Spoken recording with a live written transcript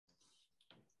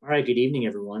All right, good evening,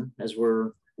 everyone. As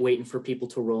we're waiting for people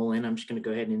to roll in, I'm just going to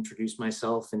go ahead and introduce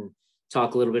myself and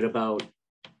talk a little bit about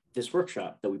this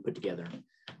workshop that we put together.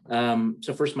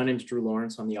 So first, my name is Drew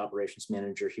Lawrence. I'm the operations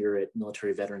manager here at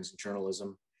Military Veterans and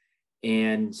Journalism.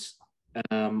 And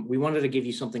we wanted to give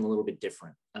you something a little bit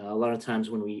different. A lot of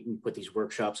times when we put these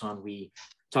workshops on, we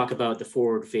talk about the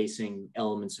forward-facing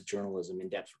elements of journalism: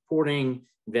 in-depth reporting,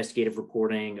 investigative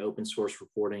reporting, open source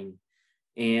reporting.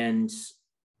 And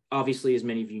obviously, as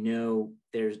many of you know,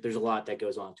 there's a lot that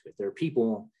goes on to it. There are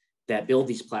people that build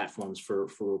these platforms for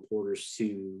reporters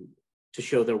to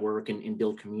show their work and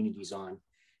build communities on.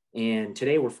 And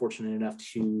today we're fortunate enough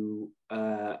to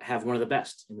have one of the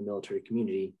best in the military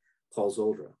community, Paul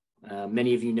Szoldra.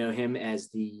 Many of you know him as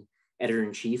the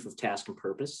editor-in-chief of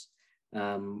Task&Purpose,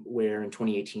 where in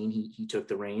 2018 he took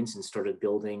the reins and started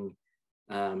building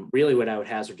really what I would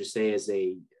hazard to say is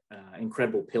a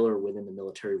incredible pillar within the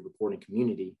military reporting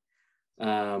community,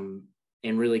 and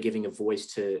really giving a voice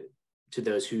to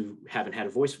those who haven't had a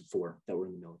voice before that were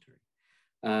in the military.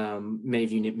 Many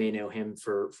of you may know him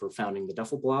for founding the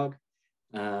Duffel blog,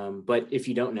 but if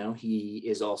you don't know, he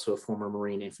is also a former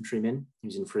Marine infantryman. He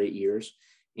was in for 8 years,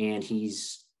 and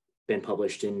he's been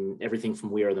published in everything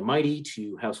from We Are the Mighty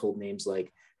to household names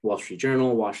like Wall Street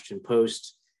Journal, Washington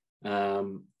Post,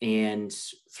 and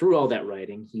through all that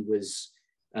writing, he was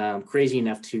crazy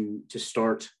enough to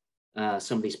start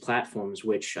some of these platforms,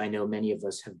 which I know many of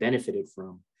us have benefited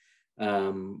from,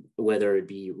 whether it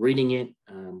be reading it,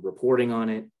 reporting on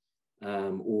it,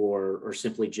 or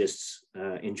simply just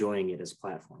enjoying it as a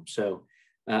platform. So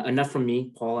enough from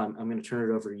me, Paul. I'm going to turn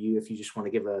it over to you if you just want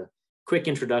to give a quick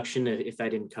introduction if I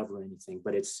didn't cover anything,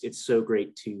 but it's so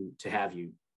great to have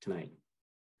you tonight.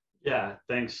 Yeah,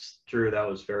 thanks, Drew. That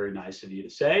was very nice of you to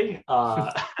say,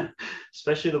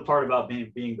 especially the part about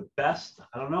being the best.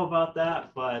 I don't know about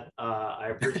that, but I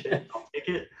appreciate it. I'll take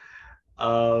it.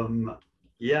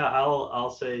 Yeah, I'll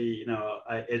say,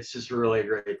 it's just really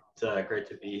great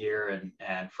to be here,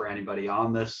 and for anybody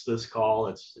on this call,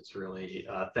 it's really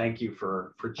thank you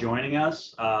for joining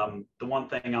us. The one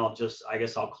thing I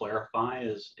guess I'll clarify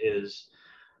is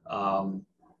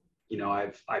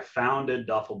I founded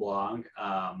Duffel blog.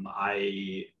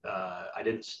 I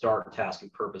didn't start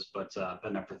Task&Purpose, but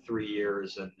been there for 3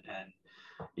 years and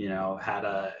had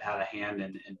a hand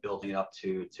in building it up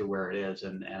to where it is.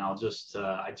 And I'll just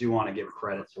I do want to give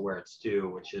credit to where it's due,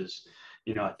 which is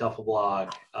at Duffel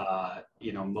blog.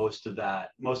 Most of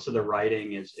the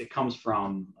writing comes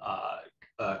from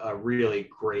a really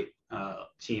great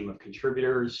team of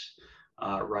contributors.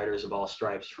 Writers of all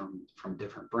stripes from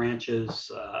different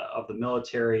branches of the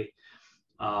military.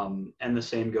 And the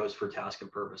same goes for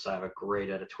Task&Purpose. I have a great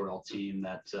editorial team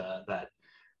that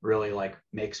really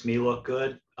makes me look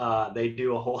good. They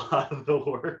do a whole lot of the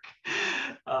work,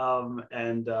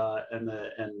 and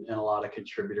a lot of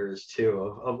contributors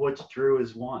too, of which Drew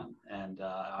is one. And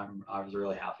I was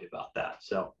really happy about that.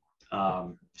 So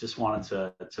just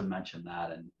wanted to mention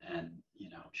that and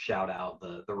shout out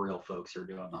the real folks who are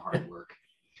doing the hard work.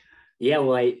 Yeah,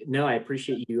 well, I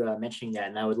appreciate you mentioning that,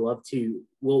 and I would love to.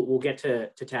 We'll get to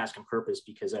Task&Purpose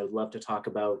because I would love to talk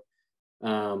about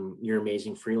your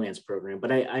amazing freelance program.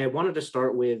 But I wanted to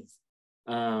start with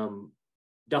Duffel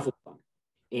blog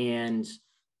and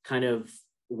kind of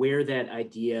where that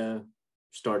idea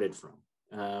started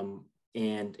from,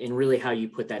 and really how you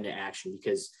put that into action,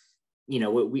 because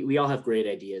we all have great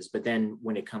ideas, but then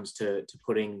when it comes to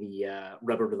putting the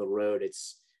rubber to the road,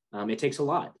 it takes a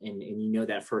lot, and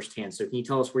that firsthand. So can you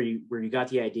tell us where you got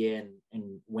the idea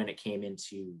and when it came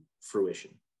into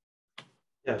fruition?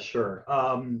 Yeah, sure.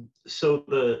 So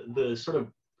the sort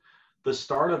of the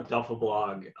start of Duffel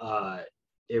blog,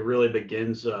 it really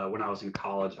begins when I was in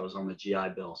college. I was on the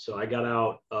GI Bill, so I got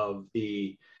out of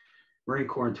the Marine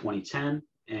Corps in 2010.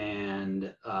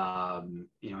 And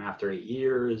after 8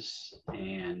 years,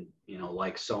 and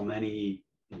like so many,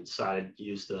 decided to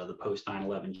use the post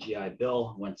 9/11 GI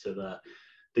Bill. Went to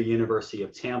the University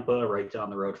of Tampa, right down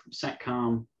the road from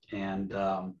CENTCOM, and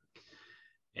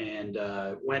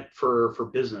went for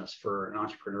business, for an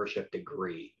entrepreneurship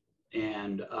degree.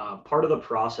 And part of the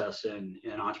process in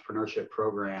an entrepreneurship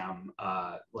program,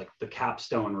 like the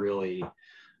capstone really,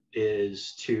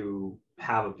 is to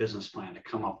have a business plan, to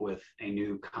come up with a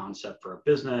new concept for a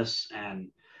business.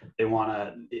 And they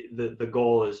the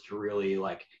goal is to really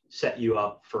set you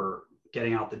up for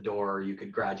getting out the door. You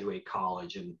could graduate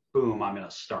college and boom, I'm in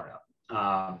a startup.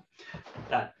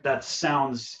 That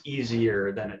sounds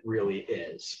easier than it really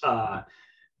is.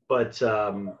 But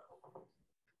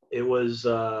it was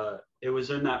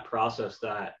in that process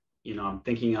that, I'm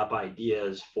thinking up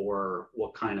ideas for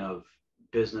what kind of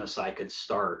business I could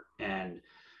start. And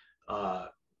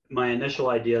my initial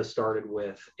idea started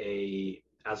with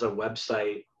as a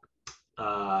website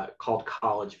called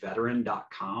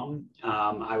collegeveteran.com.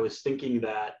 I was thinking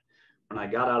that when I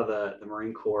got out of the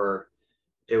Marine Corps,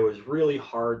 it was really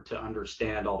hard to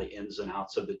understand all the ins and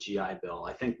outs of the GI Bill.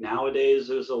 I think nowadays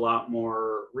there's a lot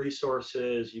more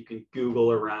resources. You can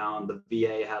Google around. The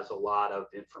VA has a lot of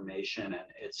information, and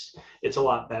it's a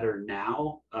lot better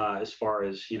now as far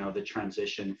as, you know, the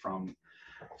transition from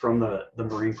the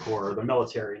Marine Corps, or the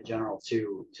military in general,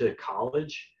 to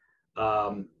college.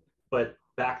 But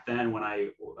back then when I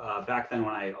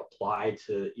applied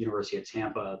to University of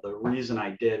Tampa, the reason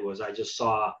I did was I just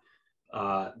saw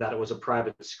that it was a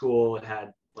private school. It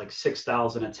had like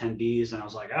 6,000 attendees, and I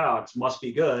was like, oh, it must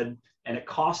be good, and it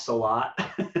costs a lot.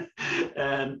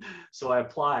 And so I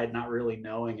applied, not really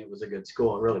knowing it was a good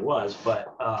school. It really was,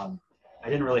 but I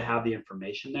didn't really have the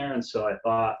information there. And so I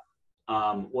thought,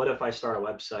 what if I start a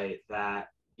website that,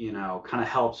 you know, kind of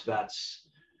helps vets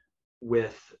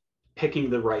with picking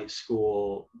the right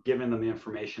school, giving them the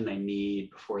information they need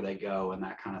before they go, and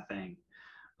that kind of thing.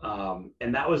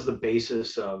 And that was the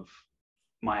basis of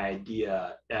my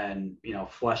idea, and, you know,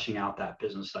 fleshing out that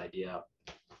business idea.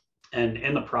 And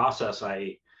in the process,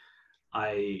 I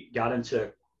got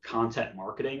into content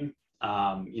marketing,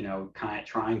 you know, kind of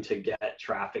trying to get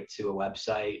traffic to a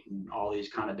website and all these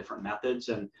kind of different methods.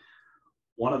 And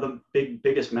one of the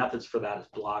biggest methods for that is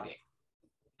blogging.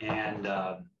 And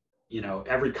you know,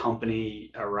 every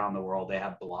company around the world, they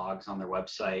have blogs on their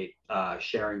website,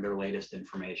 sharing their latest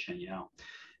information, you know.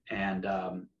 And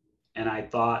I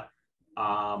thought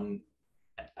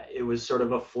it was sort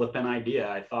of a flippant idea.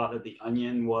 I thought that The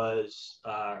Onion was,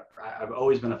 I've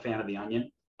always been a fan of The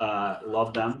Onion,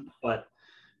 love them, but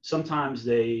sometimes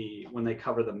when they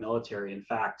cover the military, in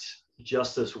fact,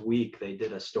 just this week, they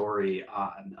did a story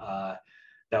on,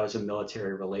 that was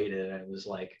military related, and it was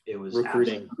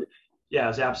Recruiting. Yeah, it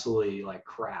was absolutely like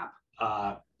crap.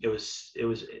 It was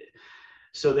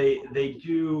so they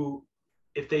do,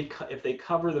 if they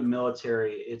cover the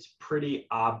military, it's pretty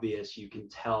obvious. You can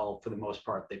tell for the most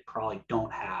part they probably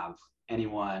don't have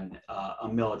anyone, a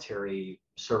military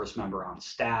service member on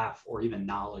staff, or even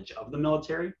knowledge of the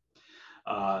military.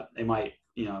 They might,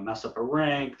 you know, mess up a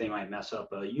rank, they might mess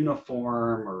up a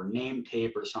uniform or name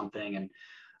tape or something.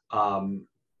 And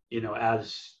you know,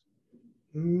 as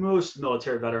most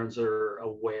military veterans are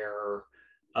aware,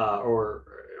 or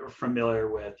familiar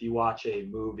with, you watch a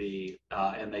movie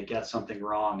and they get something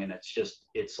wrong, and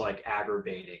it's like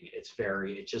aggravating.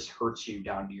 It just hurts you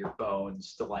down to your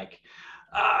bones to like,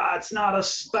 it's not a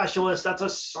specialist, that's a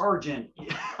sergeant.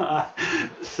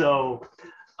 So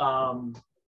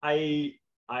I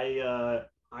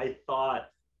thought,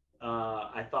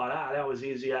 that was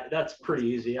easy. That's pretty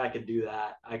easy. I could do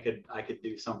that. I could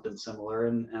do something similar,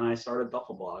 and I started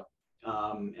Duffelblog,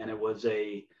 and it was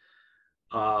a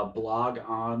blog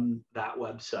on that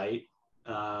website.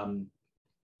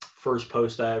 First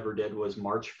post I ever did was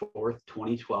March 4th,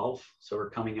 2012. So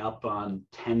we're coming up on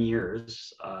 10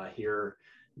 years here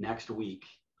next week.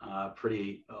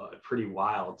 Pretty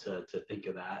wild to think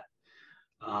of that.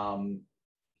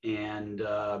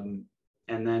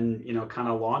 And then, you know, kind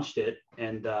of launched it,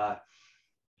 and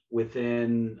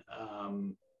within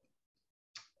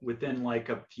like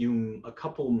a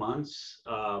couple months,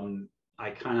 I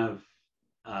kind of,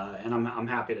 and I'm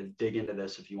happy to dig into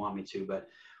this if you want me to, but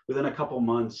within a couple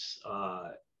months,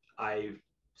 I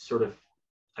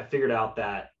figured out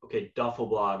that, okay,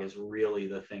 Duffelblog is really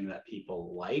the thing that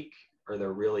people like, or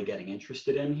they're really getting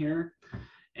interested in here.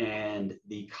 And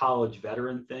the college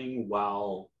veteran thing,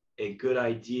 while a good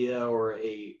idea or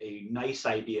a nice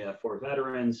idea for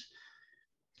veterans,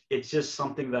 it's just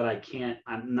something that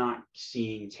I'm not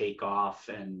seeing take off,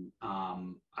 and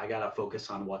I got to focus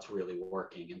on what's really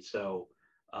working. And so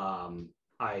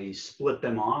I split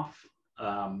them off,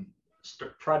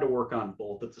 tried to work on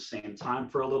both at the same time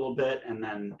for a little bit, and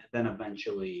then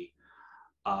eventually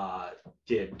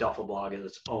did Duffelblog as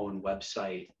its own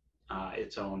website,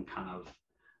 its own kind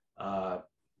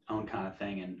of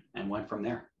thing, and went from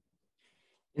there.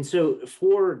 And so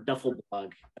for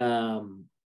Duffelblog,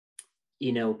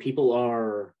 you know, people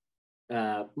are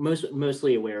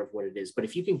mostly aware of what it is, but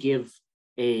if you can give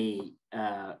a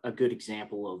good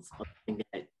example of something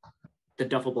that the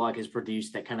Duffelblog has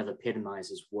produced that kind of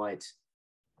epitomizes what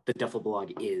the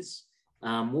Duffelblog is,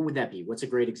 what would that be? What's a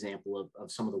great example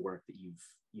of some of the work that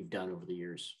you've done over the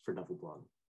years for Duffelblog?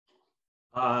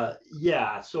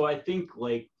 Yeah, so I think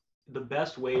like the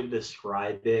best way to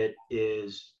describe it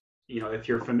is, you know, if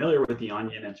you're familiar with The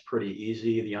Onion, it's pretty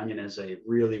easy. The Onion is a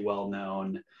really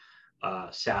well-known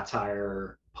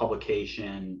satire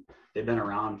publication. They've been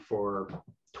around for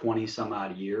 20 some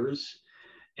odd years.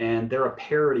 And they're a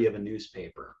parody of a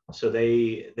newspaper. So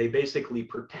they basically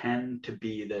pretend to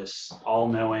be this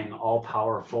all-knowing,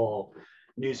 all-powerful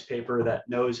newspaper that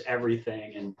knows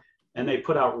everything. And they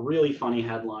put out really funny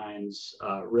headlines,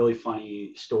 really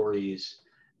funny stories,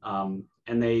 and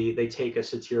they take a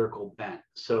satirical bent.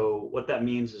 So what that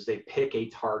means is they pick a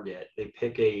target. They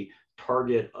pick a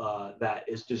target that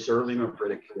is deserving of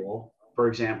ridicule. For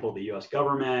example, the U.S.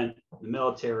 government, the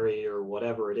military, or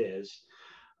whatever it is.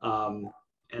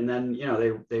 And then, you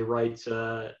know, they write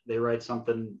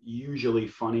something usually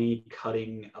funny,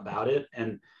 cutting about it,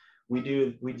 and we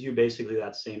do basically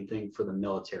that same thing for the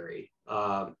military.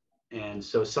 And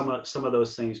so some of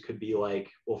those things could be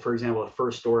like, well, for example, the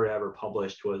first story I ever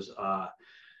published was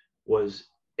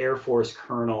Air Force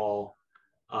Colonel.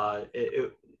 I'm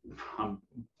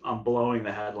blowing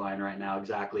the headline right now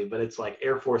exactly, but it's like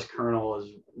Air Force Colonel is,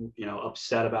 you know,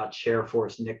 upset about Chair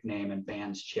Force nickname and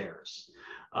bans chairs.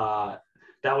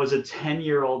 That was a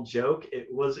 10-year-old joke. It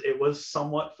was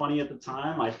somewhat funny at the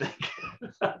time. I think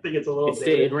it's a little.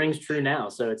 It rings true now,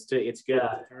 so it's good.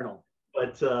 Yeah. Eternal.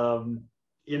 But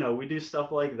you know, we do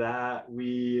stuff like that.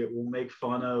 We will make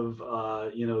fun of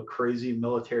you know, crazy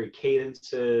military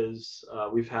cadences.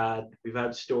 We've had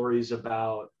stories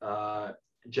about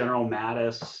General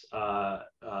Mattis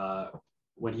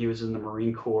when he was in the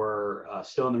Marine Corps,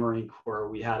 still in the Marine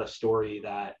Corps. We had a story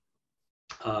that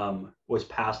was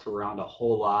passed around a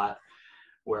whole lot,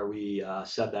 where we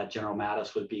said that General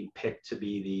Mattis was being picked to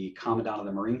be the Commandant of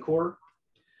the Marine Corps,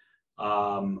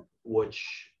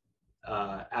 which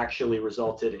actually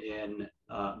resulted in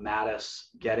Mattis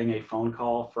getting a phone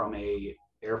call from a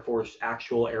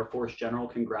actual Air Force general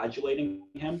congratulating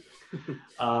him.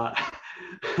 Or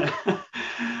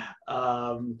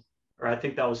I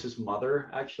think that was his mother,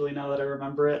 actually, now that I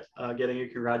remember it, getting a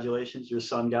congratulations, your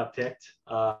son got picked.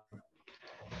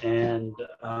 And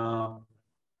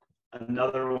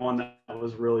another one that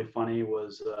was really funny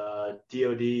was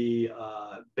DOD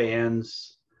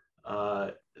bans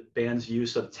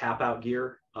use of tap-out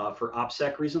gear for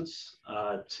OPSEC reasons,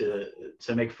 to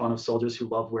make fun of soldiers who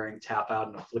love wearing tap-out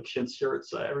and affliction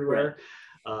shirts everywhere.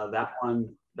 Right.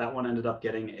 That one ended up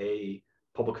getting a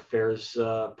public affairs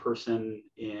person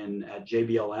at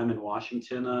JBLM in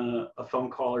Washington a phone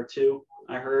call or two,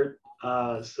 I heard.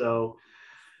 But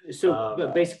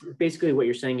basically what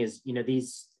you're saying is, you know,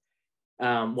 these,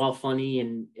 while funny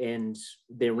and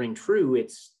they ring true,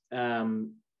 it's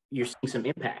you're seeing some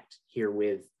impact here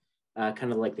with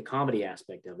kind of like the comedy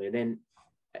aspect of it. And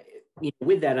you know,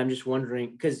 with that, I'm just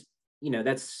wondering, because, you know,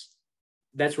 that's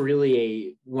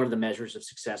really one of the measures of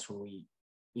success when we,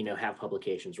 you know, have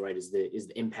publications, right? Is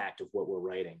the impact of what we're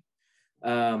writing.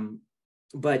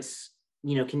 But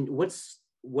you know,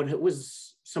 what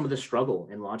was some of the struggle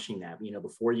in launching that, you know,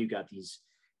 before you got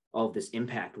all of this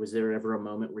impact? Was there ever a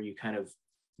moment where you kind of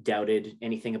doubted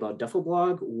anything about Duffel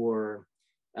Blog, or,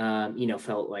 you know,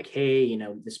 felt like, hey, you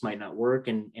know, this might not work?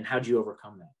 And how'd you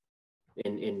overcome that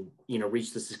and, you know,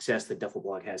 reach the success that Duffel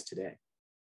Blog has today?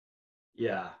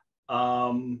 Yeah.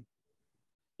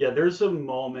 Yeah, there's a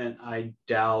moment I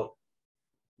doubt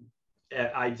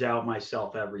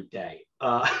myself every day.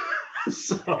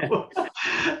 So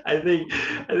I think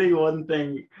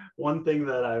one thing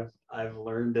that I've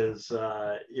learned is,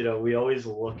 you know, we always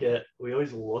look at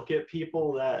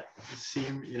people that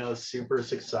seem, you know, super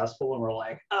successful, and we're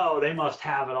like, oh, they must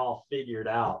have it all figured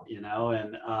out, you know.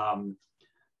 And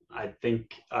I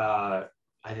think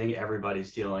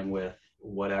everybody's dealing with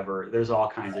whatever. There's all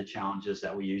kinds of challenges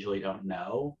that we usually don't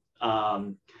know.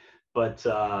 But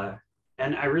the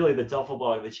Duffel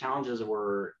Blog, the challenges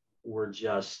were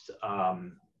just,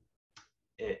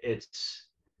 it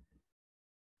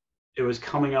was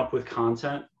coming up with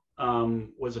content,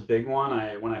 was a big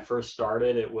one. When I first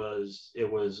started, it was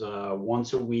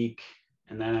once a week,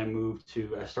 and then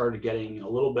I started getting a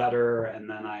little better, and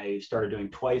then I started doing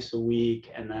twice a week,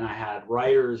 and then I had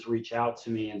writers reach out to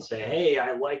me and say, hey,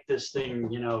 I like this thing,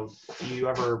 you know, do you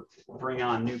ever bring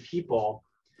on new people?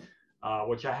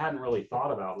 Which I hadn't really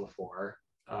thought about before.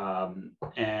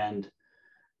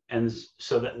 And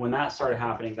so that when that started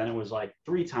happening, then it was like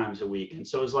 3 times a week. And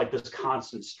so it was like this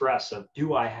constant stress of,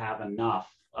 do I have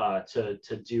enough to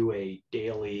do a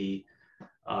daily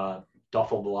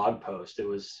Duffel blog post?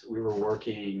 We were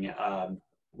working,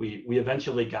 we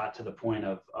eventually got to the point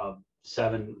of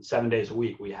 7 days a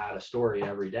week. We had a story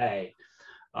every day.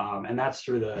 And that's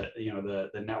through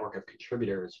the network of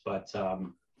contributors. But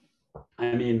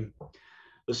I mean,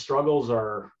 the struggles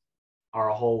are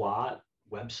a whole lot.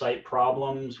 Website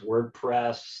problems,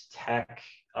 WordPress, tech,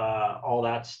 all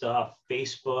that stuff,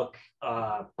 Facebook.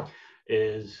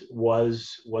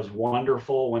 was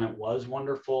wonderful when it was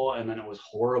wonderful, and then it was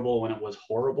horrible when it was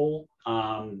horrible.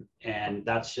 And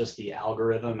that's just the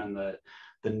algorithm and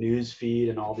the news feed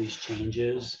and all these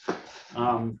changes.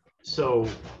 So,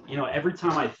 every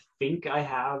time I think I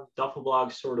have Duffel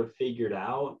Blog sort of figured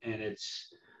out, and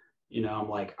it's, I'm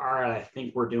like, all right, I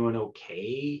think we're doing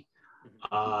okay.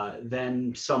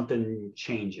 Then something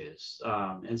changes.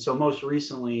 And so most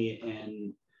recently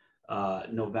in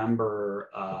November,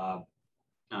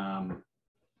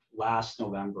 last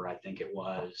November, I think it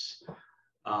was,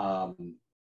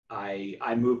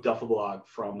 I moved Duffel Blog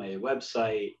from a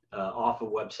website, off a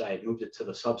website, moved it to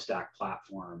the Substack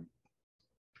platform.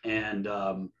 And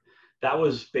that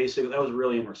was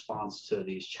really in response to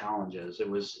these challenges.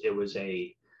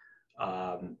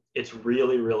 It's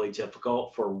really, really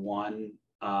difficult for one,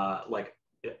 a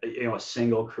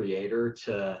single creator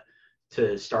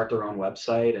to start their own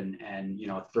website and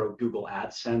throw Google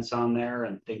AdSense on there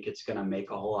and think it's going to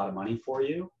make a whole lot of money for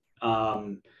you.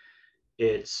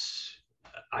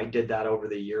 I did that over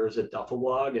the years at Duffel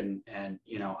Blog, and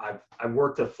I've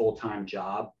worked a full-time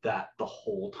job the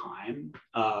whole time,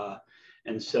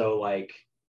 and so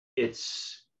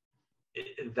it's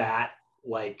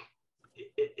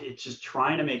just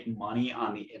trying to make money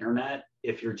on the internet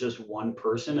if you're just one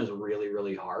person is really,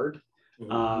 really hard.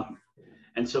 Mm-hmm.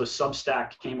 And so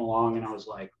Substack came along, and I was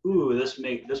like, ooh, this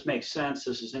makes sense.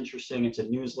 This is interesting. It's a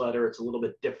newsletter. It's a little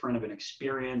bit different of an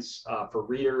experience for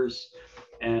readers.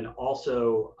 And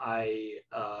also I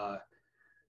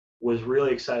was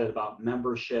really excited about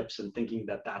memberships and thinking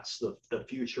that that's the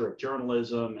future of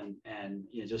journalism and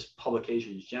just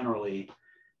publications generally.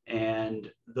 And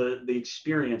the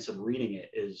experience of reading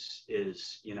it is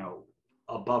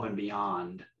above and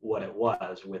beyond what it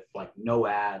was, with no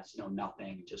ads, no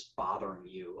nothing, just bothering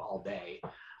you all day.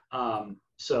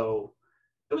 So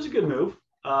it was a good move.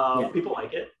 People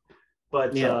like it,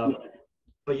 but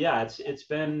yeah, it's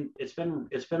been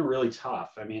really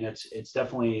tough. I mean, it's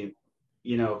definitely,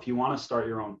 if you want to start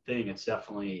your own thing, it's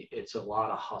a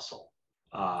lot of hustle.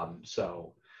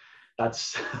 So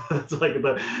that's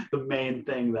the main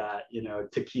thing that,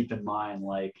 to keep in mind.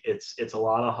 It's a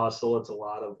lot of hustle. It's a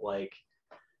lot of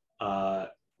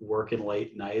working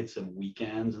late nights and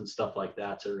weekends and stuff like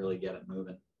that to really get it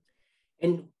moving.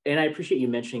 And I appreciate you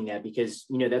mentioning that, because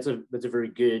that's a very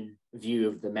good view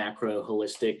of the macro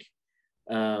holistic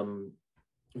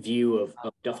view of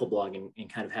Duffel Blog and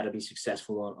kind of how to be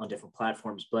successful on different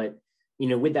platforms. But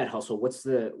with that hustle, what's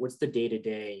the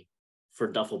day-to-day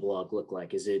for Duffel Blog look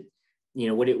like? Is it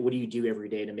what do you do every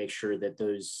day to make sure that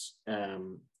those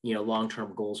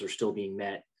long-term goals are still being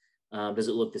met? Does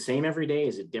it look the same every day?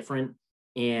 Is it different?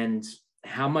 And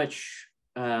how much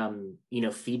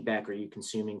feedback are you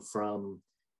consuming from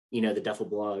the Duffel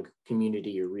Blog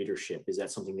community or readership? Is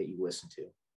that something that you listen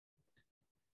to?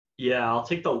 Yeah, I'll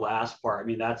take the last part. I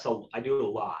mean, I do a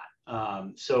lot.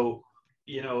 So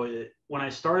when I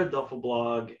started Duffel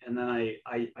Blog, and then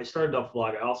I started Duffel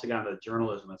Blog, I also got into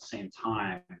journalism at the same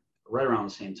time, right around the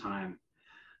same time.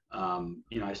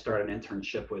 I started an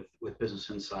internship with Business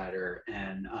Insider,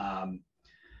 and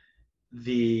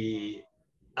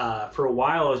for a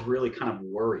while I was really kind of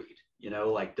worried,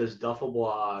 does Duffel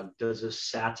Blog, does this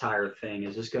satire thing,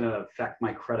 is this going to affect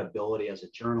my credibility as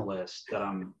a journalist, that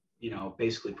I'm,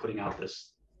 basically putting out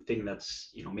this thing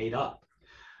that's, made up.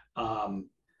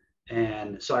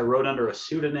 And so I wrote under a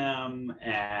pseudonym,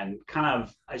 and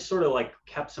I sort of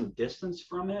kept some distance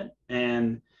from it.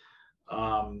 And,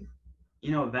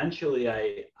 eventually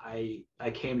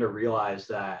I came to realize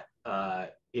that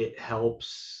it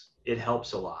helps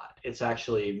a lot. It's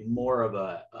actually more of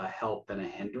a help than a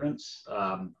hindrance.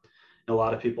 A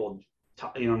lot of people,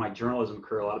 in my journalism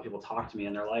career, a lot of people talk to me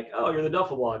and they're like, oh, you're the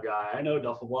Duffel Blog guy. I know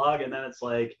Duffel Blog. And then it's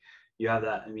like, you have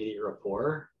that immediate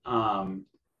rapport.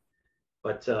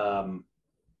 But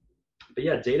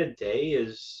yeah, day to day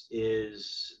is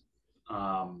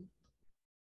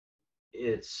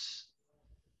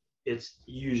it's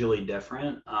usually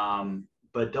different.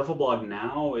 But Duffel Blog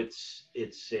now, it's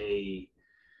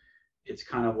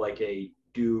kind of like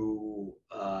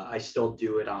I still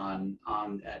do it on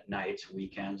at nights,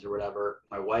 weekends, or whatever.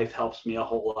 My wife helps me a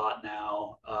whole lot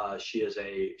now. She is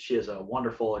a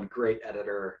wonderful and great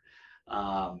editor.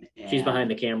 And she's behind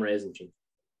the camera, isn't she?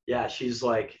 Yeah, she's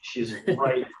right she's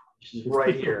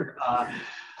right here.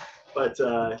 But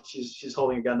she's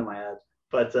holding a gun to my head.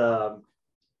 But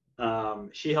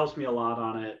she helps me a lot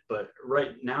on it. But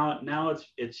right now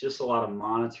it's just a lot of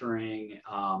monitoring,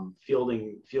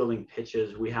 fielding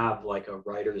pitches. We have a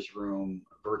writer's room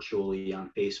virtually on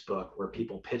Facebook where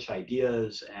people pitch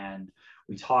ideas, and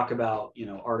we talk about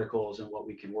articles and what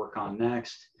we can work on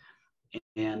next.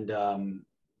 And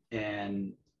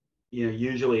you know,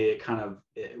 usually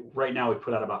right now we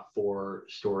put out about 4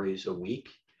 stories a week.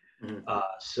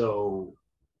 So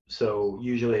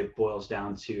usually it boils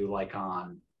down to, like,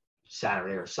 on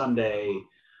Saturday or Sunday,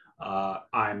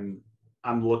 I'm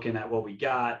looking at what we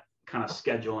got, kind of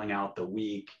scheduling out the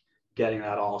week, getting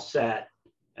that all set,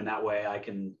 and that way I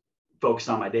can focus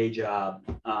on my day job.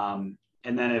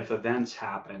 And then if events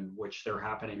happen, which they're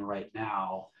happening right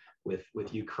now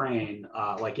with Ukraine,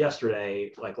 like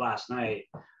yesterday, like last night,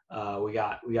 we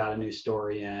got a new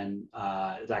story in.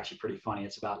 It's actually pretty funny.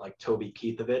 It's about, like, Toby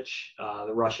Keithovich,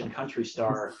 the Russian country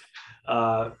star,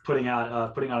 putting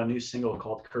out a new single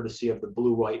called "Courtesy of the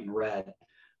Blue, White, and Red."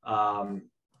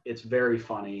 It's very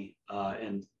funny,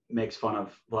 and makes fun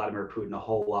of Vladimir Putin a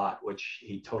whole lot, which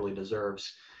he totally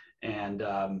deserves. And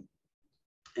that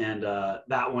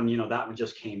one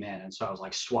just came in, and so I was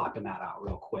like swapping that out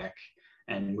real quick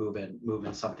and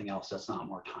moving something else that's not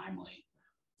more timely.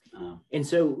 And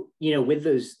so, with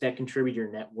that contributor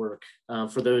network,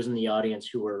 for those in the audience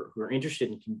who are interested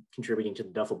in contributing to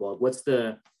the Duffel Blog, what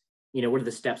are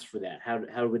the steps for that?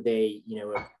 How would they,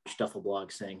 approach Duffel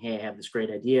Blog saying, "Hey, I have this great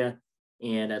idea,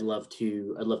 and I'd love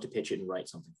to pitch it and write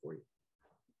something for you"?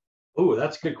 Oh,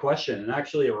 that's a good question. And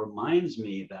actually, it reminds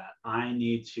me that I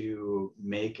need to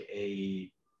make a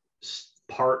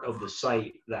part of the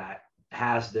site that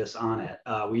has this on it.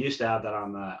 We used to have that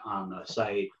on the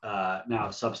site. Now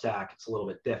Substack, it's a little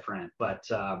bit different, but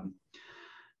the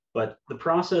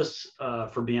process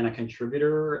for being a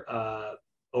contributor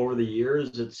over the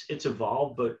years, it's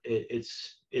evolved, but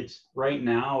it's right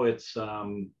now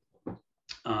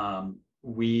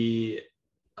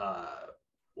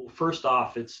first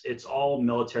off, it's all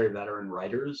military veteran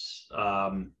writers.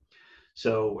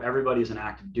 So everybody's an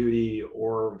active duty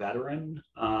or veteran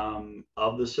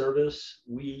of the service.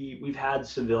 We've had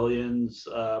civilians.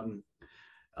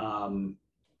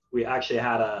 We actually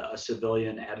had a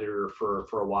civilian editor for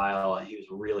a while, and he was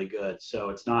really good. So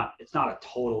it's not a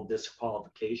total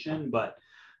disqualification, but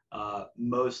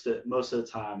most of the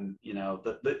time,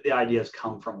 the ideas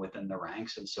come from within the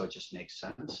ranks, and so it just makes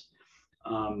sense.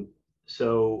 But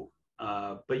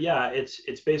yeah,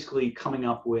 it's basically coming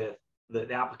up with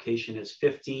the application is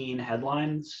 15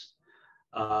 headlines,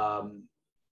 and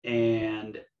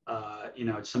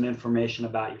it's some information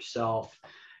about yourself,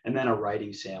 and then a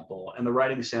writing sample. And the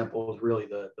writing sample is really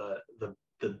the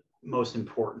most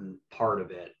important part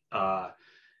of it.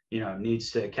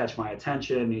 Needs to catch my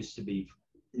attention, needs to be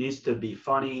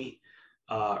funny,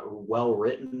 well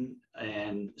written,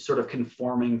 and sort of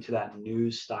conforming to that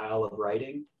news style of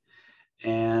writing.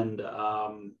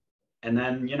 And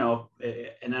then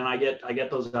I get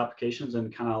those applications,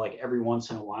 and kind of like every once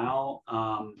in a while,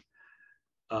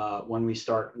 when we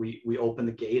start, we open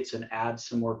the gates and add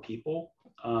some more people.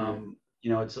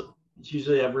 It's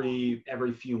usually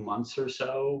every few months or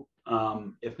so,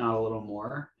 if not a little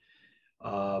more.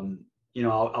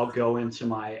 I'll go into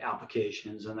my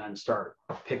applications and then start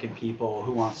picking people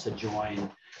who wants to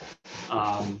join,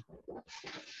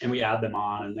 and we add them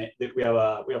on. And we have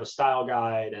a style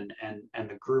guide, and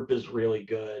the group is really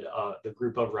good. The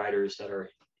group of writers that are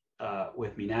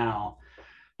with me now,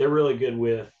 they're really good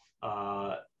with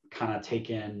kind of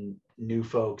taking new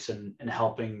folks and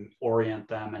helping orient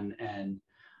them and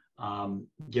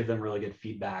give them really good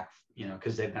feedback,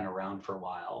 because they've been around for a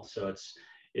while. So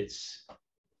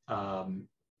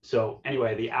so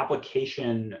anyway, the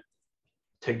application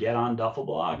to get on Duffel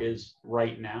Blog is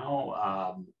right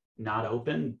now not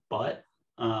open, but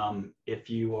if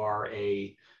you are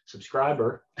a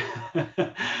subscriber,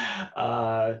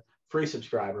 free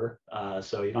subscriber,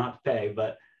 so you don't have to pay,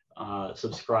 but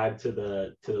subscribe to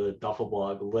the Duffel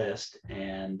Blog list,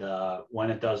 and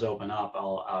when it does open up,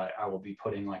 I will be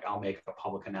I'll make a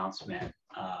public announcement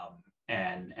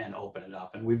and open it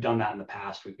up. And we've done that in the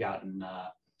past. We've gotten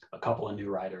a couple of new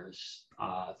writers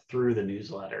through the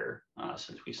newsletter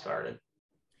since we started.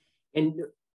 And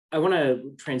I want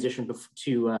to transition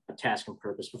to Task and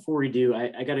Purpose. Before we do,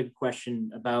 I got a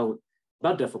question about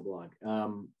Duffel Blog.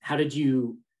 How did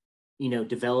you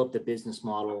develop the business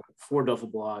model for Duffel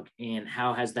Blog, and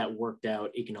how has that worked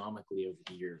out economically over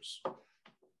the years?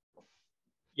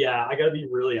 Yeah, I got to be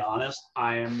really honest.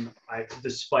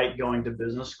 Despite going to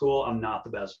business school, I'm not the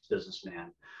best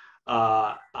businessman.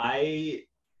 I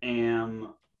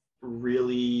am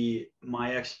really,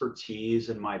 my expertise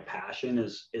and my passion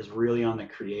is really on the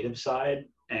creative side,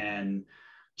 and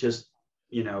just,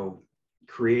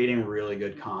 creating really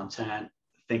good content,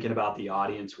 thinking about the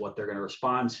audience, what they're going to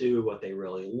respond to, what they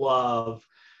really love,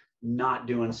 not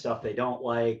doing stuff they don't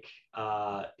like,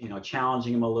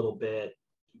 challenging them a little bit,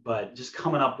 but just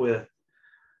coming up with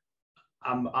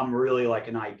I'm really like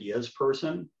an ideas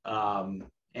person,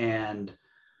 and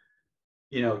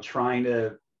trying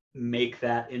to make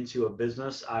that into a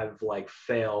business, I've like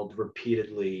failed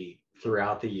repeatedly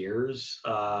throughout the years,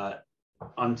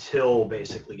 until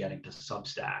basically getting to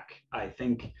Substack. I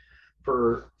think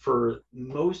for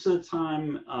most of the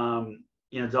time,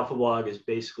 Duffleblog has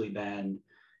basically been,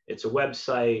 it's a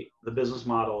website. The business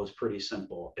model is pretty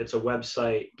simple. It's a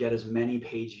website, get as many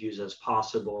page views as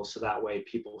possible, so that way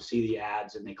people see the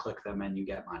ads and they click them and you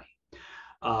get money.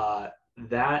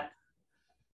 That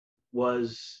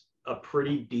was a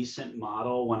pretty decent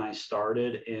model when I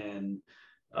started in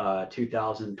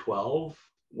 2012,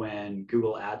 when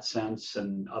Google AdSense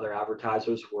and other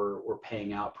advertisers were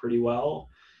paying out pretty well.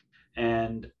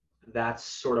 And that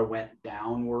sort of went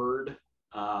downward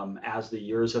as the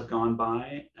years have gone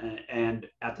by. And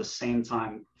at the same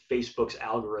time, Facebook's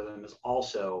algorithm has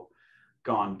also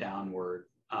gone downward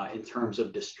in terms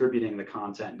of distributing the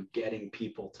content and getting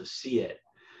people to see it.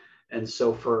 And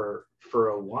so for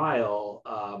a while,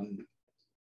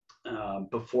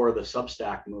 before the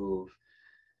Substack move,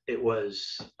 it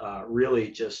was really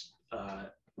just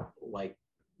like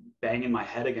banging my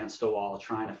head against a wall,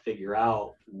 trying to figure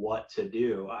out what to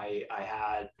do. I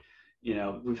had,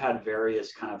 we've had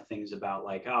various kind of things about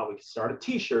like, oh, we could start a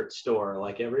t-shirt store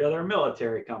like every other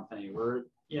military company. We're,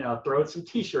 throwing some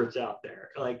t-shirts out there,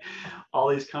 like all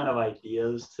these kind of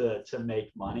ideas to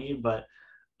make money. But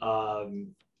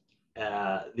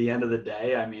at the end of the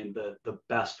day, I mean, the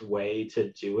best way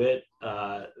to do it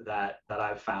that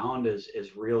I've found is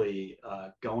really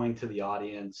going to the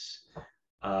audience,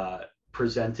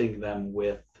 presenting them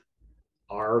with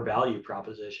our value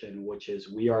proposition, which is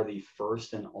we are the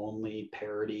first and only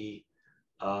parody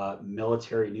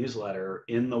military newsletter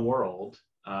in the world.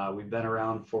 We've been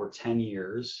around for 10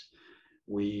 years.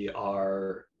 We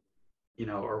are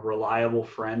a reliable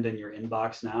friend in your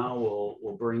inbox now.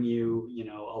 We'll bring you,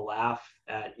 a laugh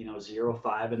at,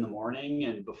 05 in the morning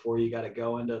and before you got to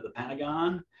go into the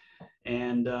Pentagon.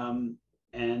 And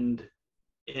in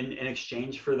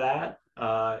exchange for that,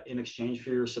 in exchange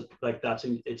for your, like it's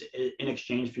in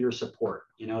exchange for your support,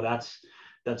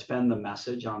 that's been the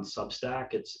message on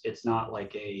Substack. It's not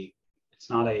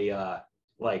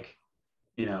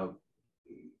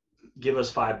give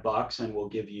us $5 and we'll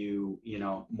give you,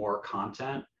 more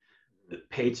content.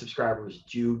 Paid subscribers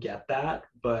do get that,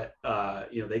 but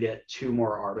they get 2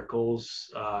 more articles.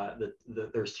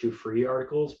 There's 2 free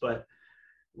articles, but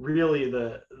really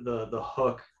the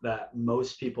hook that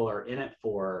most people are in it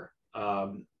for,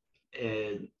 and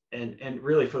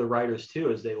really for the writers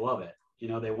too, is they love it.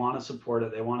 They want to support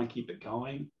it, they want to keep it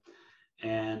going,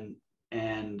 and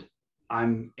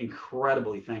I'm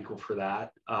incredibly thankful for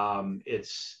that.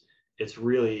 It's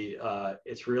really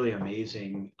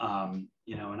amazing, and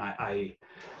I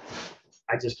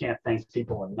just can't thank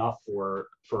people enough for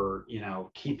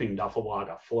keeping Duffleblog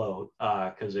afloat,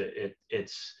 because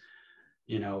it's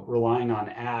relying on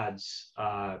ads.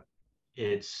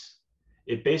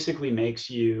 It basically makes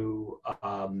you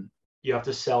you have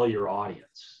to sell your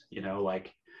audience.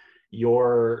 Like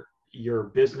your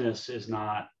business is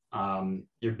not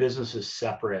your business is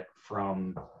separate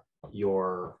from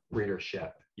your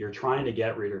readership. You're trying to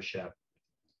get readership,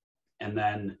 and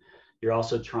then you're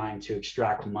also trying to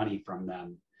extract money from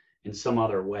them in some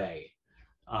other way.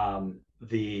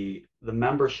 The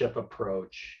membership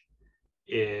approach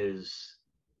is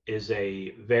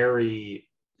a very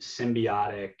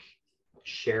symbiotic,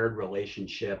 shared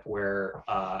relationship where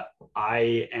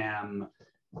I am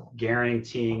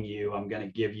guaranteeing you I'm going to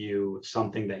give you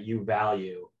something that you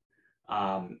value,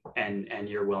 and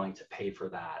you're willing to pay for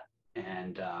that.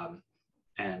 And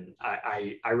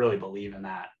I really believe in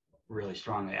that really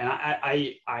strongly. And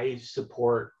I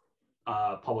support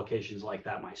publications like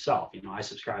that myself. I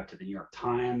subscribe to the New York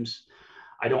Times.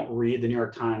 I don't read the New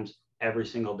York Times every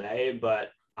single day, but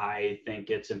I think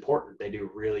it's important. They do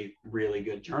really, really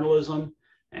good journalism,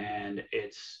 and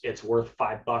it's worth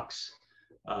 $5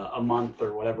 a month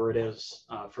or whatever it is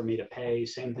for me to pay.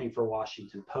 Same thing for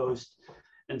Washington Post,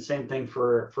 and same thing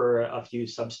for a few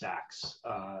Substacks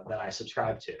that I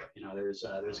subscribe to. There's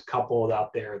a couple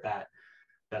out there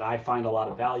that I find a lot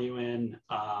of value in,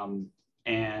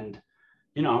 and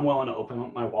I'm willing to open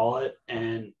up my wallet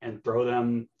and throw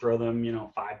them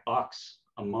 $5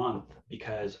 a month,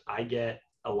 because I get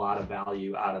a lot of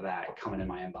value out of that coming in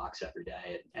my inbox every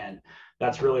day. And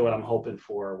that's really what I'm hoping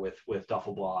for with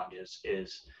Duffleblog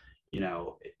is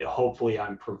hopefully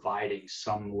I'm providing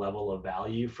some level of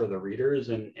value for the readers,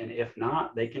 and if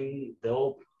not,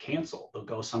 they'll cancel, they'll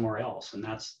go somewhere else, and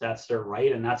that's their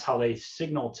right. And that's how they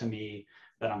signal to me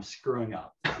that I'm screwing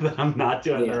up, that I'm not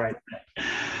doing the right thing.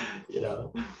 you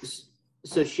know.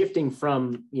 So shifting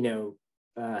from,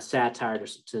 satire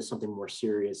to something more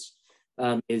serious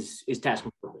is Task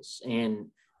and Purpose. And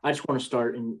I just want to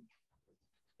start in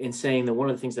saying that one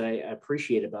of the things that I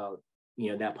appreciate about,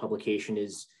 that publication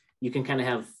is you can kind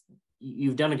of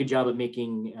you've done a good job at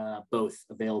making both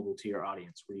available to your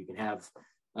audience, where you can have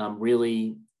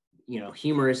really,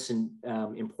 humorous and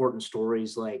important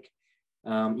stories like,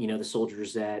 the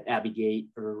soldiers at Abbey Gate,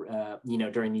 or,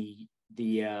 during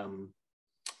the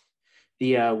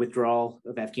withdrawal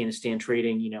of Afghanistan,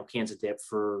 trading, cans of dip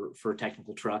for a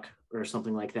technical truck or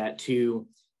something like that, to,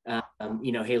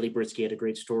 Haley Britsky had a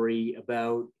great story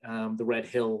about the Red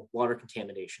Hill water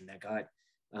contamination that got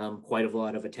quite a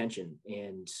lot of attention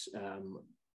and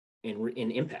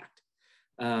impact.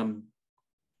 And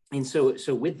so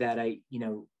with that,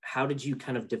 how did you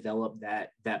kind of develop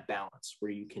that balance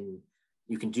where you can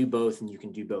do both and you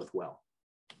can do both well?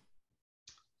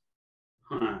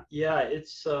 Yeah,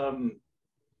 it's, I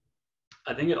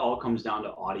think it all comes down to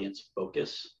audience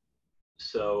focus.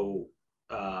 So,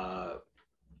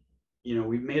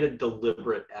 we've made a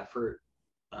deliberate effort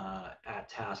at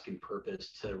Task and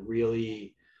Purpose to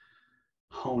really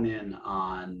hone in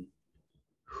on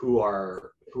who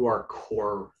our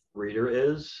core reader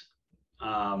is.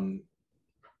 That's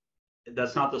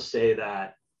not to say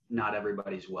that not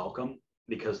everybody's welcome,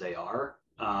 because they are.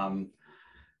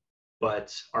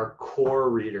 But our core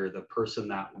reader, the person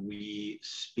that we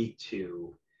speak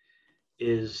to,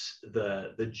 is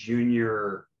the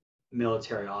junior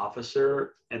military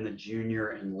officer and the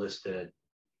junior enlisted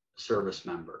service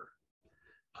member.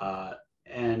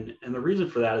 And the reason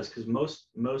for that is because most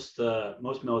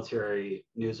military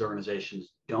news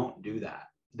organizations don't do that.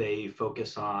 They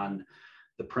focus on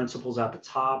the principals at the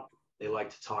top. They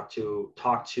like to talk to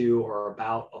or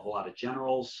about a whole lot of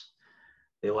generals.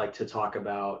 They like to talk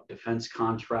about defense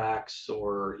contracts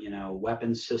or,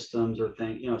 weapons systems or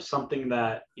things, something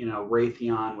that,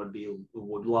 Raytheon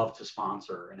would love to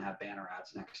sponsor and have banner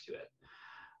ads next to it.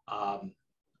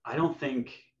 I don't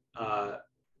think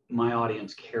my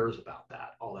audience cares about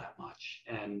that all that much.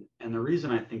 And the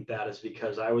reason I think that is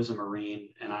because I was a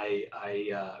Marine, and I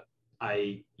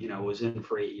was in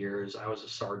for 8 years. I was a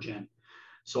sergeant.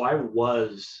 So I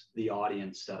was the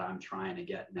audience that I'm trying to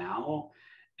get now.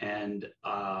 And,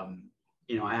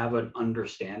 I have an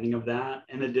understanding of that,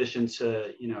 in addition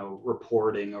to,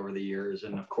 reporting over the years.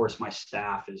 And of course, my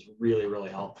staff is really, really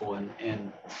helpful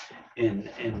in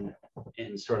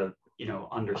sort of,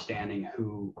 understanding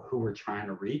who we're trying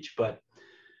to reach. But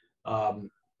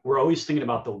we're always thinking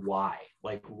about the why.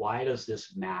 Like, why does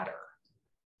this matter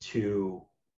to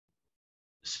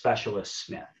Specialist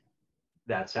Smith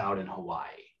that's out in Hawaii?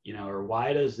 Or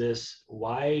why does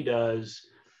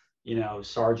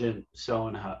Sergeant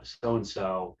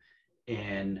so-and-so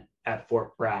at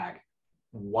Fort Bragg,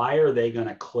 why are they going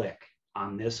to click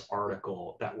on this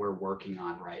article that we're working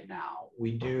on right now?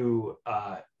 We do,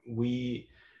 we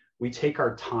take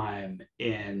our time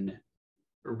in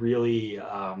really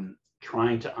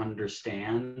trying to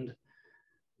understand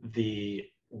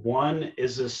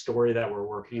is this story that we're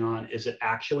working on, is it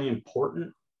actually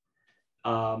important?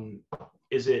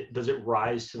 Does it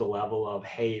rise to the level of,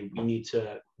 hey, we need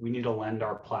to lend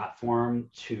our platform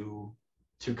to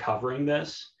covering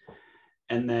this?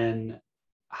 And then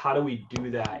how do we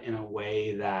do that in a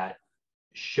way that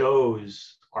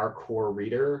shows our core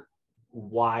reader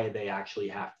why they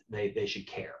actually they should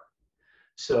care?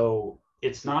 So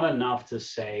it's not enough to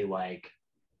say, like,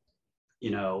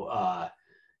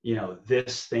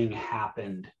 this thing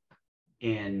happened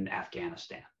in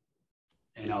Afghanistan.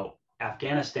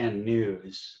 Afghanistan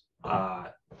news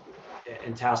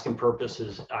and Task and Purpose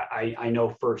is, I know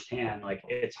firsthand, like,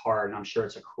 it's hard, and I'm sure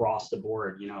it's across the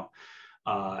board.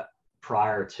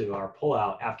 Prior to our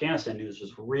pullout, Afghanistan news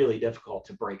was really difficult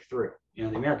to break through. The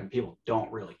American people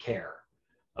don't really care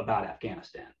about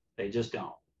Afghanistan. They just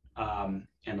don't.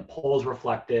 And the polls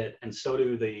reflect it, and so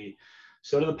do the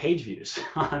page views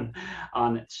on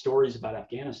stories about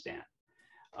Afghanistan.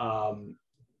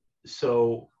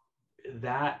 So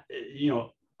that,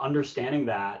 understanding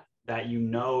that that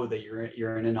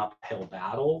you're in an uphill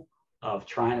battle of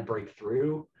trying to break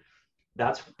through,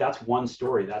 that's one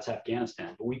story, that's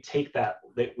Afghanistan. But we take that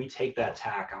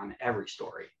tack on every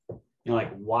story.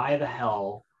 Like, why the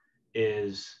hell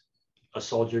is a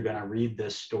soldier going to read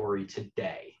this story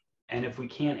today? And if we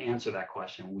can't answer that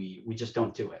question, we just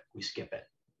don't do it. We skip it.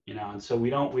 And so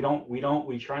we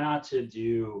try not to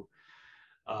do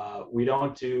we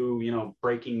don't do,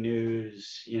 breaking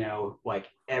news, like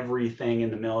everything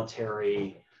in the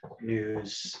military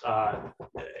news,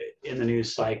 in the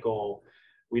news cycle.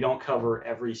 We don't cover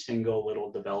every single little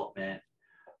development.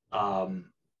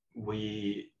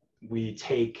 we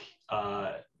take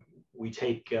the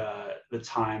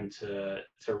time to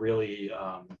really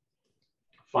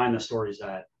find the stories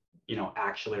that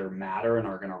actually matter and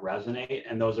are going to resonate,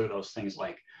 and those are those things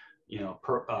like the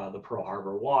Pearl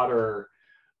Harbor water,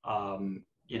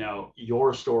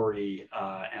 your story,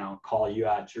 and I'll call you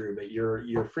out, Drew, but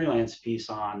your freelance piece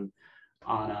on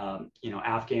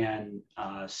Afghan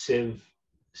civ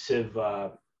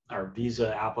or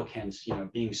visa applicants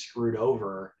being screwed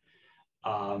over.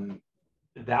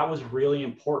 That was really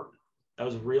important. That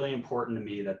was really important to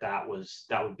me that would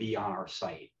be on our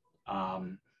site.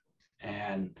 And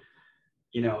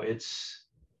it's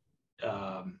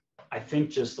I think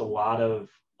just a lot of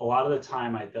the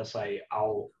time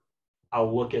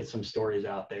I'll look at some stories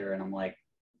out there and I'm like,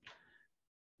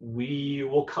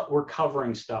 we're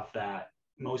covering stuff that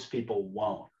most people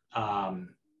won't.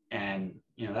 And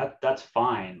that's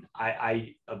fine.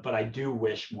 But I do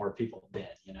wish more people did,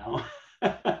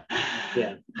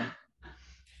 Yeah.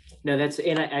 No,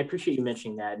 and I appreciate you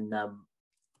mentioning that. And, I'm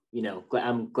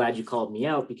glad you called me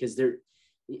out, because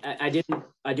I do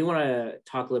want to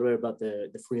talk a little bit about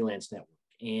the freelance network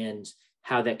and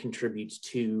how that contributes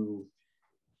to,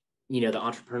 the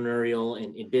entrepreneurial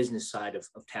and business side of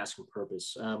Task and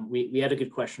Purpose. We had a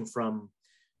good question from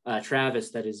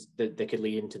Travis that could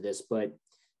lead into this, but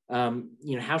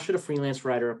how should a freelance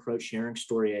writer approach sharing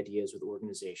story ideas with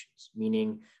organizations?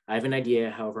 Meaning, I have an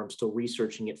idea, however, I'm still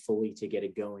researching it fully to get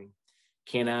it going.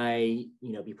 Can I,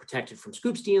 be protected from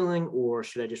scoop stealing, or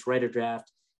should I just write a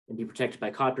draft and be protected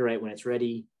by copyright when it's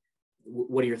ready?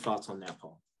 What are your thoughts on that,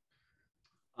 Paul?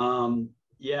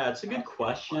 Yeah, it's a good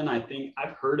question. I think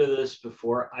I've heard of this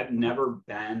before. I've never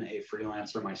been a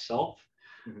freelancer myself,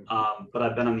 but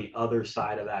I've been on the other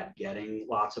side of that, getting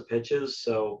lots of pitches.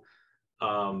 So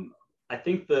I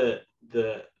think the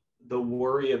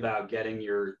worry about getting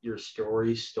your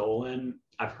story stolen,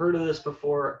 I've heard of this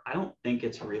before. I don't think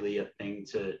it's really a thing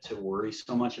to worry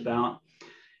so much about.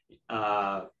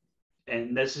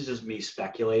 And this is just me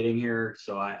speculating here.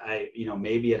 So I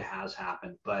maybe it has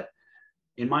happened, but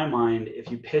in my mind, if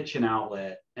you pitch an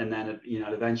outlet and then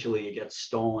eventually it gets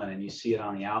stolen and you see it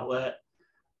on the outlet,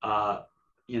 I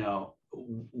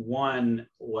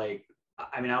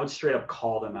would straight up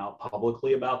call them out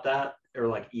publicly about that,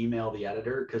 or email the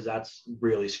editor, because that's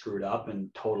really screwed up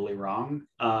and totally wrong.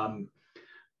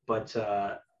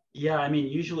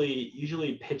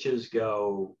 Usually pitches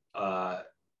go,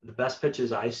 the best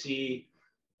pitches I see,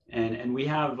 and we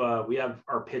have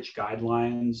our pitch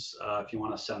guidelines. If you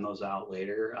want to send those out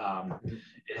later,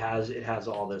 it has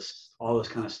all this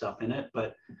kind of stuff in it.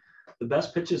 But the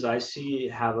best pitches I see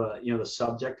have the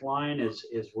subject line is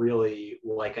really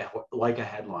like a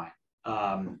headline.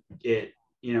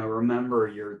 Remember,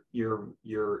 you're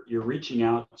reaching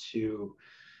out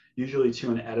usually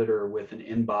to an editor with an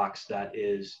inbox that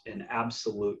is an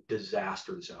absolute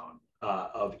disaster zone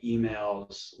of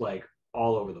emails,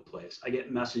 all over the place. I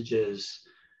get messages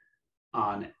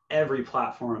on every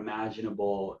platform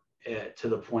imaginable, to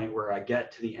the point where I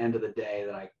get to the end of the day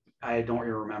that I don't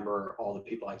even remember all the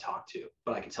people I talked to,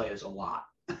 but I can tell you there's a lot.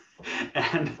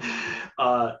 And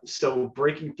so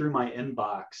breaking through my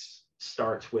inbox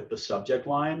starts with the subject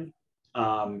line,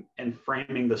 and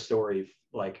framing the story,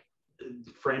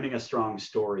 framing a strong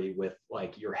story with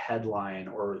your headline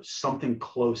or something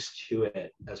close to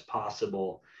it as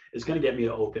possible is going to get me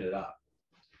to open it up.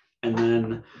 And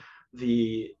then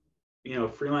the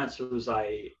freelance pitches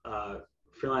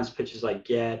I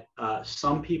get,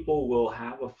 some people will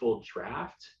have a full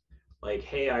draft,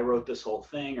 hey, I wrote this whole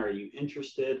thing, are you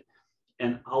interested?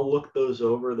 And I'll look those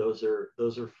over. Those are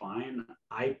fine.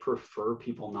 I prefer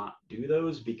people not do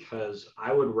those, because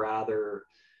I would rather,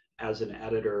 as an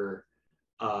editor,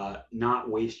 not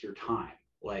waste your time.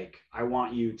 I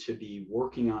want you to be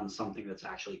working on something that's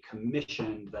actually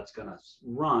commissioned, that's going to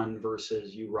run,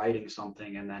 versus you writing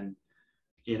something and then,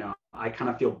 I kind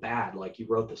of feel bad, you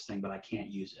wrote this thing, but I can't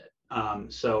use it.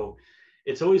 So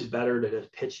it's always better to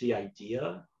just pitch the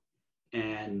idea.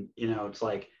 And, it's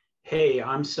hey,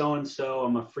 I'm so-and-so,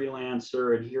 I'm a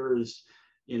freelancer, and here's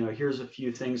a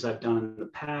few things I've done in the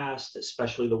past,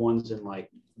 especially the ones in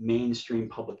mainstream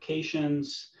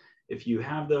publications. If you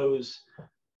have those,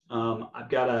 I've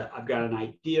got an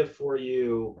idea for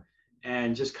you,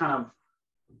 and just kind of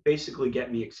basically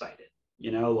get me excited,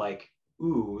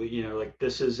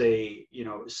 this is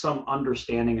some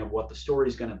understanding of what the story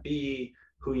is going to be,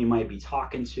 who you might be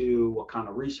talking to, what kind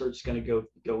of research is going to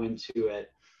go into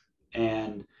it.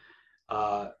 And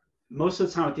most of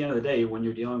the time, at the end of the day, when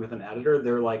you're dealing with an editor,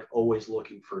 they're always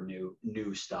looking for new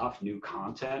stuff, new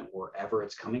content, wherever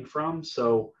it's coming from.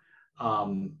 So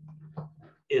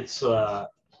it's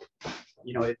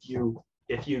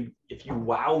if you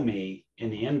wow me in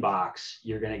the inbox,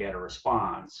 you're going to get a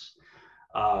response.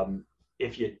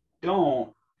 If you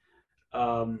don't,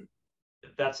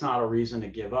 that's not a reason to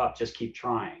give up. Just keep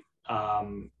trying.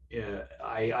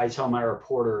 I tell my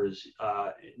reporters,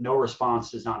 no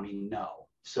response does not mean no.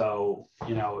 So,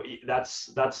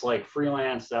 that's like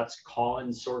freelance, that's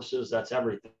call-in sources, that's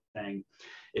everything.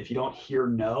 If you don't hear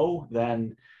no,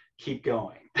 then keep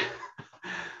going.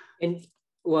 And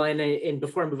well, and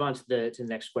before I move on to the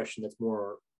next question, that's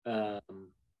more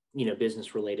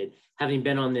business related. Having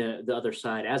been on the other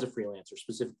side as a freelancer,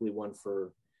 specifically one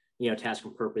for Task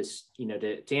and Purpose,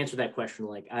 to answer that question,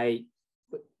 like I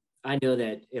know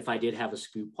that if I did have a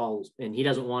scoop, Paul's, and he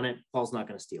doesn't want it, Paul's not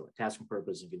going to steal it. Task and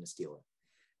Purpose isn't going to steal it.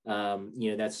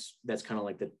 That's kind of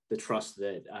like the trust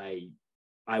that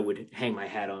I would hang my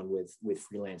hat on with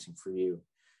freelancing for you.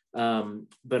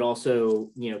 But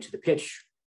also, to the pitch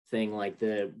thing, like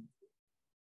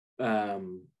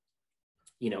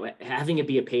having it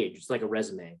be a page, it's like a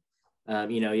resume.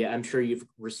 I'm sure you've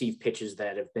received pitches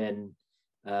that have been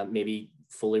maybe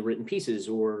fully written pieces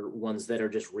or ones that are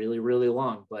just really, really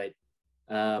long, but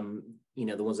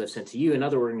the ones I've sent to you and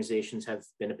other organizations have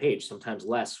been a page, sometimes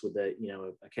less, with a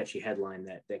catchy headline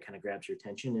that kind of grabs your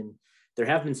attention. And there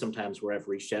have been some times where I've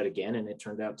reached out again and it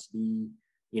turned out to be,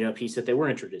 a piece that they were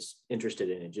interested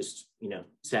in. It just,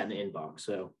 sat in the inbox.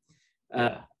 So,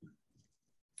 but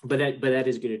that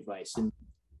is good advice. And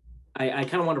I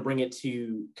kind of want to bring it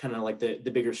to kind of like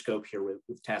the bigger scope here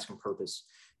with Task and Purpose,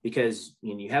 because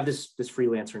you have this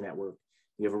freelancer network,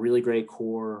 you have a really great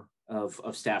core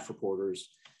of staff reporters.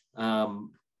 But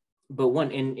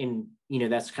one, and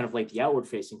that's kind of like the outward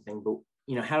facing thing, but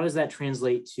how does that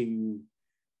translate to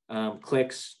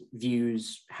clicks,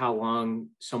 views, how long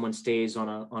someone stays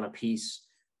on a piece,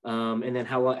 and then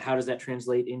how does that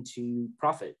translate into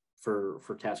profit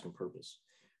for Task and Purpose?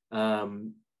 For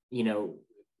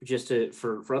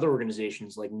other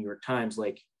organizations like New York Times,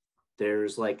 like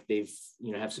there's like they've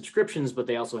have subscriptions, but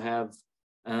they also have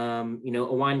a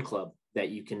wine club that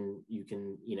you can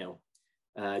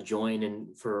join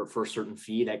and for a certain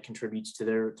fee that contributes to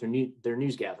their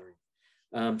news gathering.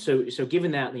 So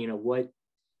given that,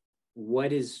 what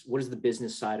does the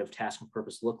business side of Task and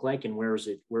Purpose look like, and where is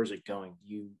it going?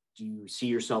 Do you see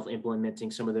yourself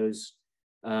implementing some of those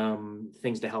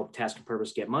things to help Task and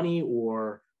Purpose get money,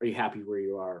 or are you happy where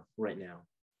you are right now?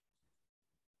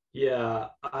 Yeah,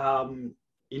 on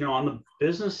the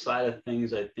business side of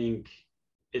things, I think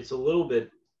it's a little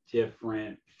bit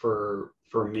different for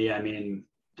me. I mean,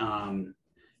 I'm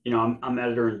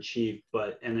editor in chief,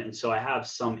 and so I have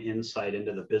some insight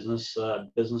into the business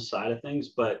side of things,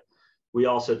 but we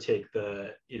also take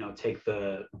the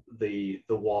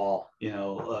wall,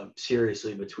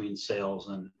 seriously between sales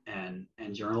and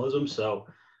journalism. So,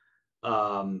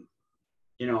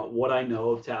 what I know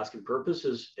of Task and Purpose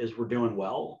is we're doing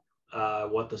well.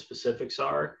 What the specifics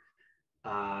are,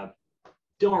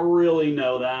 don't really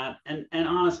know that, and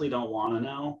honestly don't want to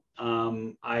know.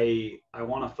 I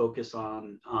want to focus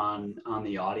on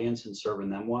the audience and serving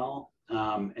them well,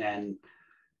 and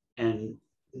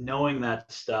knowing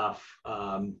that stuff,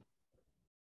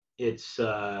 it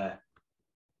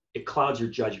clouds your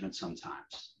judgment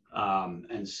sometimes,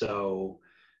 and so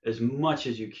as much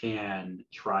as you can,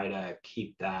 try to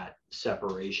keep that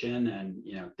separation. And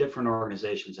different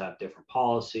organizations have different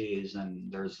policies,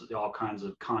 and there's all kinds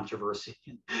of controversy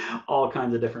and all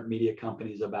kinds of different media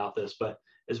companies about this. But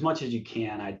as much as you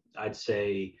can, I'd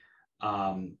say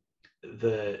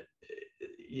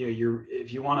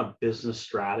if you want a business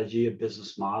strategy, a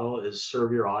business model, is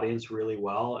serve your audience really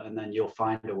well, and then you'll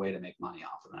find a way to make money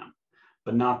off of them,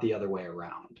 but not the other way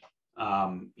around.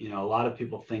 A lot of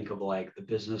people think of like the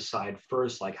business side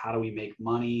first, like how do we make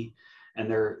money? And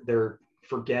they're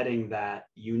forgetting that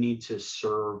you need to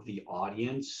serve the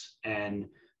audience and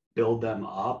build them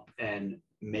up and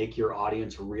make your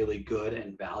audience really good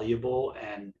and valuable,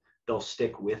 and they'll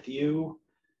stick with you.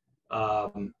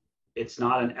 It's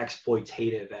not an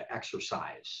exploitative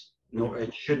exercise. No,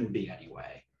 it shouldn't be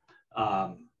anyway.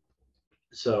 But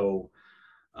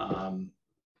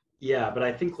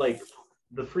I think like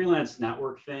the freelance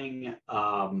network thing,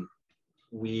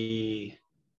 we've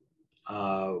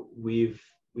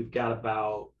got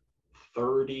about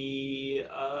 30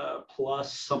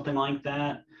 plus, something like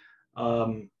that.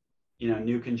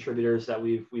 New contributors that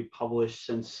we've published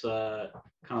since kind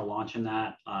of launching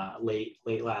that late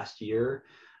last year.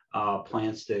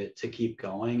 Plans to keep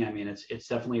going. I mean, it's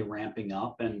definitely ramping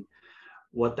up, and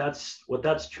what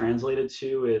that's translated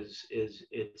to is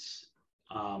it's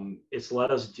it's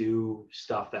let us do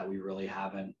stuff that we really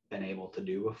haven't been able to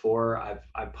do before.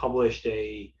 I've published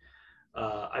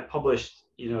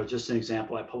just an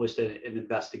example. I published an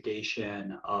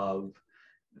investigation of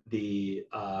the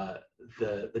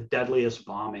deadliest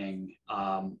bombing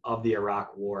of the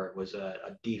Iraq War. It was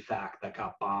a DFAC that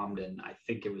got bombed, and I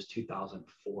think it was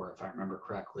 2004, if I remember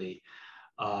correctly.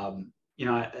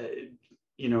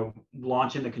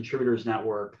 Launching the Contributors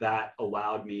Network, that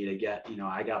allowed me to got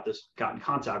in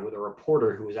contact with a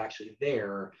reporter who was actually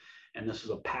there, and this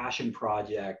was a passion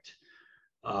project.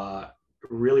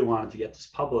 Really wanted to get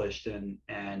this published, and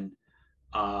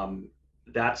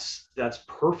that's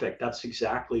perfect. That's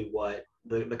exactly what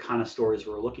the kind of stories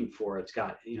we're looking for. It's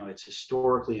got, it's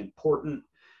historically important.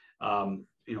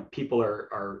 People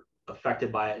are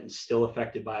affected by it and still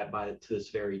affected by it to this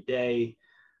very day.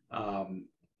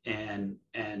 And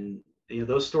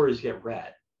those stories get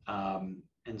read.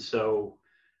 And so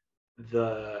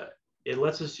it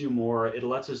lets us do more. It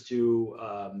lets us do,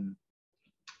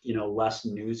 less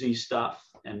newsy stuff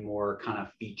and more kind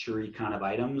of featurey kind of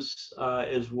items,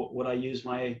 is what I use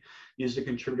the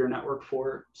Contributor Network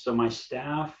for. So my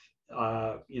staff,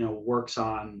 works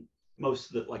on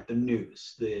most of the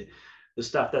news, the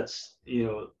stuff that's,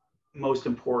 most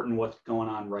important, what's going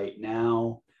on right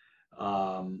now,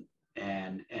 and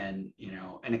an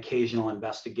occasional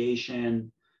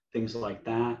investigation, things like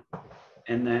that.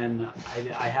 And then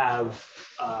I have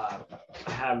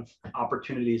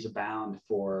opportunities abound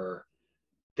for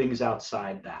things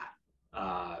outside that,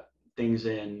 things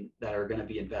that are going to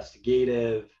be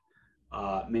investigative,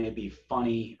 maybe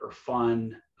funny or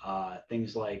fun.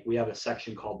 Things like, we have a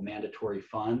section called Mandatory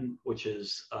Fun, which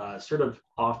is sort of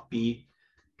offbeat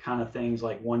kind of things.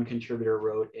 Like, one contributor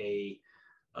wrote a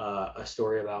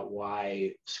story about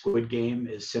why Squid Game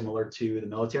is similar to the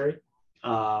military.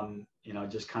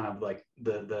 Just kind of like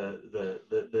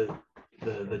the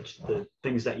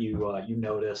things that you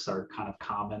notice are kind of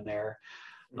common there.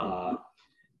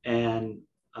 And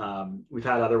we've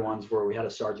had other ones where we had a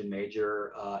sergeant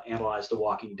major analyze The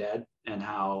Walking Dead, and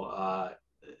how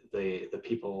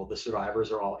the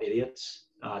survivors are all idiots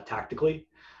tactically.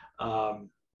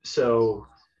 So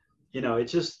it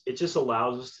just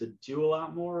allows us to do a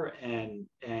lot more, and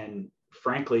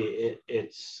frankly,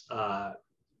 it's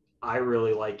I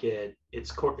really like it.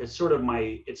 It's sort of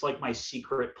like my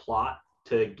secret plot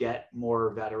to get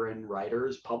more veteran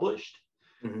writers published.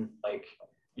 Mm-hmm. I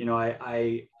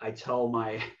tell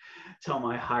my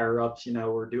higher ups,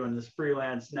 we're doing this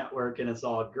freelance network and it's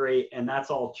all great, and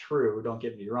that's all true, don't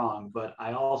get me wrong, but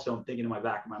I also am thinking in my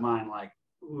back of my mind, like,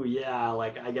 ooh, yeah,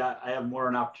 like I have more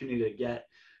an opportunity to get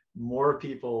more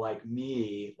people like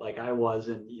me, like I was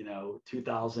in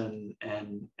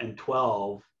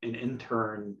 2012, an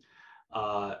intern,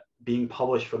 being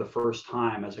published for the first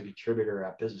time as a contributor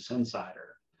at Business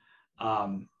Insider.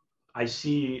 I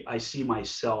see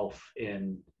myself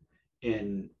in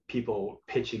people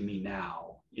pitching me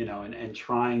now, and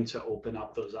trying to open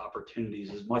up those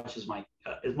opportunities as much as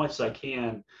I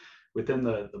can within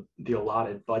the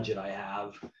allotted budget I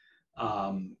have.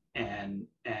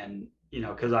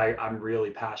 Because I'm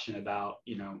really passionate about,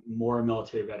 more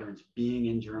military veterans being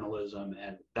in journalism,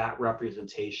 and that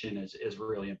representation is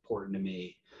really important to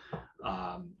me.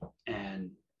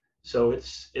 And so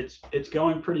it's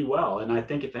going pretty well. And I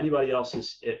think if anybody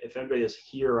is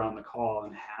here on the call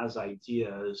and has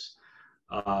ideas,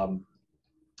 I'll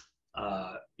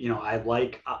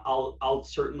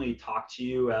certainly talk to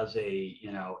you as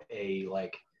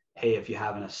like, hey, if you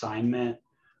have an assignment,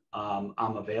 I'm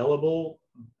available,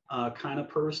 kind of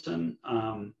person.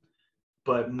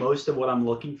 But most of what I'm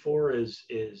looking for is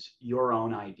your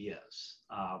own ideas.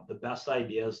 The best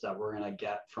ideas that we're going to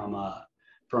get from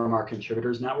our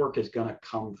contributors network is going to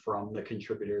come from the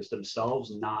contributors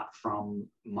themselves, not from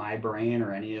my brain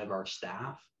or any of our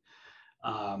staff.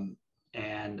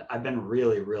 And I've been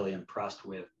really, really impressed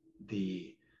with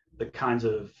the kinds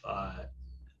of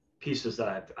pieces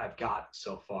that I've got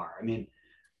so far. I mean,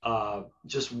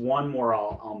 just one more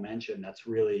I'll mention that's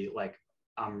really, like,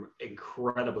 I'm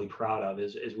incredibly proud of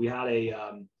is we had a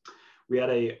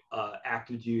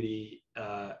active duty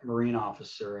Marine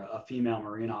officer, a female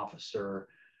Marine officer,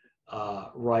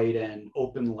 write an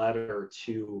open letter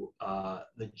to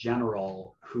the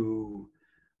general who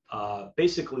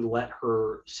basically let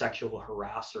her sexual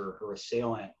harasser, her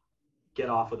assailant, get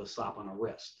off with a slap on the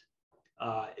wrist.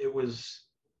 It was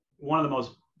one of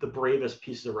the bravest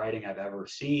pieces of writing I've ever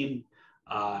seen.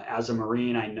 As a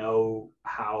Marine, I know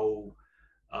how,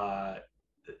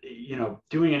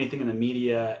 doing anything in the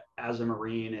media as a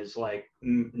Marine is like,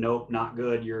 nope, not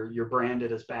good. You're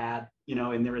branded as bad,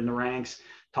 and they're in the ranks.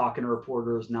 talking to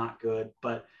reporters, not good,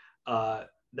 but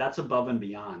that's above and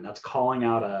beyond. That's calling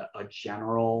out a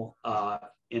general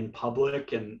in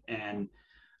public, and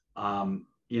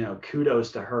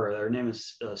kudos to her. Her name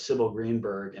is Sybil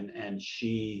Greenberg, and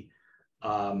she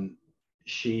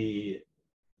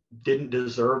didn't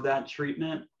deserve that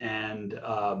treatment, and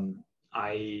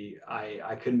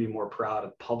I couldn't be more proud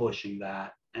of publishing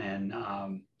that and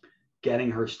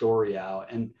getting her story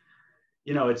out. And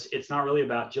it's not really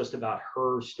just about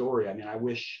her story. I mean, I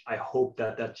hope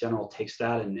that general takes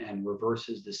that and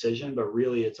reverses decision, but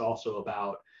really it's also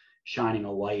about shining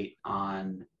a light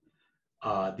on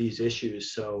these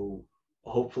issues. So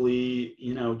hopefully,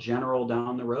 general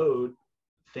down the road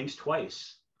thinks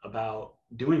twice about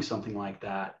doing something like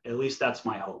that. At least that's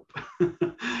my hope.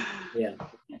 Yeah.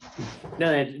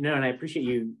 No, and I appreciate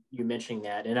you mentioning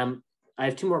that. And I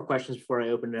have two more questions before I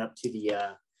open it up to the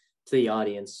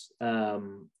audience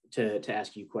to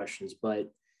ask you questions.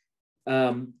 But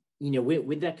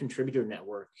with that contributor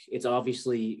network, it's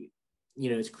obviously,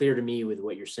 it's clear to me with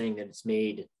what you're saying that it's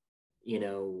made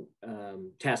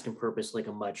Task and Purpose like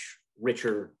a much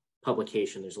richer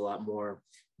publication. There's a lot more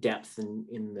depth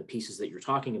in the pieces that you're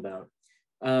talking about.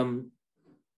 How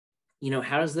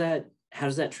does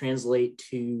that translate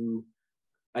to,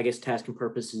 I guess, Task and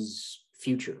Purpose's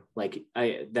future? Like,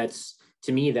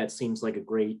 to me, that seems like a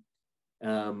great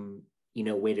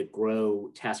way to grow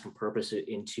Task and Purpose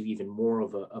into even more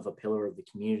of a pillar of the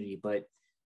community. But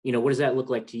what does that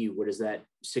look like to you? What is that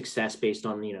success based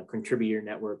on contributor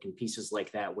network and pieces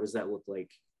like that? What does that look like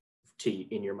to you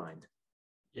in your mind?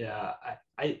 Yeah,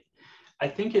 I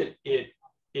think it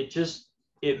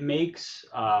makes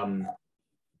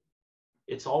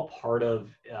it's all part of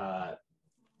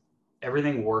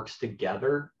everything works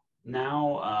together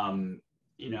now.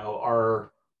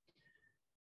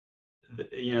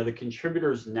 The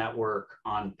contributors network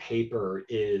on paper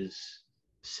is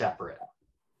separate.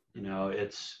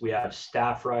 We have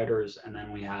staff writers, and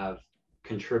then we have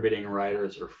contributing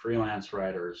writers or freelance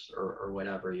writers or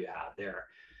whatever you have there.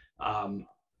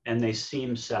 And they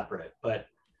seem separate, but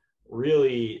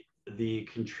really the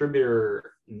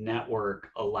contributor network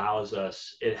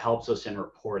it helps us in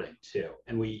reporting too.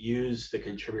 And we use the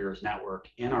contributors network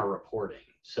in our reporting.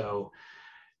 So,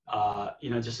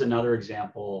 just another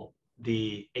example,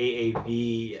 the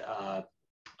AAV,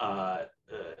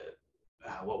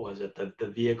 what was it? The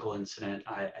vehicle incident.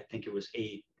 I think it was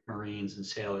 8 Marines and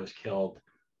sailors killed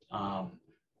off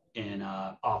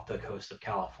the coast of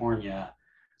California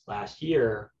last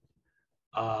year.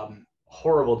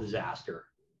 Horrible disaster,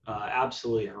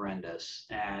 absolutely horrendous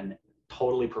and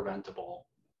totally preventable.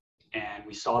 And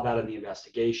we saw that in the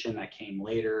investigation that came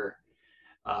later.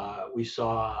 We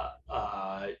saw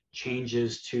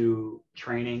changes to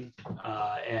training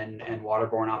and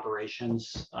waterborne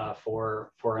operations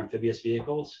for amphibious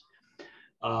vehicles.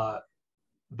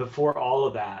 Before all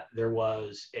of that, there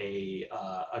was a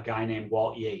guy named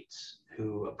Walt Yates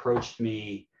who approached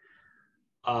me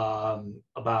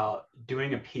about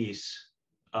doing a piece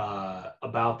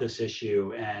about this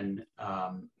issue. And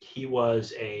he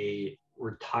was a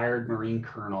retired Marine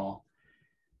colonel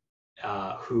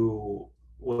who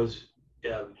was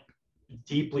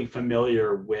deeply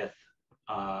familiar with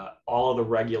all of the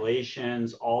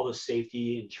regulations, all the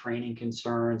safety and training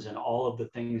concerns, and all of the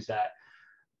things that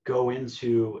go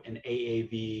into an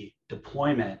AAV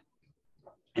deployment.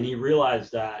 And he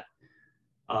realized that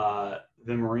the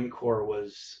Marine Corps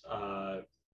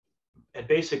had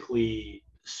basically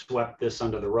swept this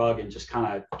under the rug and just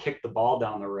kind of kicked the ball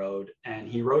down the road. And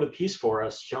he wrote a piece for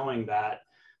us showing that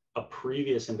a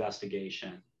previous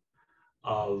investigation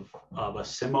of a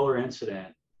similar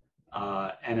incident,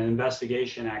 and an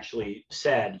investigation actually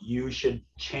said you should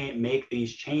make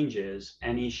these changes,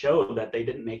 and he showed that they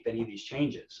didn't make any of these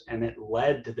changes, and it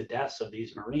led to the deaths of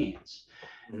these Marines.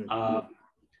 Mm-hmm.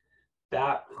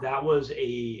 That was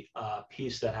a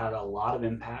piece that had a lot of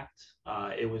impact.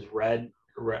 It was read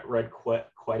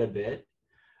quite a bit,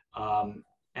 and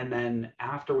then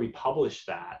after we published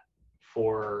that,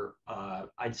 for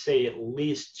I'd say at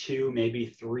least 2, maybe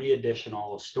 3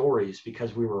 additional stories,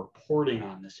 because we were reporting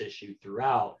on this issue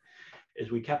throughout, is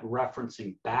we kept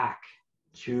referencing back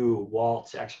to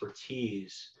Walt's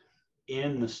expertise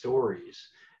in the stories.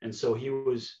 And so he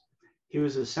was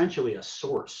essentially a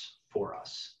source for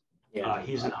us. Yeah.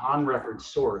 He's an on-record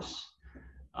source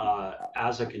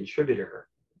as a contributor.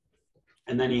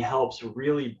 And then he helps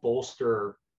really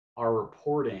bolster our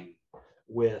reporting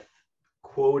with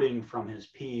quoting from his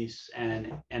piece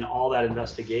and all that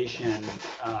investigation,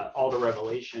 all the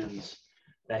revelations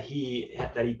that he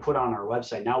put on our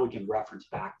website. Now we can reference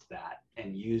back to that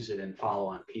and use it in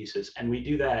follow-on pieces. And we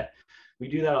do that we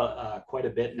do that quite a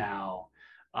bit now.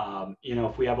 You know,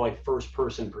 if we have like first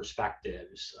person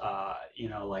perspectives, you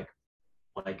know, like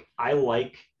I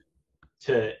like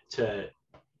to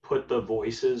put the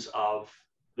voices of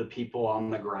the people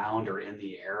on the ground or in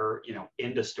the air, you know,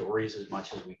 into stories as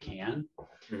much as we can.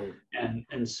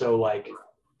 And so like,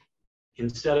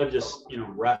 instead of just, you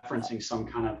know, referencing some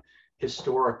kind of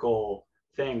historical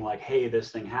thing like, hey,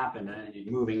 this thing happened, and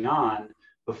you're moving on,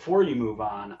 before you move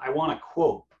on, I want a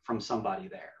quote from somebody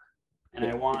there. And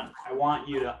I want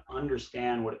you to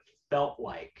understand what it felt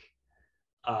like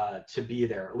to be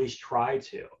there, at least try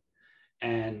to.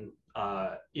 And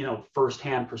you know,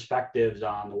 firsthand perspectives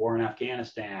on the war in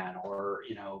Afghanistan, or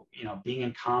you know, being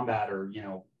in combat, or you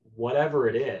know, whatever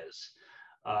it is.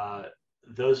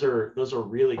 Those are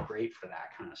really great for that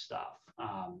kind of stuff,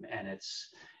 and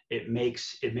it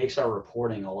makes our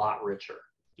reporting a lot richer,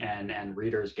 and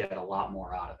readers get a lot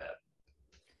more out of it.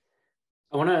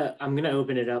 I'm gonna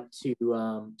open it up to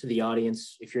the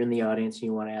audience. If you're in the audience and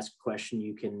you want to ask a question,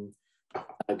 you can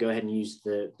go ahead and use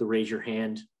the raise your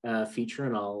hand feature,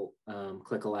 and I'll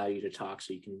click allow you to talk,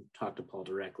 so you can talk to Paul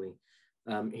directly.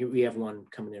 Here we have one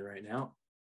coming in right now.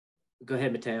 Go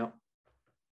ahead, Matteo.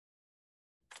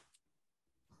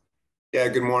 Yeah,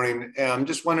 good morning. I'm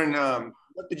just wondering,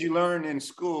 what did you learn in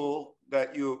school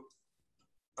that you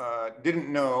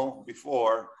didn't know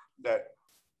before that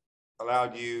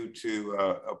allowed you to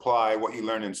apply what you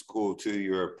learned in school to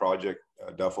your project,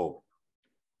 Duffel?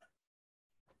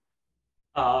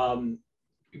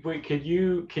 Wait, can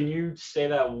you say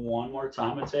that one more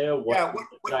time, Matteo?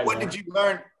 What did you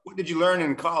learn? What did you learn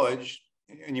in college,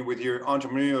 and with your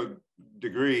entrepreneurial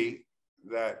degree,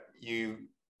 that you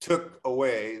took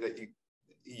away that you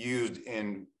used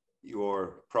in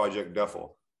your project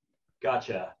Duffel?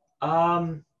 Gotcha.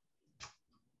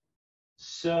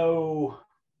 So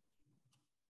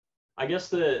I guess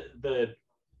the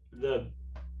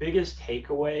biggest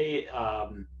takeaway,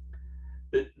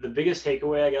 the biggest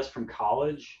takeaway, I guess, from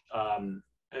college,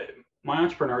 my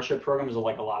entrepreneurship program is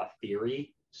like a lot of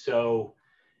theory. So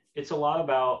it's a lot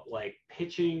about like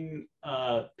pitching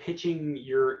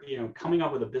your, you know, coming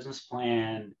up with a business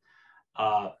plan,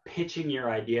 pitching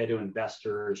your idea to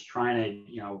investors, trying to,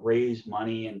 you know, raise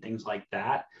money and things like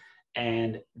that,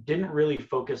 and didn't really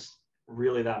focus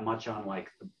really that much on like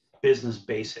the business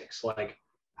basics, like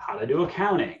how to do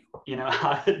accounting, you know,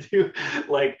 how to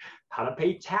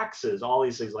pay taxes, all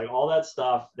these things, like all that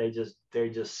stuff. They just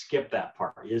skip that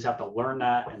part. You just have to learn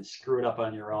that and screw it up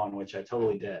on your own, which I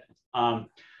totally did.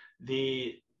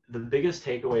 The biggest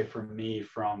takeaway for me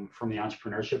from the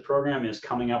entrepreneurship program is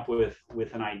coming up with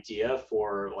an idea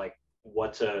for like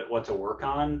what to work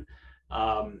on.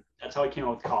 That's how I came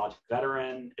up with College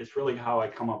Veteran. It's really how I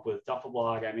come up with Duffel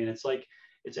Blog. I mean, it's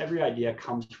every idea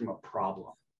comes from a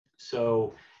problem.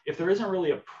 So if there isn't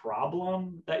really a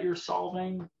problem that you're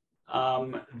solving,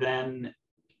 then,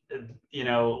 you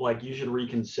know, like you should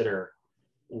reconsider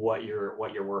what you're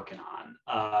working on.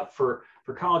 For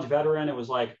College Veteran, it was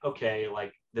like, okay,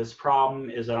 like this problem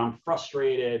is that I'm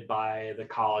frustrated by the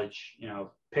college, you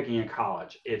know, picking a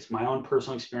college. It's my own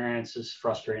personal experience is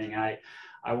frustrating. I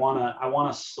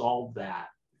wanna solve that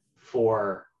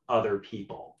for other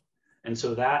people. And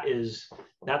so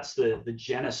that's the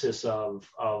genesis of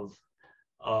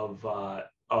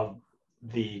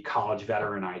the College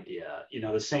Veteran idea. You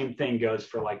know, the same thing goes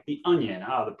for like the Onion.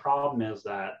 The problem is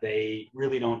that they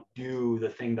really don't do the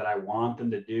thing that I want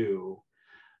them to do,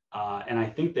 and I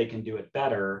think they can do it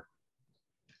better.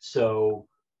 So,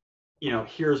 you know,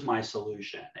 here's my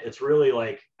solution. It's really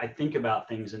like I think about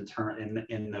things in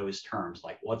those terms,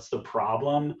 like what's the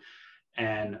problem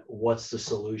and what's the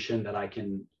solution that I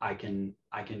can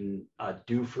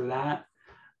do for that.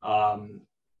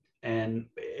 And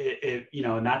it you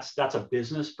know, and that's a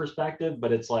business perspective,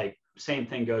 but it's like same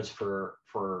thing goes for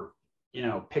you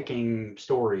know, picking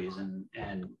stories and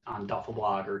on Duffel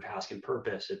Blog or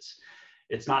Task&Purpose.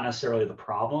 It's not necessarily the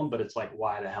problem, but it's like,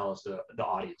 why the hell is the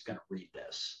audience going to read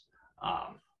this?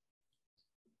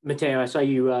 Matteo, I saw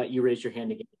you raised your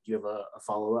hand again. Do you have a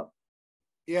follow up?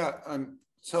 Yeah.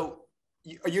 So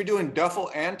you're doing Duffel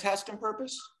and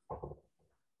Task&Purpose?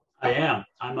 I am.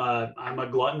 I'm a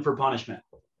glutton for punishment.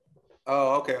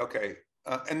 Oh, okay.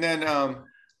 And then I'm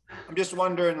just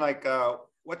wondering, like,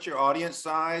 what's your audience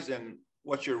size and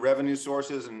what's your revenue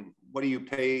sources, and what do you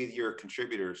pay your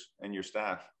contributors and your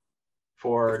staff?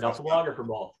 For Duffel Blog or for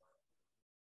both?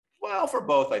 Well, for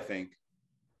both, I think.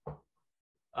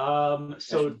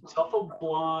 So Duffel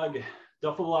Blog,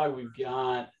 we've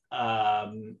got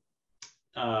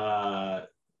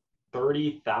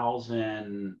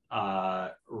 30,000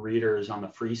 readers on the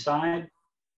free side.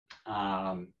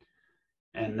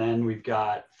 And then we've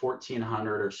got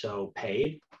 1,400 or so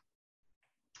paid.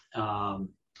 Task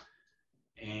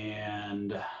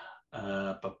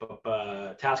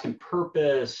and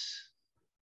Purpose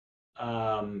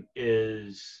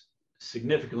is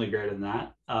significantly greater than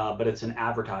that, but it's an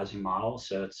advertising model,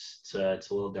 so it's a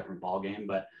little different ballgame.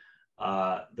 But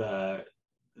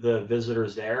the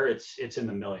visitors there, it's in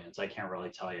the millions. I can't really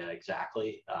tell you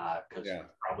exactly because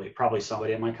probably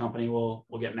somebody in my company will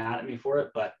get mad at me for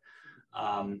it, but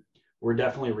we're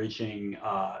definitely reaching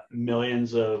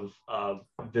millions of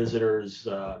visitors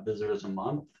a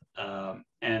month,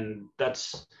 and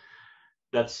that's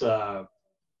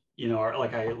you know,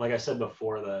 like I said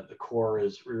before, the core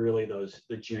is really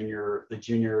the junior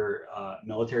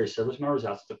military service members.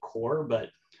 That's the core, but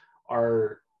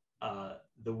our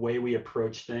the way we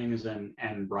approach things and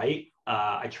write,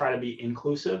 I try to be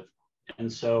inclusive,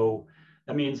 and so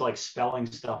that means like spelling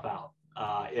stuff out.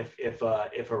 If a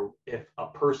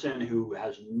person who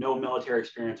has no military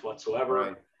experience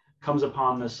whatsoever comes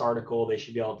upon this article, they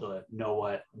should be able to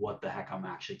know what the heck I'm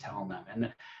actually telling them,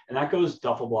 and that goes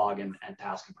duffel blog and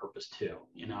Task and Purpose too.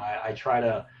 You know, I try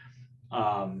to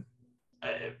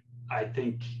I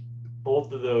think both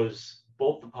the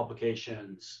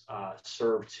publications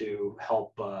serve to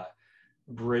help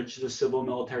bridge the civil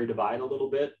military divide a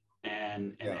little bit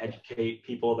and educate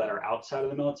people that are outside of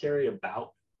the military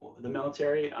about the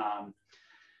military.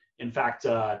 In fact,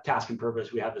 Task and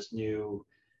Purpose, we have this new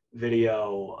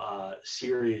video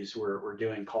series we're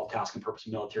doing called Task and Purpose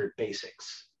Military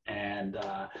Basics. And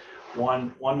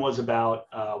one was about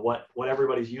what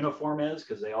everybody's uniform is,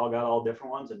 because they all got all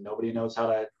different ones and nobody knows how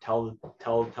to tell them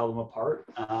apart.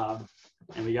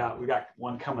 And we got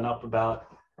one coming up about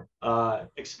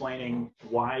explaining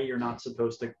why you're not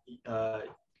supposed to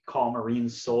call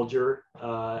Marines soldier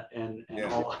and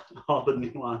all the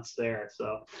nuance there.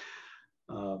 So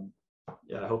I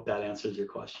hope that answers your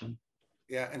question.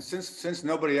 Yeah, and since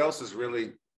nobody else is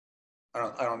really,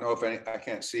 I don't know if I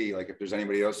can't see like if there's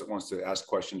anybody else that wants to ask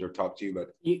questions or talk to you,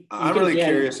 but I'm really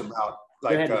curious about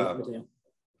like you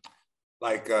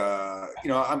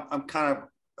know, I'm kind of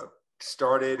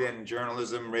started in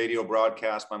journalism, radio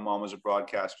broadcast. My mom was a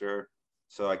broadcaster,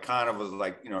 so I kind of was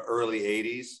like, you know, early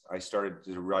 80s. I started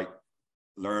to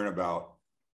learn about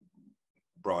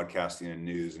broadcasting and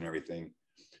news and everything,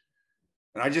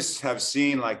 and I just have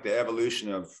seen like the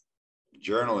evolution of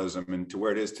journalism and to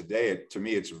where it is today. To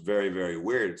me, it's very, very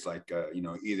weird. It's like you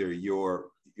know, either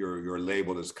you're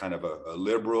labeled as kind of a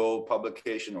liberal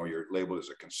publication or you're labeled as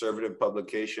a conservative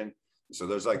publication. So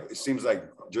there's like, it seems like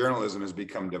journalism has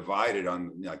become divided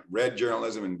on like red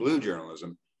journalism and blue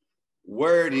journalism.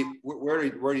 Where do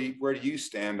you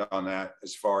stand on that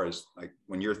as far as like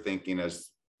when you're thinking as,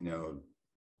 you know,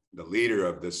 the leader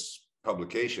of this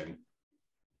publication?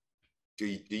 Do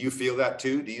you feel that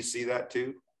too? Do you see that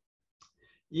too?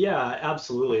 Yeah,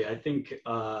 absolutely. I think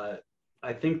that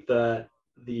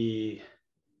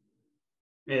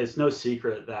it's no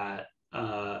secret that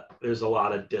there's a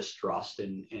lot of distrust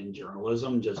in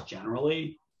journalism just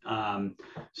generally.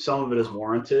 Some of it is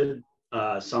warranted.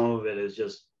 Some of it is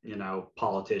just, you know,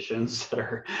 politicians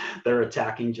that are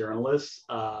attacking journalists,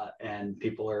 and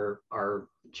people are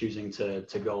choosing to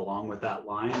go along with that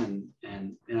line,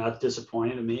 and you know, that's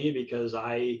disappointing to me, because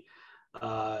I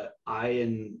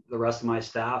and the rest of my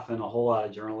staff and a whole lot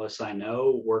of journalists I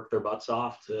know work their butts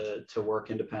off to work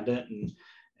independent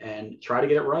and try to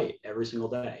get it right every single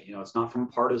day. You know, it's not from a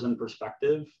partisan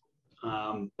perspective,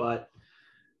 but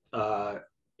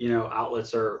you know,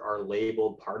 outlets are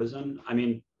labeled partisan. I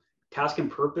mean, Task and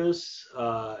Purpose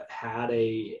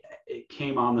it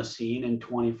came on the scene in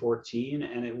 2014,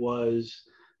 and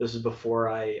this is before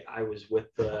I was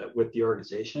with the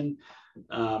organization.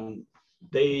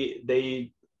 They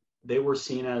were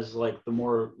seen as like the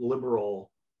more liberal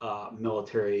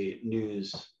military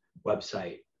news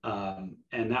website,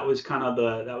 and that was kind of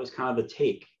the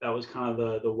take. That was kind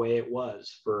of the way it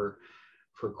was for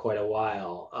quite a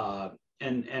while.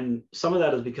 And some of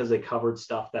that is because they covered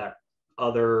stuff that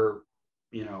other,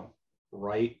 you know,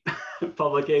 right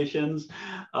publications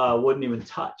wouldn't even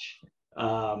touch.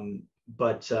 That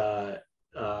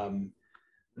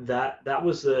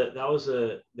was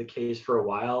the case for a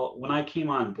while. When I came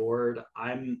on board,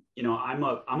 I'm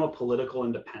a political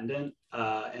independent,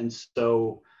 and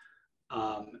so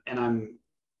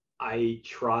I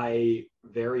try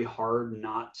very hard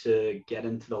not to get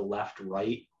into the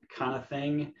left-right kind of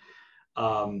thing.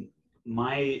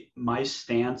 My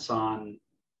stance on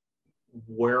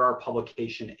where our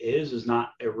publication is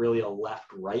not really a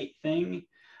left-right thing.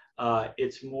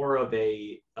 It's more of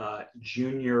a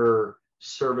junior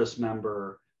service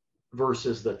member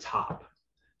versus the top.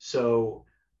 So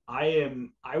I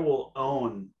will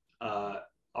own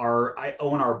I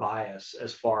own our bias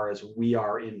as far as we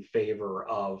are in favor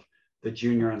of the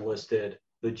junior enlisted,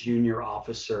 the junior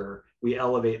officer. We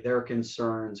elevate their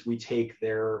concerns. We take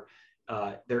their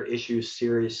issues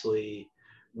seriously.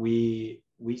 We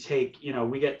take,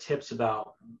 we get tips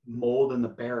about mold in the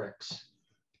barracks,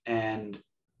 and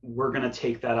we're going to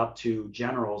take that up to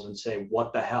generals and say,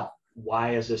 what the hell?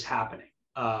 Why is this happening?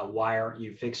 Why aren't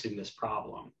you fixing this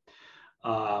problem?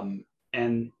 And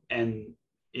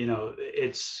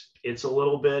it's a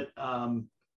little bit of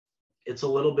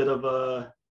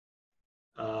a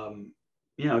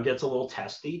it gets a little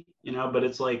testy, but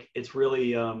it's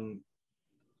really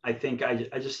I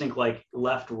just think like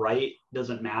left right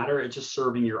doesn't matter. It's just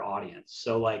serving your audience.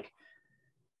 So like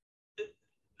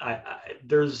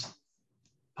there's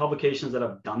publications that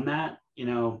have done that,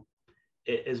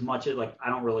 as much as like I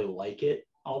don't really like it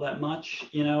all that much,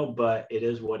 but it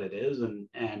is what it is, and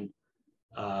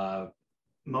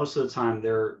most of the time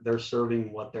they're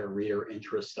serving what their reader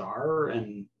interests are,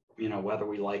 and whether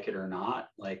we like it or not,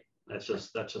 like that's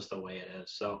just the way it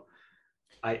is. So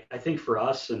I think for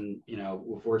us, and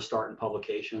if we're starting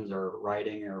publications or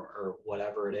writing or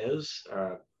whatever it is,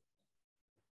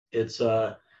 it's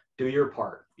do your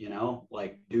part,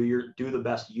 like do the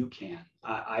best you can.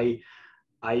 I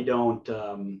don't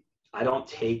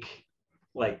take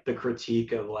like the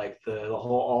critique of like the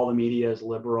whole all the media is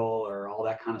liberal or all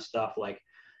that kind of stuff. Like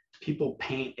people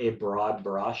paint a broad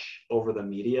brush over the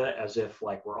media as if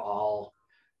like we're all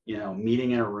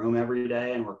meeting in a room every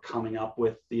day and we're coming up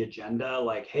with the agenda,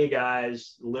 like, hey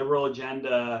guys, liberal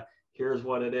agenda, here's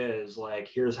what it is, like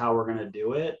here's how we're going to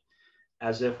do it,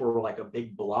 as if we're like a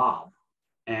big blob.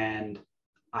 And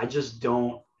I just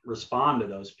don't respond to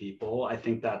those people. I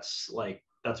think that's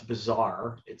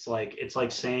bizarre. It's like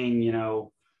saying,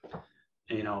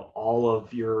 all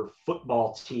of your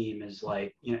football team is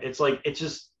like, it's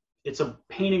a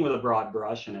painting with a broad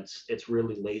brush, and it's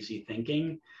really lazy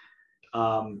thinking.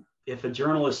 If a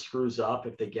journalist screws up,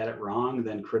 if they get it wrong,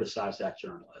 then criticize that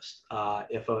journalist.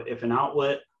 If an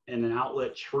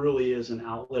outlet truly is an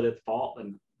outlet at fault,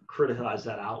 then criticize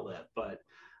that outlet. But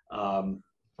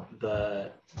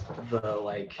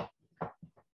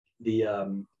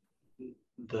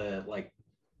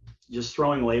just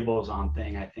throwing labels on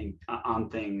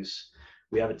things,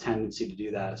 we have a tendency to do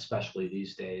that, especially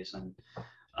these days, and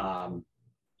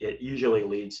it usually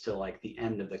leads to like the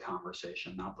end of the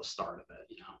conversation, not the start of it.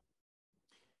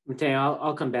 Mateo,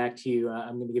 I'll come back to you.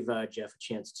 I'm going to give Jeff a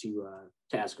chance to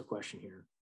ask a question here.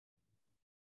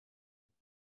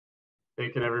 Hey,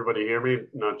 can everybody hear me?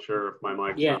 Not sure if my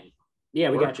mic's Yeah. on. Yeah,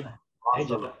 we got you.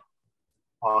 Awesome. Hey,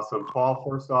 awesome. Paul,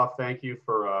 first off, thank you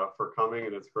for coming,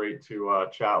 and it's great to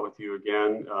chat with you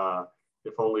again,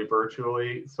 if only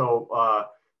virtually. So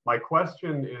my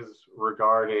question is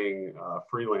regarding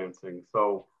freelancing.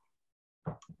 So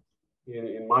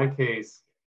in my case,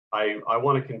 I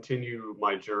want to continue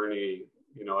my journey,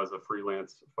 as a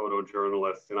freelance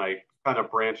photojournalist, and I kind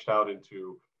of branched out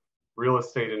into real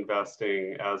estate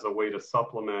investing as a way to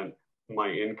supplement my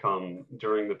income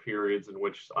during the periods in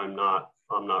which I'm not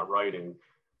writing.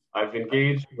 I've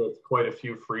engaged with quite a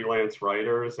few freelance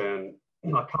writers, and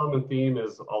a common theme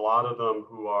is a lot of them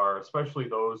who are, especially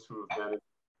those who have been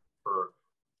for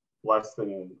less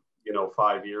than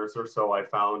 5 years or so, I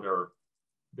found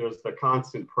there's the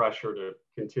constant pressure to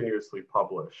continuously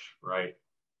publish, right?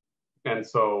 And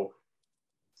so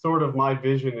sort of my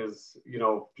vision is,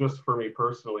 just for me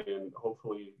personally, and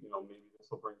hopefully, maybe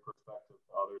this will bring perspective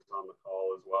to others on the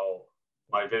call as well.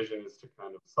 My vision is to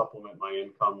kind of supplement my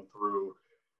income through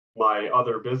my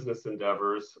other business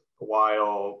endeavors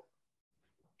while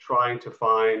trying to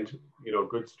find,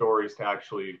 good stories to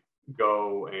actually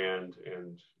go and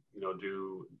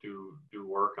do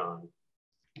work on.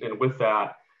 And with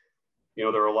that,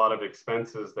 there are a lot of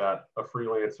expenses that a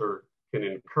freelancer can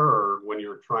incur when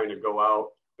you're trying to go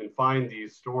out and find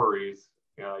these stories.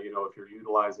 If you're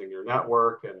utilizing your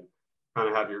network and kind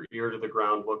of have your ear to the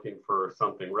ground looking for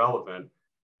something relevant.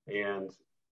 And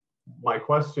my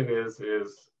question is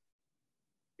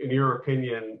in your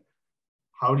opinion,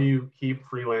 how do you keep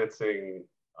freelancing,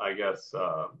 I guess,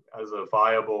 as a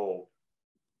viable,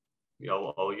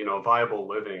 viable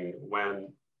living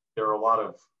when there are a lot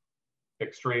of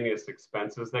extraneous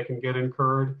expenses that can get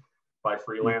incurred by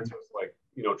freelancers, like,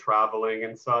 traveling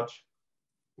and such?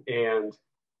 And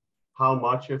how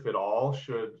much, if at all,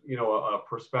 should, a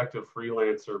prospective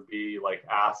freelancer be like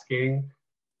asking,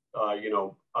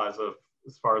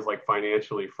 as far as like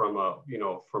financially from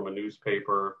a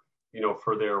newspaper,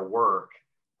 for their work?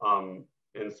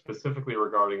 and specifically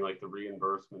regarding like the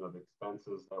reimbursement of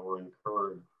expenses that were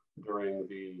incurred during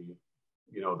the,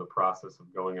 the process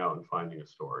of going out and finding a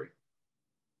story.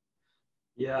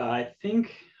 Yeah, I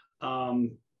think,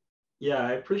 yeah,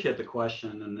 I appreciate the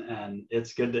question, and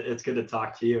it's good to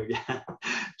talk to you again.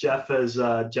 Jeff is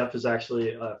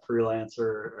actually a freelancer,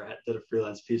 or did a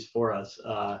freelance piece for us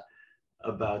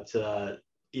about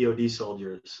EOD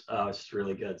soldiers, which is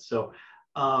really good. So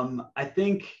I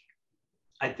think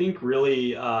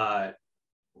really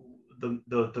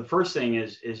the first thing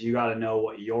is you got to know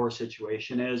what your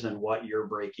situation is and what your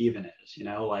break even is.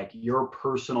 Like your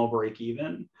personal break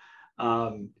even.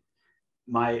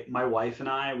 My wife and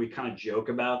I, we kind of joke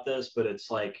about this, but it's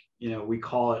like, we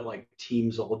call it like Team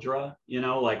Szoldra,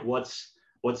 like what's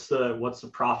the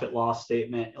profit loss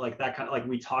statement, like that kind of, like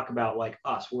we talk about like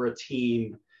us, we're a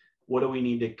team. What do we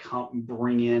need to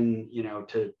bring in,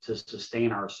 to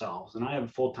sustain ourselves? And I have a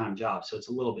full-time job, so it's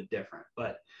a little bit different,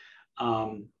 but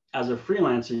as a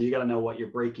freelancer, you got to know what your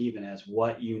break even is,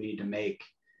 what you need to make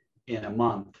in a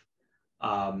month.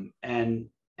 And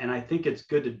I think it's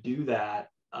good to do that,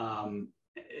 and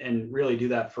really do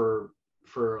that for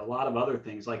a lot of other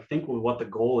things. Like think with what the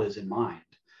goal is in mind.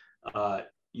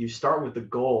 You start with the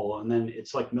goal, and then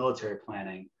it's like military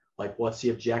planning. Like what's the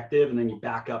objective? And then you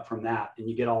back up from that and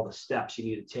you get all the steps you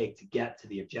need to take to get to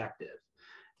the objective.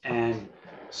 And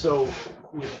so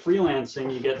with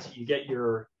freelancing, you get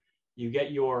your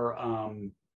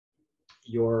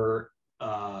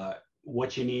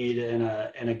what you need in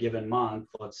a given month.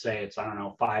 Let's say it's, I don't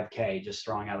know, 5K, just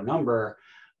throwing out a number.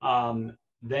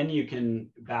 Then you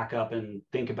can back up and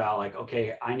think about like,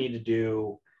 okay, I need to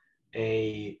do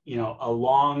a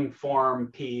long form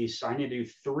piece. I need to do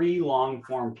 3 long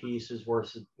form pieces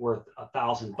worth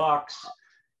 $1,000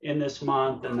 in this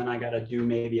month. And then I got to do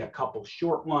maybe a couple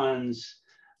short ones.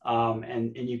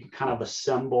 And you can kind of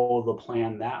assemble the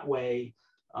plan that way.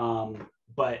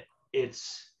 But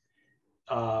it's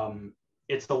a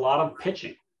lot of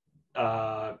pitching.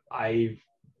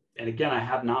 And again, I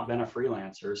have not been a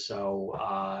freelancer, so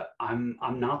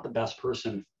I'm not the best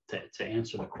person to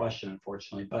answer the question,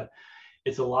 unfortunately. But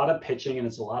it's a lot of pitching and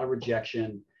it's a lot of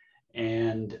rejection,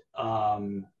 and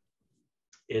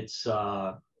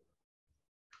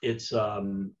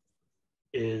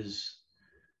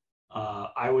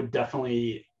I would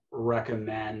definitely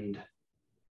recommend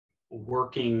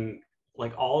working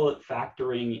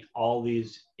factoring all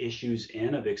these issues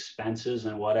in of expenses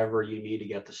and whatever you need to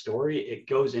get the story. It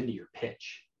goes into your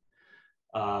pitch.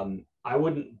 I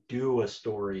wouldn't do a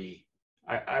story.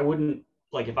 I wouldn't,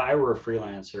 like if I were a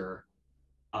freelancer,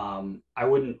 I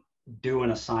wouldn't do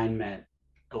an assignment,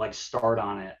 like start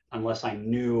on it, unless I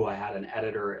knew I had an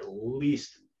editor at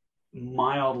least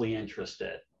mildly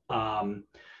interested.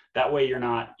 That way you're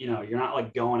not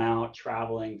like going out,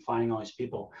 traveling, finding all these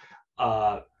people.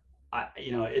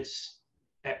 It's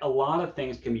a lot of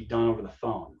things can be done over the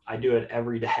phone. I do it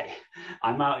every day.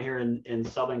 I'm out here in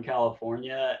Southern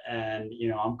California, and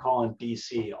I'm calling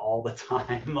DC all the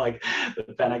time, like the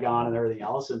Pentagon and everything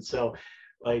else. And so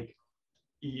like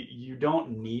you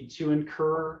don't need to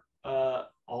incur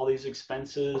all these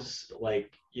expenses.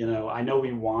 Like, I know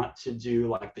we want to do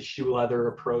like the shoe leather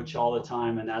approach all the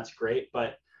time, and that's great,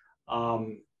 but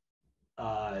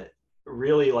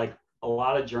really, like a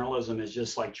lot of journalism is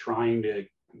just like trying to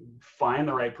find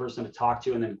the right person to talk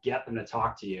to and then get them to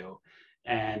talk to you.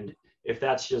 And if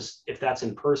that's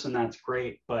in person, that's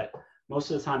great, but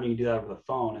most of the time you can do that over the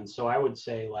phone. And so I would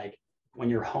say, like, when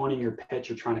you're honing your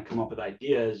pitch or trying to come up with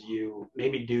ideas, you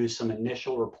maybe do some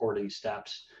initial reporting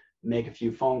steps, make a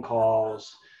few phone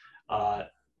calls,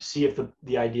 see if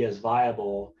the idea is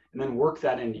viable, and then work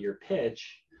that into your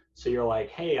pitch. So you're like,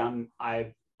 hey,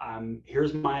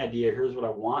 here's my idea. Here's what I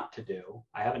want to do.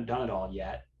 I haven't done it all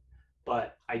yet,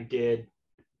 but I did,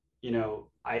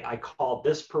 I called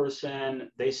this person.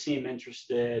 They seem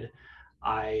interested.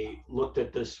 I looked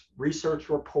at this research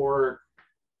report,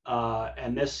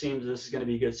 and this is going to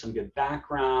be good, some good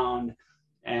background.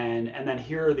 And then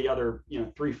here are the other,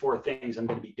 3-4 things I'm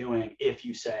going to be doing if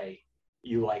you say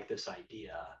you like this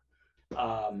idea.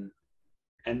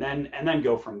 And then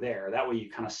go from there. That way you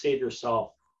kind of save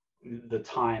yourself the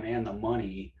time and the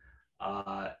money,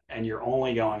 and you're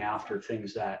only going after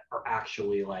things that are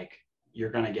actually like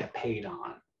you're going to get paid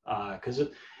on, because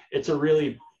it's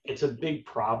a big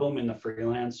problem in the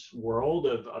freelance world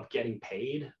of getting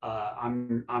paid.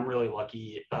 I'm really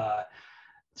lucky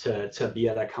to be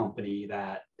at a company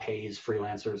that pays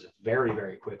freelancers very,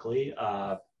 very quickly.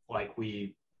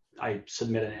 I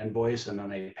submit an invoice and then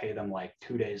they pay them like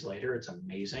 2 days later. It's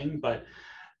amazing, but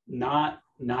not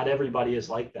not everybody is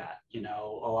like that. You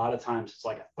know, a lot of times it's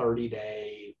like a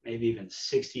 30-day, maybe even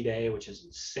 60-day, which is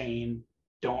insane.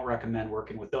 Don't recommend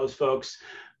working with those folks,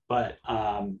 but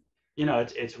you know,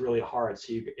 it's really hard. So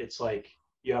it's like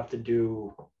you have to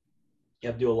do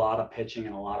a lot of pitching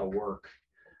and a lot of work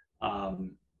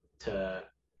to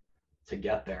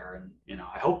get there. And you know,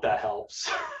 I hope that helps.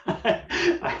 I'm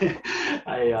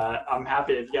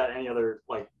happy if you got any other,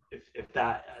 like,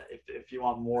 if you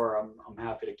want more, I'm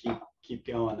happy to keep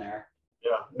going there.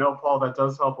 Yeah, no, Paul, that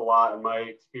does help a lot. In my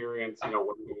experience, you know,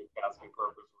 working with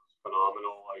Task&Purpose was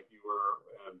phenomenal. Like, you were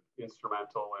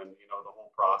instrumental in, you know, the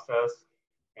whole process.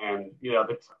 And, you know,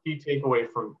 the key takeaway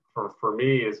for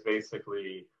me is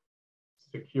basically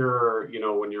secure, you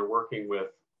know, when you're working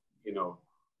with, you know,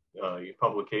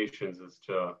 publications, is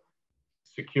to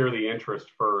secure the interest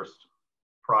first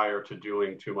prior to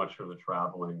doing too much of the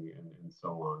traveling and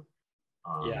so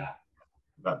on. Yeah,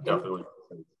 that definitely.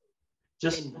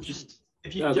 Just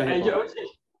if you,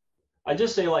 I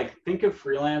just say, like, think of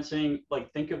freelancing,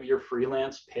 like, think of your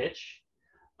freelance pitch.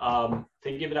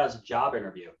 Think of it as a job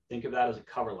interview. Think of that as a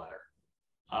cover letter.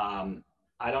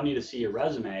 I don't need to see your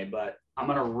resume, but I'm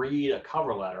going to read a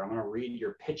cover letter. I'm going to read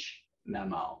your pitch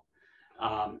memo.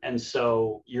 And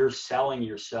so you're selling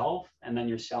yourself, and then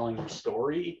you're selling your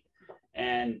story.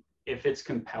 And if it's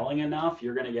compelling enough,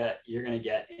 you're going to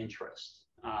get interest.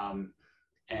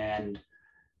 And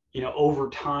you know, over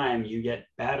time you get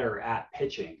better at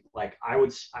pitching. Like, I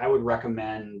would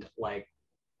recommend, like,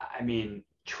 I mean,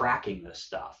 tracking this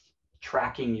stuff,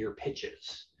 tracking your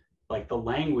pitches, like the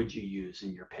language you use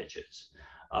in your pitches.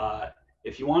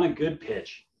 If you want a good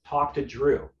pitch, talk to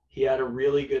Drew. He had a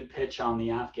really good pitch on the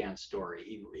Afghan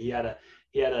story. He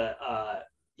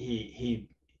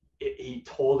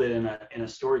told it in a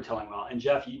storytelling well. And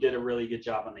Jeff, you did a really good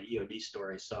job on the EOD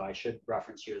story, so I should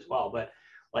reference you as well. But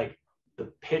like, the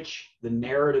pitch, the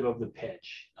narrative of the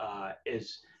pitch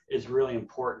is really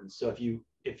important. So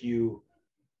if you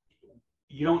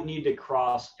don't need to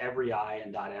cross every I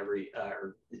and dot every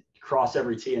or cross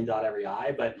every T and dot every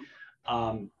I, but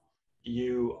all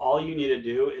you need to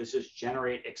do is just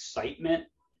generate excitement.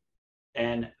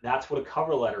 And that's what a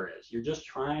cover letter is. You're just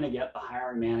trying to get the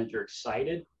hiring manager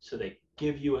excited so they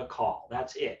give you a call.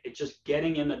 That's it. It's just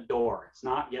getting in the door. It's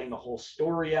not getting the whole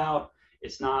story out.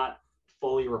 It's not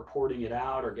fully reporting it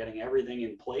out or getting everything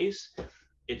in place.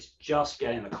 It's just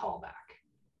getting the call back.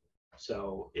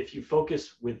 So if you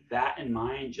focus with that in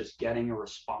mind, just getting a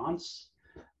response,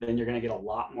 then you're going to get a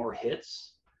lot more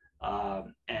hits.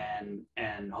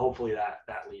 And hopefully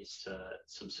that leads to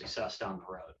some success down the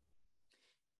road.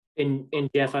 And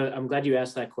Jeff, I'm glad you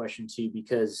asked that question too,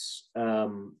 because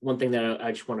one thing that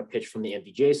I just want to pitch from the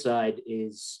MVJ side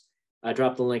is, I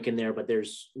dropped the link in there, but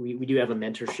we do have a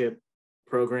mentorship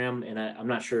program, and I'm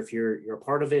not sure if you're a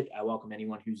part of it. I welcome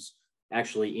anyone who's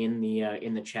actually in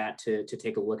the chat to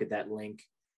take a look at that link.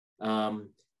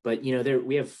 But you know,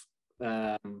 we have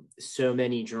so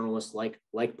many journalists like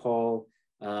Paul,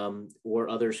 or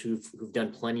others who've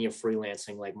done plenty of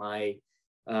freelancing, like my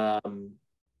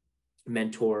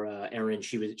mentor Erin.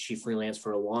 She freelanced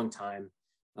for a long time,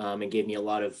 and gave me a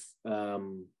lot of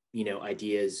you know,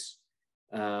 ideas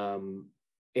and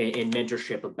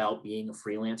mentorship about being a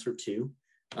freelancer too.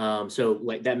 So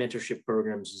like, that mentorship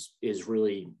program is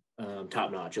really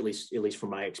top notch, at least from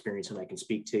my experience, and I can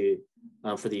speak to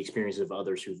for the experience of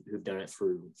others who've done it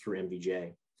through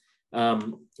MVJ.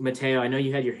 Matteo, I know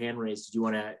you had your hand raised.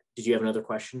 Did you have another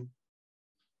question?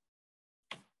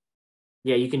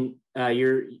 Yeah, you can.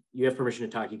 You have permission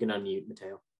to talk. You can unmute,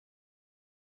 Matteo.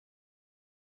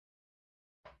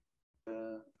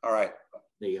 All right.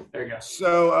 There you go. There you go.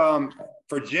 So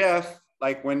for Jeff,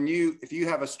 like, if you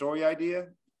have a story idea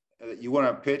that you want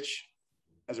to pitch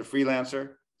as a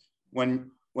freelancer,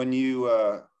 when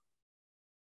you're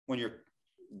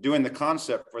doing the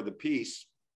concept for the piece,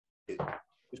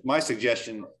 it's my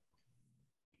suggestion,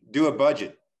 do a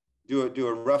budget, do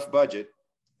a rough budget,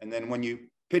 and then when you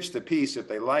pitch the piece, if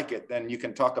they like it, then you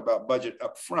can talk about budget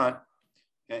up front.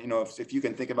 And you know, if you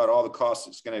can think about all the costs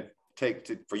it's going to take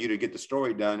for you to get the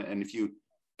story done, and if you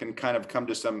can kind of come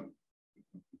to some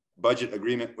budget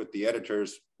agreement with the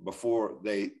editors before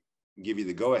they give you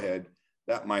the go-ahead,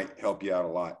 that might help you out a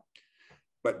lot.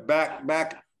 But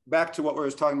back to what we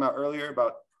were talking about earlier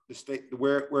about the state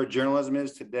where journalism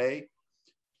is today.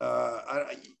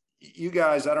 You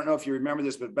guys, I don't know if you remember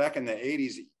this, but back in the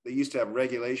 80s, they used to have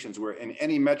regulations where in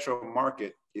any metro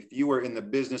market, if you were in the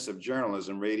business of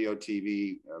journalism, radio,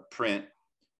 TV, print,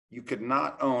 you could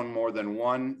not own more than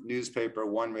one newspaper,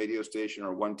 one radio station,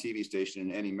 or one TV station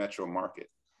in any metro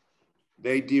market.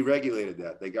 They deregulated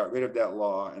that. They got rid of that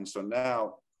law. And so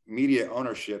now media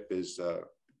ownership is,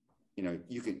 you know,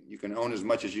 you can own as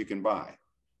much as you can buy.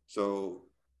 So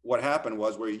what happened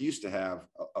was, where you used to have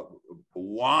a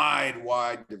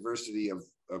wide diversity of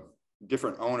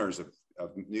different owners of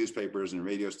newspapers and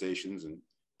radio stations and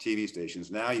TV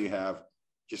stations, now you have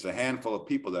just a handful of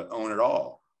people that own it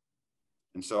all.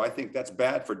 And so I think that's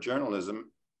bad for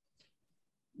journalism.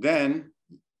 Then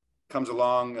comes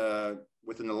along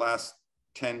within the last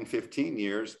 10, 15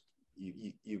 years,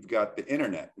 you've got the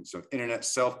internet. And so internet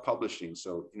self-publishing.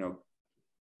 So, you know,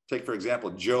 take, for example,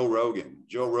 Joe Rogan.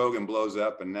 Joe Rogan blows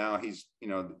up, and now he's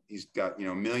got, you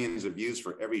know, millions of views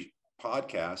for every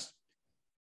podcast.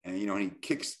 And, you know, he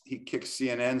kicks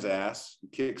CNN's ass, he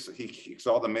kicks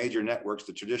all the major networks,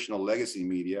 the traditional legacy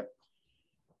media.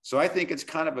 So I think it's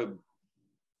kind of a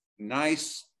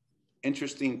nice,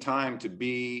 interesting time to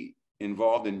be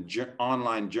involved in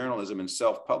online journalism and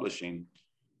self-publishing,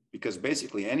 because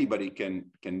basically anybody can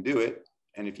do it.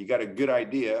 And if you got a good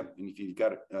idea, and if you've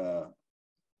got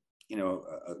you know,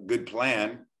 a good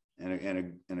plan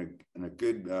and a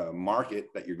good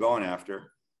market that you're going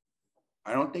after,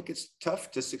 I don't think it's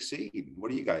tough to succeed. What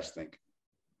do you guys think?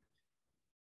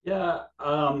 Yeah,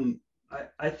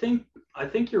 I think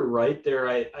you're right there.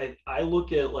 I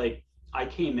look at, like, I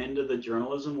came into the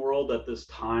journalism world at this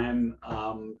time.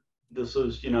 This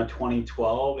was, you know,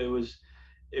 2012.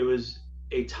 It was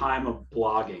a time of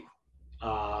blogging.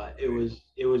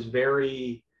 It was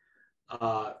very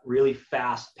really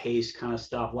fast-paced kind of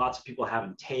stuff. Lots of people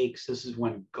having takes. This is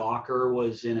when Gawker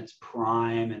was in its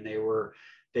prime, and they were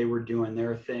doing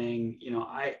their thing. You know,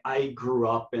 I grew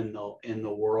up in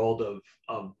the world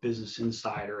of Business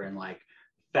Insider and, like,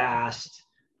 fast,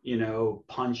 you know,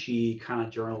 punchy kind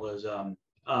of journalism.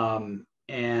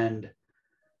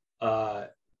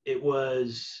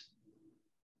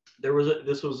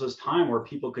 This was this time where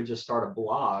people could just start a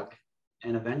blog,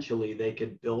 and eventually they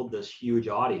could build this huge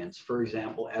audience. For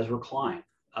example, Ezra Klein,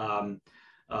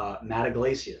 Matt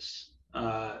Iglesias,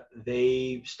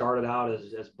 they started out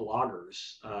as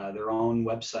bloggers, their own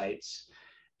websites,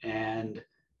 and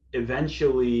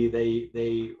eventually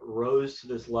they rose to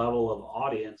this level of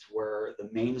audience where the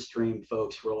mainstream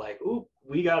folks were like, "Ooh,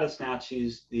 we got to snatch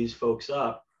these folks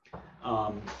up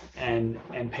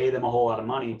and pay them a whole lot of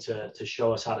money to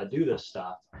show us how to do this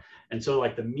stuff." And so,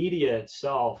 like, the media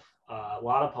itself, a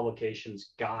lot of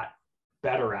publications got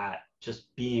better at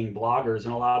just being bloggers,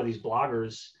 and a lot of these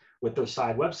bloggers with their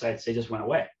side websites, they just went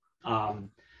away.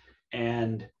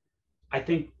 And I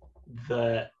think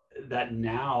that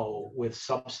now with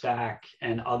Substack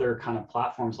and other kind of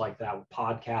platforms like that, with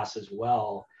podcasts as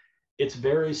well, it's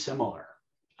very similar.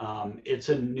 It's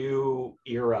a new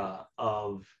era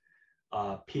of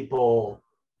people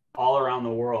all around the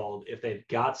world. If they've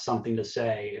got something to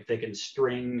say, if they can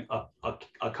string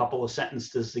a couple of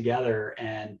sentences together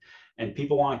and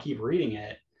people want to keep reading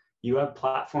it, you have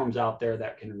platforms out there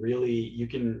that you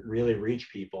can really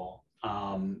reach people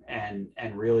and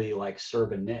really, like,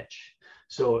 serve a niche.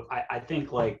 So I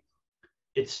think, like,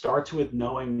 it starts with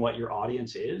knowing what your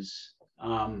audience is.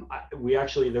 There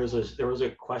was a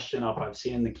question up I've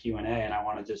seen in the Q&A, and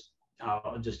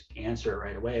I'll just answer it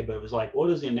right away. But it was like,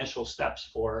 what is the initial steps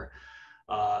for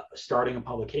starting a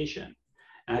publication?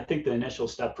 And I think the initial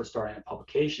step for starting a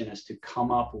publication is to come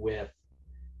up with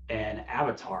an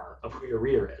avatar of who your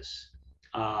reader is.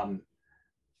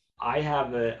 I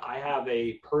have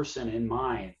a person in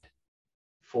mind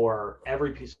for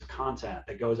every piece of content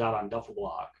that goes out on Duffel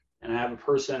Blog, and I have a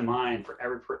person in mind for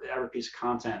every piece of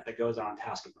content that goes out on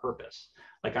Task&Purpose.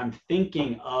 Like, I'm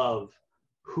thinking of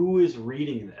who is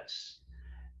reading this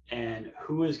and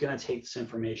who is going to take this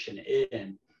information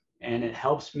in, and it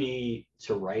helps me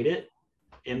to write it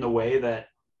in the way that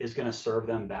is going to serve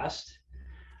them best,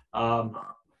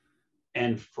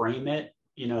 and frame it.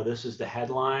 You know, this is the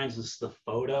headlines, this is the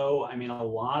photo. I mean, a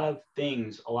lot of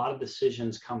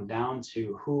decisions come down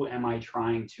to, who am I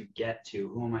trying to get to?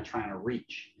 Who am I trying to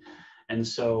reach? And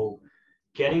so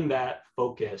getting that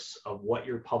focus of what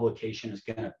your publication is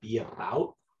going to be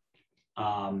about,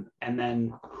 and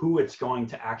then who it's going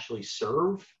to actually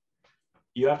serve,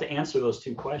 you have to answer those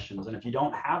two questions. And if you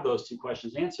don't have those two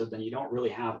questions answered, then you don't really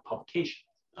have a publication.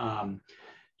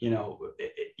 You know,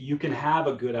 you can have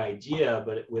a good idea,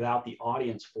 but without the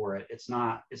audience for it, it's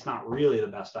not really the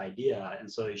best idea. And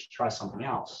so you should try something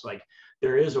else. Like,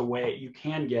 there is a way you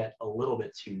can get a little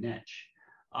bit too niche,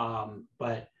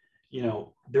 but, you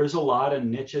know, there's a lot of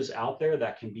niches out there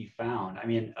that can be found. I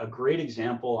mean, a great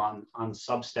example on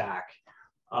Substack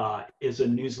is a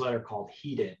newsletter called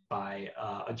Heated by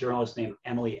a journalist named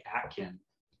Emily Atkin.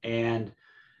 And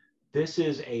this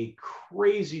is a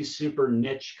crazy, super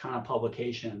niche kind of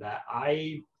publication that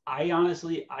I I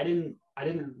honestly, I didn't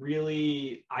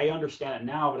really, I understand it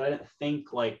now, but I didn't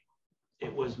think like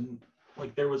it was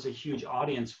like there was a huge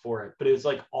audience for it, but it was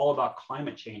like all about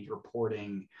climate change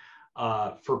reporting.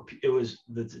 It was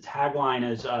the tagline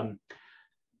is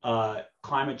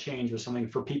climate change or something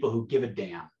for people who give a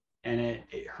damn. And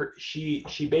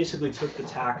she basically took the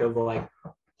tack of like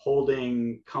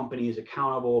holding companies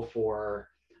accountable for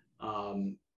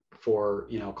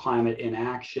climate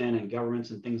inaction and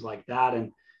governments and things like that.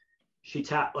 And she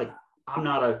tapped like, I'm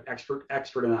not an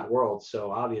expert in that world,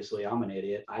 so obviously I'm an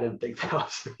idiot. I didn't think that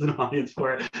was an audience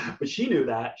for it, but she knew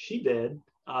that. She did,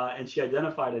 and she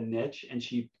identified a niche, and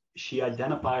she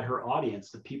identified her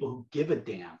audience, the people who give a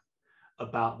damn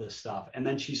about this stuff, and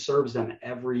then she serves them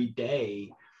every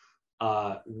day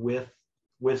with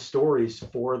stories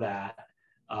for that,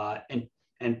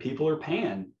 and people are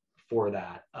paying for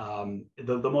that.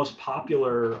 The most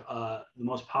popular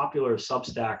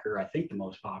Substacker, I think the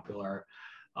most popular,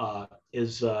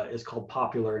 is called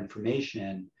Popular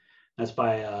Information. That's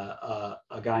by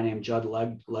a guy named Judd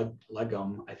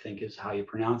Legum, I think is how you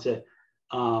pronounce it.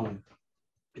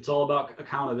 It's all about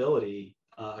accountability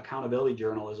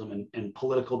journalism and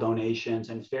political donations,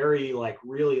 and it's very like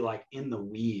really like in the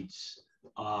weeds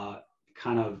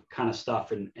kind of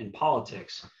stuff in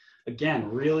politics. Again,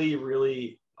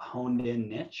 really honed in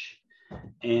niche.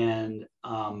 And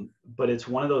but it's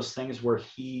one of those things where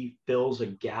he fills a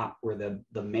gap where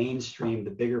the mainstream, the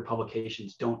bigger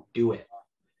publications don't do it.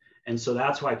 And so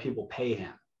that's why people pay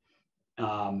him,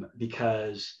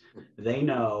 because they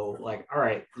know, like, all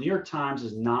right, New York Times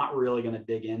is not really going to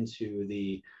dig into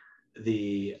the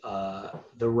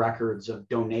records of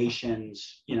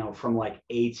donations, from like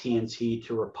AT&T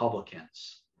to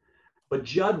Republicans, but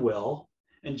Judd will.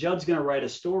 And Judd's going to write a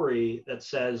story that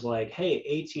says like, hey,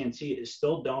 AT&T is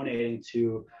still donating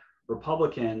to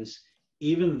Republicans,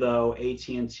 even though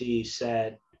AT&T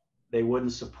said they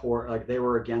wouldn't support, like they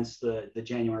were against the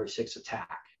January 6th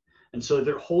attack. And so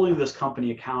they're holding this company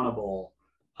accountable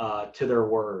to their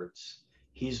words.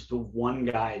 He's the one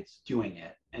guy that's doing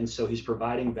it. And so he's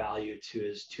providing value to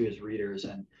his readers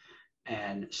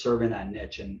and serving that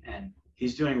niche. And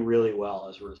he's doing really well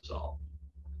as a result.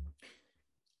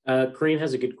 Kareem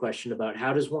has a good question about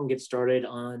how does one get started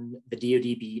on the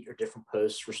DoD beat or different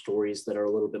posts for stories that are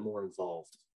a little bit more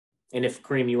involved. And if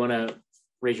Kareem, you want to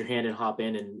raise your hand and hop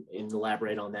in and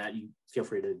elaborate on that, you feel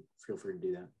free to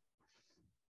do that.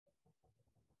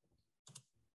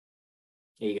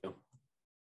 There you go.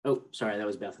 Oh, sorry, that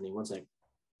was Bethany. One sec.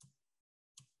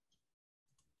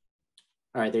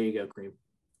 All right, there you go, Kareem.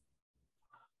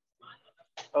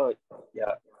 Oh,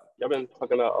 yeah. Y'all been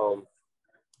talking about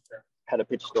how to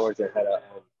pitch stories and how to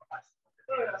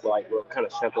what kind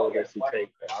of sample of this you take.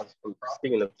 I'm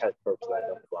speaking of Task&Purpose,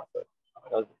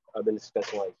 I've been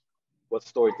discussing like what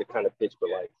stories to kind of pitch, but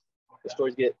like the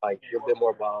stories get like a bit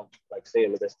more involved, like say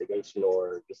an investigation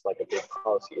or just like a big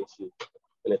policy issue.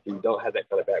 And if you don't have that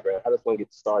kind of background, how does one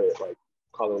get started? Like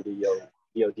calling the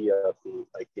DoD up and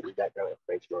like getting background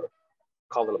information, or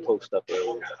calling a post up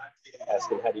and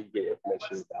asking how do you get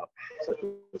information about such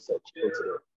and such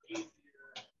incident.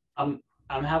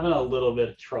 I'm having a little bit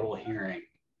of trouble hearing.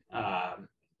 I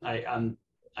don't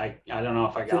know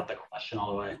if I got the question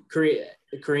all the way.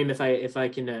 Kareem, if I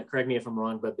can correct me if I'm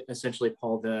wrong, but essentially,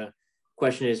 Paul, the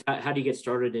question is how do you get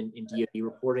started in DoD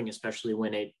reporting, especially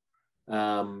when it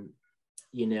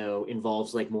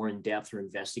involves like more in-depth or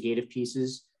investigative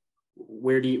pieces?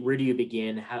 Where do you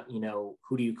begin? How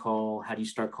who do you call? How do you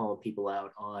start calling people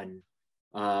out on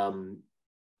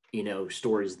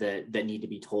stories that need to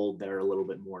be told that are a little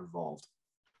bit more involved?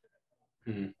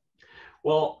 Mm-hmm.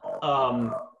 Well,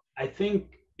 I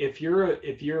think if you're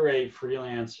a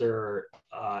freelancer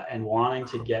and wanting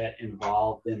to get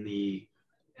involved in the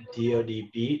DoD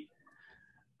beat,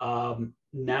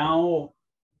 now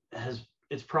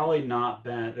it's probably not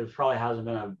been, there probably hasn't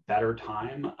been a better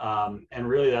time. And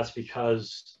really that's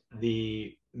because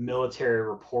the military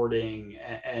reporting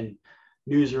and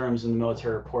newsrooms in the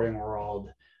military reporting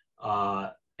world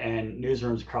and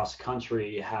newsrooms across the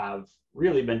country have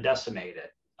really been decimated.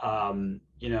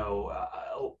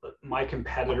 My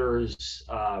competitors,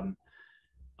 or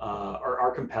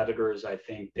our competitors, I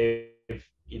think they're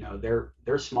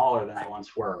smaller than they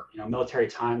once were. Military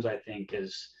Times, I think,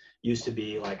 used to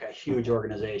be like a huge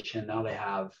organization. Now they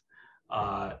have,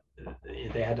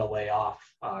 they had to lay off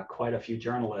quite a few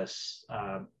journalists,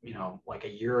 like a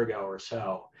year ago or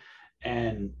so.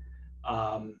 And,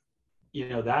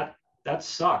 that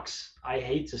sucks. I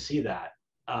hate to see that.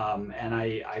 And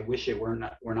I wish it were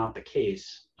not the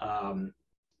case.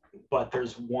 But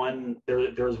there's one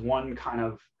kind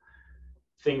of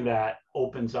thing that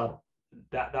opens up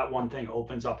that one thing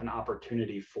opens up an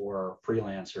opportunity for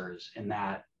freelancers, in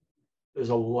that there's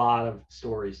a lot of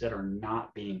stories that are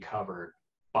not being covered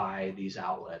by these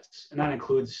outlets, and that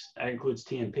includes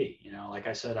TNP. You know, like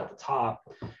I said at the top,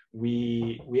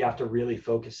 we have to really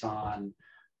focus on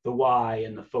the why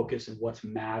and the focus and what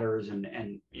matters,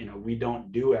 and you know, we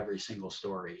don't do every single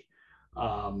story,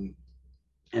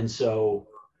 and so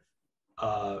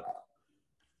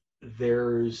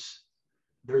there's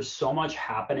so much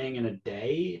happening in a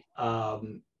day.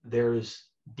 There's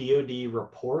DoD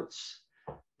reports.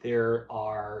 There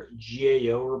are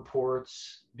GAO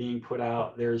reports being put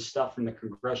out. There's stuff from the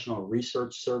Congressional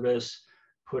Research Service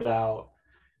put out.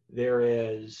 There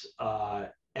is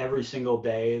every single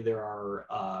day there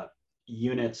are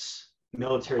units,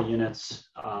 military units,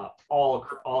 all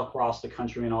across the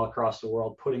country and all across the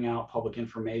world, putting out public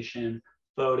information,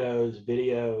 photos,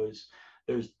 videos.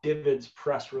 There's DVIDs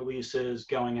press releases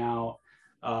going out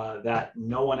that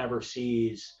no one ever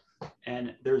sees,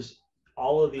 and there's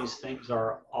all of these things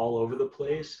are all over the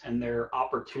place, and they're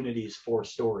opportunities for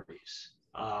stories.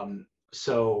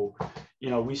 So, you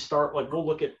know, we start, like, we'll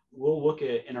look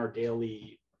at in our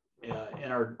daily,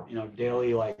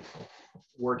 daily, like,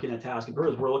 working at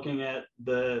Task&Purpose, we're looking at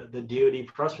the DoD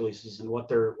press releases and what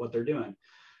they're doing.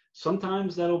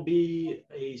 Sometimes that'll be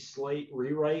a slight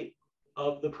rewrite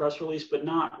of the press release, but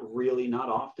not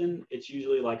often. It's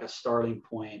usually like a starting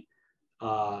point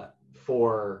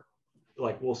for,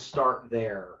 like, we'll start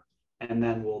there, and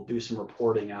then we'll do some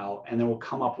reporting out, and then we'll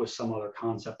come up with some other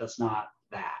concept that's not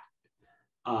that.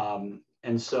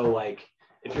 And so, like,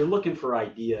 if you're looking for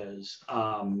ideas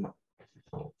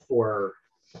for,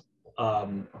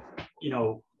 you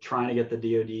know, trying to get the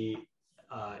DoD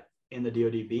in the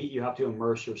DoD beat, you have to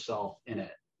immerse yourself in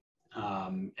it.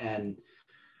 And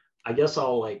I guess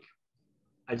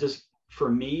for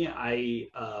me, I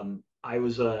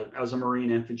was a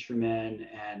Marine infantryman,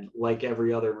 and like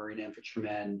every other Marine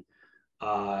infantryman,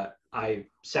 I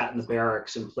sat in the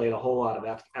barracks and played a whole lot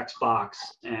of Xbox,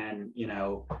 and, you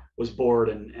know, was bored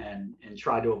and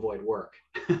tried to avoid work.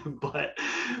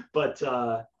 but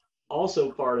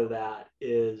also part of that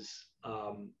is,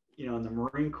 you know, in the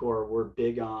Marine Corps, we're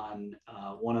big on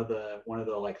one of the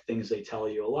like things they tell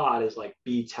you a lot is, like,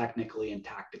 be technically and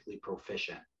tactically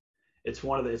proficient. It's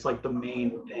like the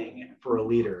main thing for a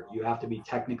leader. You have to be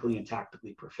technically and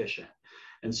tactically proficient.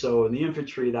 And so in the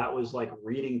infantry, that was like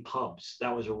reading pubs.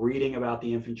 That was reading about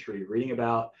the infantry, reading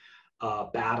about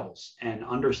battles, and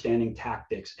understanding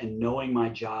tactics, and knowing my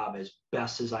job as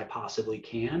best as I possibly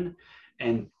can,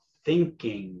 and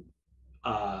thinking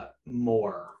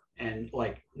more, and,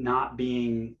 like, not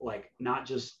being, like, not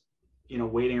just, you know,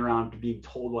 waiting around to be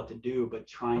told what to do, but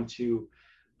trying to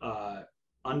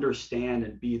understand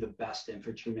and be the best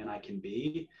infantryman I can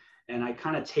be. And I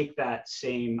kind of take that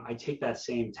same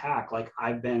tack. Like,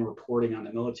 I've been reporting on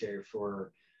the military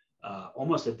for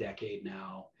almost a decade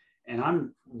now, and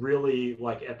I'm really,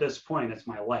 like, at this point, it's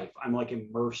my life. I'm, like,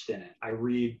 immersed in it. I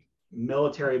read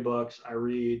military books. I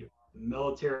read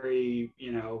military,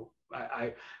 you know,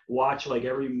 I watch, like,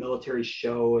 every military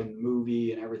show and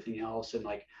movie and everything else, and,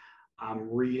 like, I'm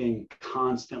reading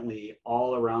constantly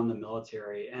all around the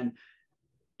military. And,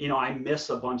 you know, I miss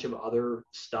a bunch of other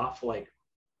stuff, like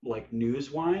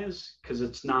news-wise, because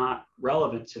it's not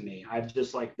relevant to me. I'm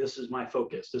just like, this is my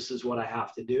focus. This is what I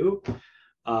have to do.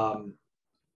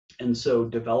 And so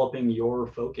developing your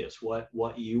focus,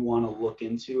 what you want to look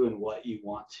into, and what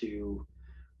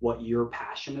you're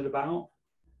passionate about,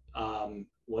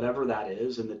 whatever that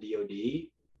is in the DoD,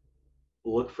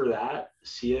 look for that.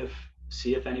 See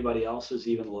if anybody else is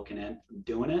even looking at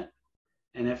doing it.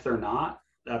 And if they're not,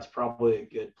 that's probably a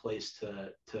good place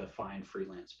to find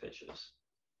freelance pitches.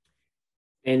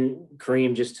 And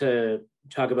Kareem, just to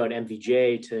talk about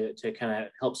MVJ to kind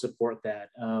of help support that,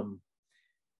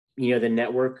 you know, the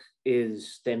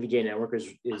MVJ network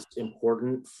is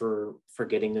important for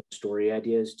getting the story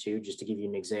ideas too. Just to give you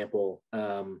an example,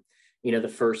 you know, the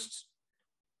first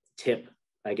tip,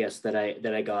 I guess, that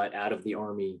I got out of the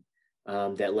Army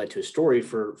that led to a story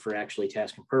for actually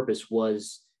Task&Purpose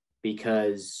was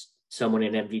because someone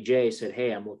in MVJ said,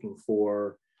 hey, I'm looking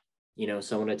for, you know,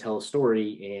 someone to tell a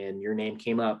story, and your name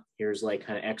came up. Here's, like,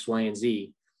 kind of X, Y, and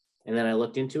Z. And then I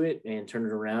looked into it and turned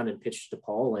it around and pitched it to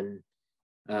Paul, and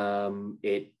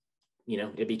it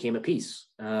became a piece.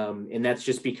 And that's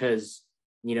just because,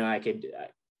 you know, I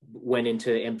went into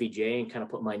MVJ and kind of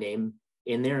put my name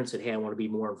in there and said, hey, I want to be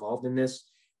more involved in this.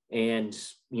 And,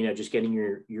 you know, just getting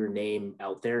your name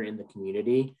out there in the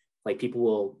community, like, people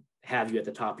will have you at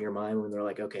the top of your mind when they're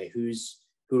like, okay, who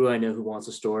do I know who wants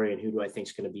a story, and who do I think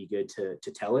is going to be good to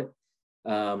tell it?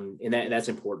 And that's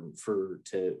important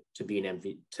to be an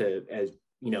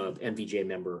MVJ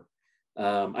member.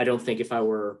 I don't think if I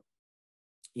were,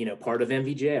 part of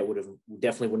MVJ, I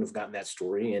definitely wouldn't have gotten that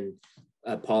story. And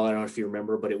Paul, I don't know if you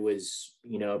remember, but it was,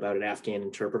 about an Afghan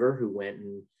interpreter who went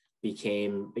and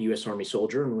became a U.S. Army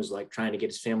soldier and was like trying to get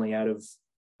his family out of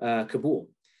Kabul.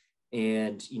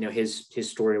 And, his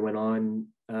story went on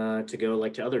to go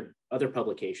like to other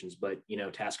publications, but,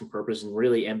 Task&Purpose and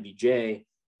really MVJ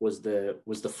was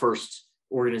the first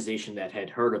organization that had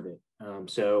heard of it.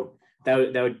 So that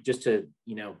would just to,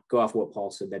 go off what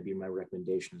Paul said, that'd be my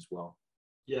recommendation as well.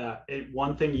 Yeah.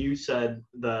 One thing you said,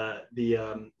 like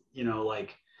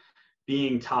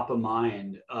being top of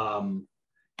mind,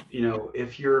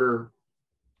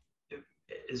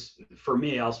 for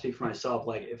me, I'll speak for myself.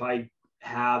 Like if I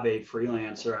have a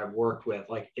freelancer I've worked with,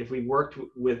 like if we worked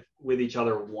with each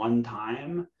other one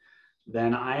time,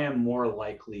 then I am more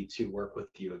likely to work with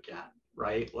you again,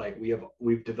 right? Like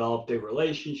we've developed a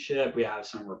relationship, we have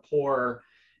some rapport,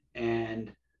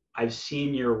 and I've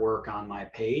seen your work on my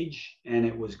page and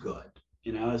it was good,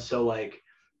 so like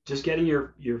just getting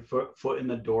your foot in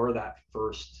the door, that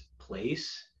first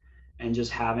place, and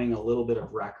just having a little bit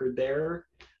of record there,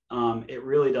 it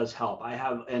really does help. I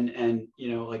have, and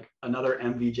like another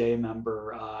MVJ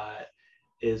member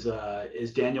is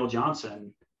Daniel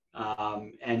Johnson,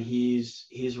 and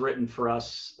he's written for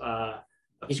us.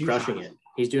 He's crushing it.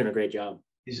 He's doing a great job.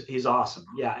 He's awesome.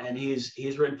 Yeah, and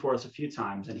he's written for us a few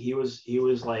times, and he was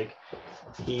like,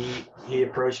 he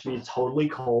approached me totally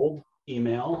cold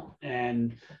email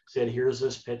and said, here's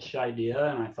this pitch idea,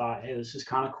 and I thought, hey, this is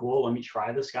kind of cool. Let me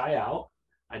try this guy out.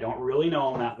 I don't really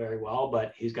know him that very well,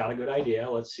 but he's got a good idea.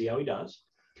 Let's see how he does.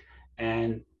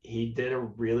 And he did a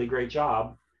really great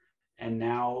job. And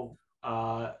now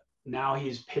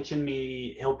he's pitching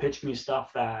me. He'll pitch me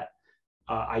stuff that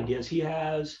ideas he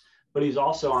has, but he's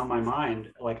also on my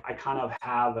mind. Like I kind of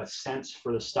have a sense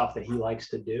for the stuff that he likes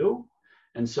to do.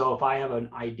 And so if I have an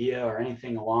idea or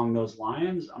anything along those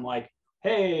lines, I'm like,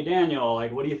 hey, Daniel,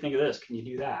 like, what do you think of this? Can you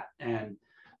do that? And,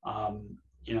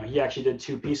 he actually did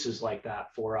 2 pieces like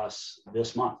that for us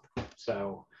this month.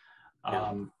 So,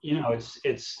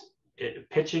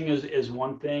 pitching is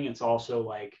one thing. It's also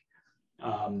like,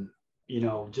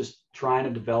 just trying to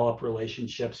develop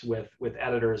relationships with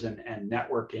editors and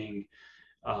networking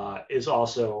is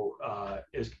also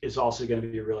going to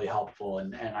be really helpful.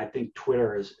 And I think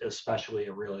Twitter is especially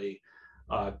a really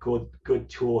good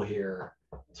tool here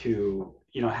to,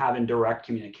 having direct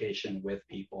communication with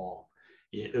people.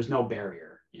 There's no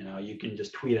barrier, you can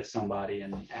just tweet at somebody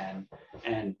and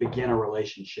begin a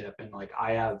relationship. And like,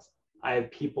 I have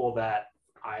people that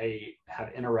I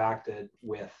have interacted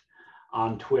with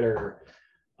on Twitter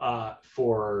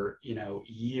for,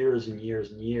 years and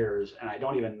years and years, and I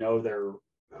don't even know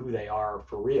who they are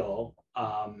for real.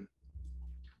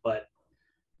 But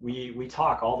we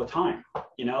talk all the time,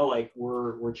 like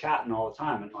we're chatting all the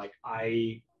time. And like,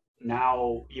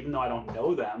 now, even though I don't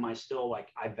know them, I still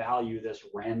I value this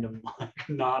random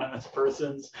anonymous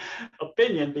person's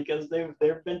opinion, because they've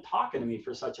been talking to me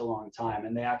for such a long time,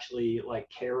 and they actually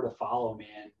care to follow me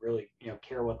and really,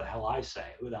 care what the hell I say.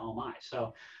 Who the hell am I?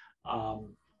 So,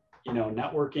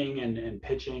 networking and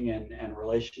pitching and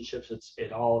relationships,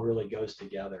 it all really goes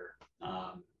together.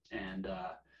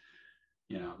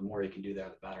 The more you can do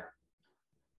that, the better.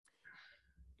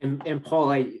 And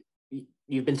Paul,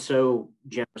 you've been so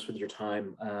generous with your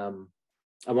time. I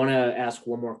want to ask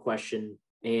one more question,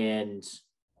 and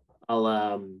I'll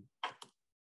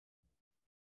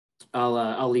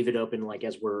leave it open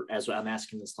as I'm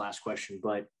asking this last question.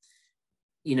 But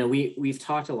we've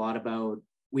talked a lot about,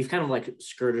 we've kind of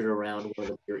skirted around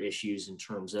one of your issues in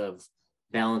terms of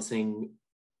balancing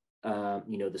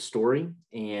the story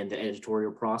and the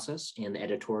editorial process and the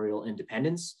editorial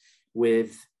independence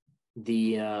with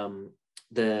the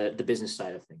business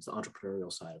side of things, the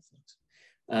entrepreneurial side of things.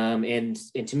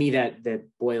 And to me, that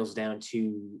boils down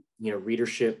to,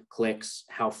 readership, clicks,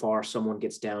 how far someone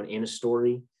gets down in a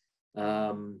story.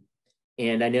 And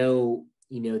I know,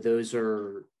 those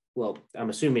are, well, I'm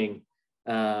assuming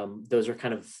those are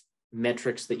kind of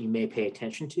metrics that you may pay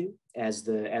attention to as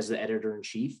the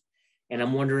editor-in-chief. And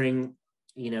I'm wondering,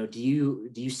 do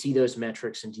you see those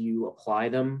metrics, and do you apply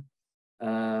them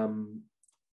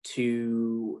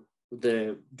to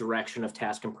the direction of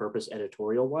Task&Purpose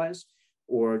editorial wise,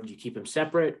 or do you keep them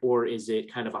separate, or is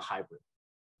it kind of a hybrid?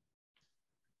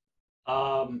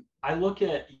 I look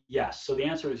at, yes. So the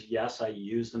answer is yes. I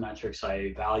use the metrics,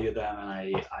 I value them,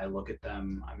 and I look at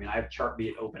them. I mean, I have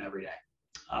Chartbeat open every day.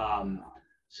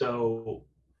 So,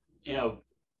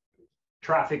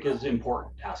 traffic is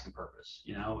important, task and purpose.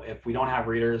 You know, if we don't have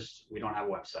readers, we don't have a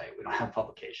website, we don't have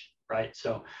publication, right?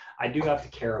 So I do have to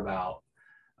care about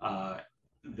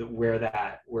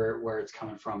where it's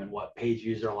coming from and what page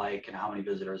views are like and how many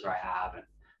visitors I have and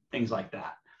things like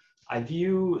that. I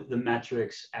view the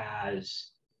metrics as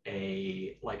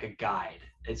a guide.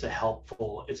 It's a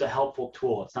helpful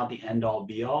tool. It's not the end all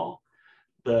be all.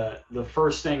 The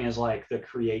first thing is like the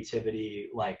creativity,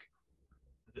 like,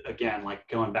 again, like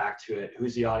going back to it,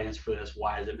 who's the audience for this?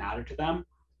 Why does it matter to them?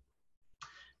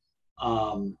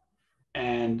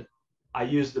 And I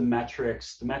use the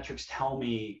metrics. The metrics tell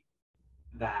me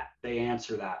that, they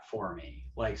answer that for me.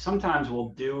 Like sometimes we'll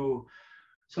do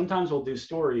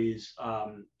stories,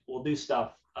 we'll do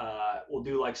stuff, we'll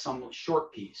do like some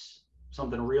short piece,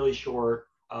 something really short,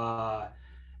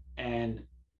 and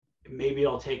maybe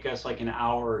it'll take us like an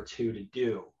hour or two to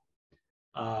do.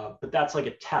 But that's like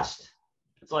a test.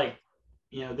 It's like,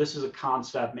 you know, this is a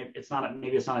concept. Maybe it's not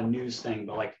a news thing,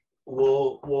 but like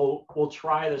we'll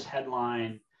try this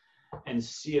headline and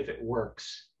see if it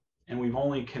works. And we've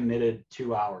only committed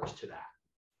 2 hours to that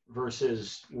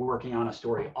versus working on a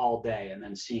story all day and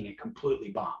then seeing it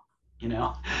completely bomb, you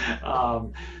know?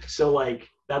 So like,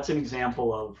 that's an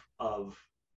example of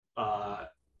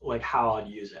like how I'd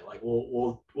use it. Like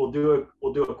we'll do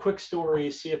a quick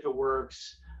story, see if it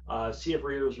works, see if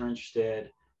readers are interested,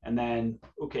 and then,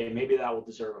 okay, maybe that will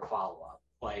deserve a follow-up.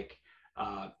 Like,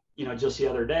 you know, just the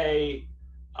other day,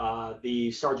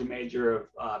 the Sergeant Major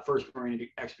of 1st Marine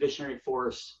Expeditionary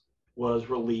Force was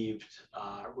relieved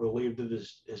of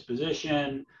his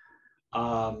position.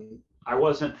 I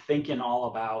wasn't thinking all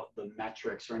about the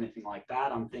metrics or anything like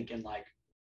that. I'm thinking like,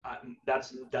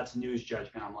 that's news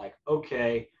judgment. I'm like,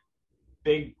 okay,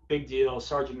 big deal,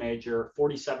 Sergeant Major,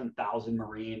 47,000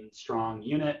 Marine strong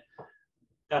unit.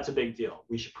 That's a big deal.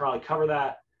 We should probably cover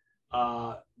that,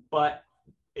 but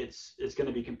it's going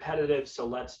to be competitive. So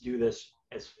let's do this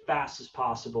as fast as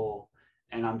possible.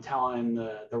 And I'm telling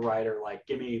the writer, like,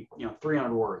 give me, you know,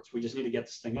 300 words. We just need to get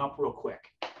this thing up real quick.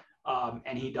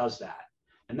 And he does that.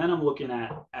 And then I'm looking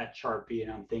at Chartbeat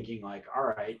and I'm thinking like, all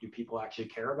right, do people actually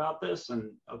care about this?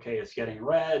 And okay, it's getting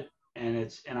read,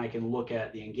 and I can look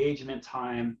at the engagement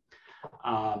time,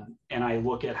 and I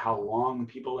look at how long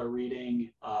people are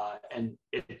reading, and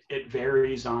it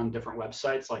varies on different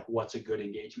websites, like what's a good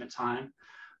engagement time.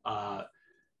 But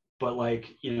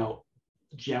like, you know,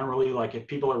 generally, like if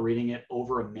people are reading it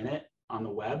over a minute on the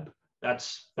web,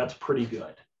 that's pretty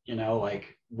good. You know,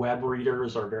 like web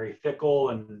readers are very fickle,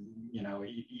 and you know,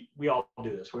 we all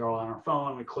do this. We're all on our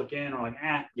phone, we click in, we're like,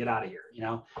 get out of here. You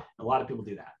know, a lot of people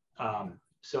do that.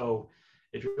 So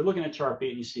if you're looking at Chartbeat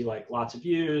and you see like lots of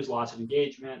views, lots of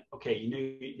engagement, okay, you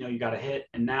know you got a hit,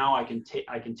 and now I can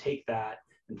take that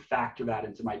and factor that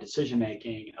into my decision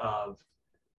making of,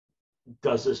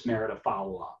 does this merit a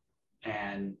follow up?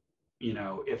 And you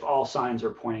know, if all signs are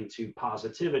pointing to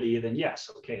positivity, then yes,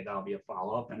 okay, that'll be a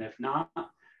follow up, and if not,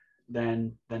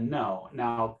 then no.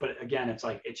 Now, but again, it's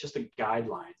like, it's just a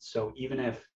guideline. So even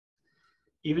if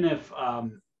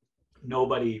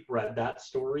nobody read that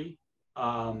story,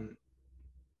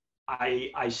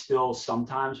 I still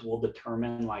sometimes will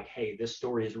determine like, hey, this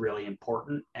story is really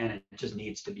important and it just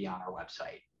needs to be on our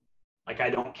website. Like, I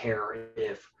don't care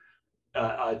if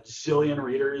a zillion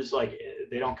readers, like,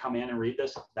 they don't come in and read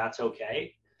this, that's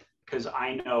okay. Because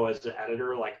I know as the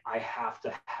editor, like, I have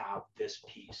to have this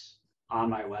piece on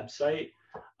my website.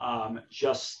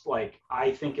 Just like,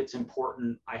 I think it's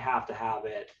important, I have to have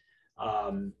it.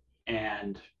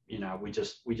 And, you know, we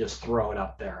just throw it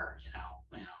up there, you know,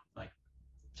 like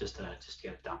just to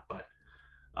get it done. But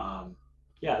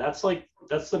yeah,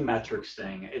 that's the metrics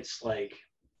thing. It's like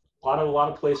a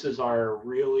lot of places are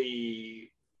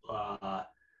really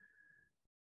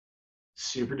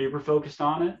super duper focused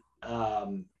on it.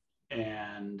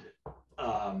 And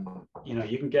you know,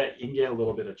 you can get a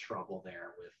little bit of trouble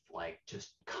there with like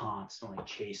just constantly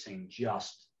chasing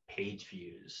just page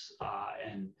views.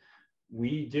 And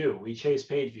we chase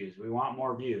page views. We want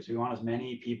more views. We want as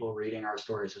many people reading our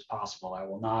stories as possible. I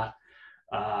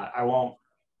won't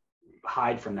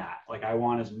hide from that. Like, I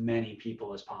want as many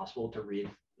people as possible to read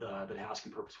the Task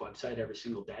and Purpose website every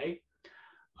single day.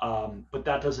 But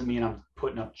that doesn't mean I'm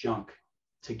putting up junk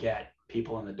to get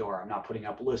people in the door. I'm not putting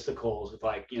up listicles with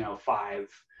like, you know, 5,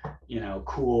 you know,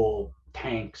 cool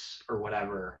tanks or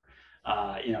whatever,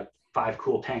 you know, 5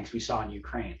 cool tanks we saw in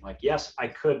Ukraine. Like, yes, I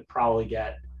could probably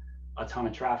get a ton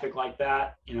of traffic like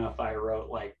that, you know, if I wrote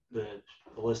like the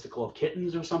listicle of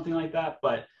kittens or something like that,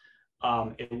 but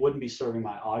it wouldn't be serving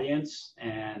my audience,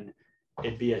 and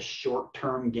it'd be a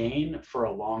short-term gain for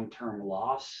a long-term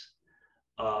loss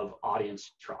of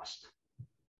audience trust.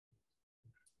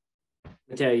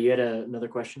 Mateo, you had another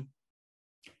question?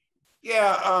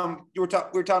 Yeah, we were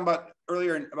talking about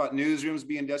earlier about newsrooms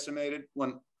being decimated.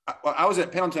 When I was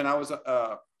at Pendleton, I was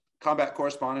a combat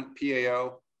correspondent,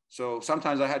 PAO. So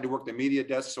sometimes I had to work the media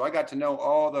desk. So I got to know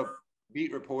all the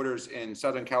beat reporters in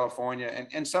Southern California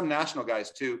and some national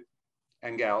guys too,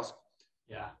 and gals.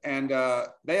 Yeah. And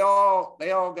they all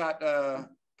got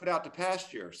put out to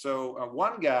pasture. So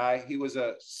one guy, he was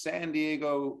a San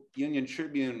Diego Union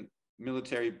Tribune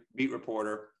military beat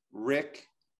reporter, Rick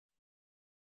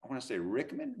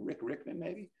Rickman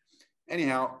maybe.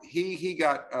 Anyhow, he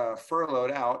got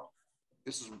furloughed out.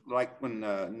 This is like when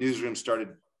newsrooms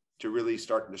started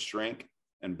to shrink,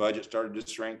 and budget started to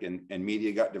shrink, and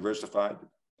media got diversified,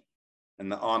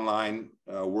 and the online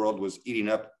world was eating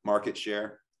up market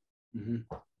share.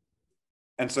 Mm-hmm.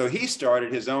 And so he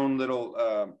started his own little,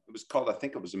 it was called, I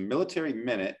think it was a Military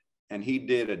Minute, and he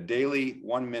did a daily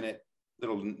 1-minute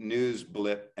little news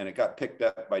blip, and it got picked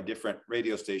up by different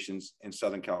radio stations in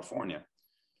Southern California.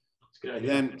 That's good. And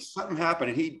then something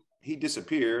happened, and he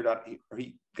disappeared, or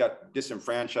he got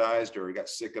disenfranchised, or he got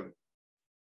sick of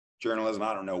journalism.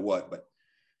 I don't know what, but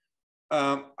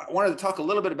I wanted to talk a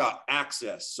little bit about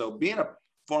access. So being a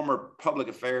former public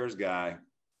affairs guy,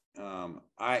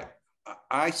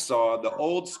 I saw the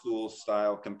old school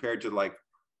style compared to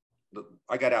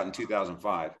I got out in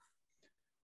 2005.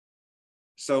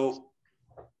 So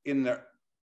in the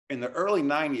early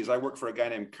 90s, I worked for a guy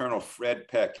named Colonel Fred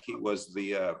Peck. He was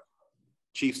the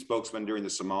chief spokesman during the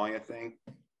Somalia thing,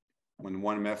 when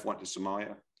 1MF went to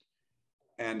Somalia.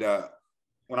 And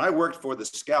when I worked for the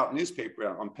Scout newspaper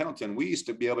on Pendleton, we used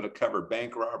to be able to cover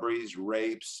bank robberies,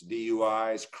 rapes,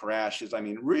 DUIs, crashes. I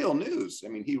mean, real news. I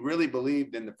mean, he really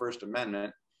believed in the First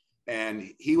Amendment,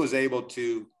 and he was able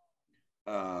to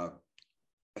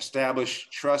establish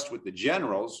trust with the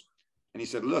generals. And he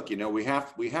said, look, we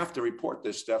have to report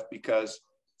this stuff because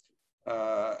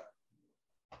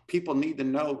people need to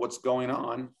know what's going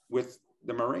on with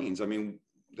the Marines. I mean,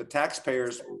 the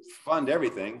taxpayers fund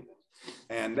everything,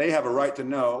 and they have a right to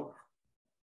know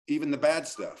even the bad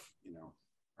stuff,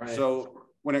 Right. So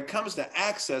when it comes to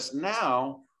access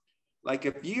now, like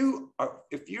if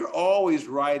you're always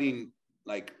writing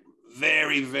like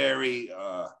very, very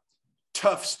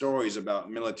tough stories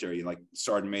about military, like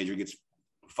Sergeant Major gets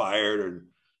fired, or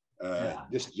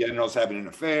this general's having an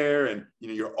affair, and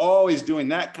you're always doing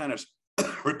that kind of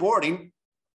reporting,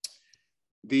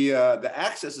 the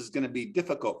access is going to be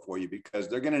difficult for you, because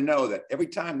they're going to know that every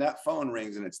time that phone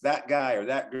rings and it's that guy or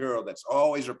that girl that's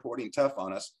always reporting tough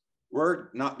on us, we're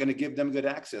not going to give them good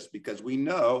access, because we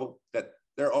know that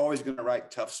they're always going to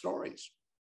write tough stories.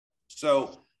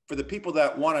 So for the people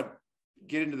that want to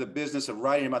get into the business of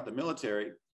writing about the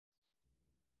military,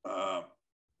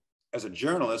 as a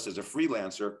journalist, as a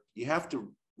freelancer, you have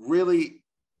to really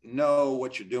know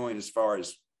what you're doing as far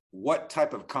as what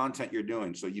type of content you're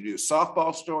doing. So you do a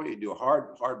softball story, you do a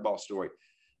hardball story.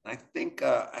 And I think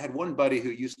I had one buddy who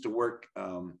used to work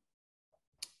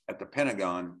at the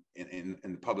Pentagon in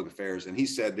the public affairs, and he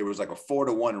said there was like a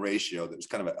 4-to-1 ratio that was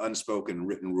kind of an unspoken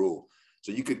written rule.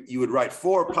 So you would write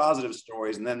 4 positive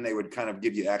stories, and then they would kind of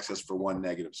give you access for 1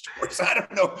 negative story. So I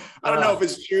don't know if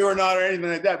it's true or not or anything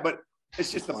like that, but it's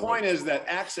just, the point is that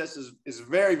access is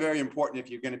very, very important if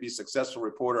you're going to be a successful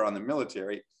reporter on the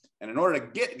military. And in order to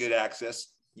get good access,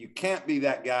 you can't be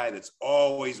that guy that's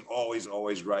always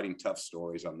writing tough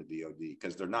stories on the DoD,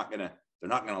 because they're not gonna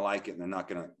like it, and they're not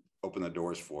gonna open the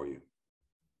doors for you.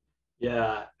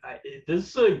 Yeah,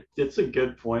 it's a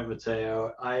good point,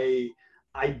 Mateo. I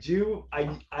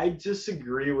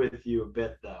disagree with you a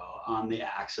bit though on the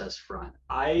access front.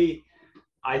 I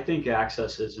think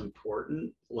access is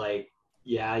important. Like,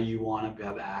 yeah, you want to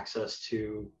have access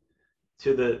to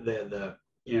the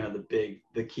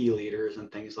the key leaders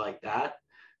and things like that.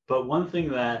 But one thing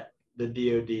that the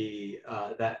DoD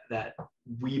that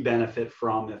we benefit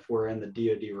from if we're in the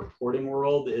DoD reporting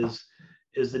world is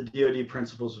the DoD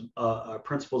principles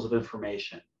of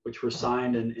information, which were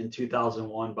signed in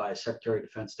 2001 by Secretary of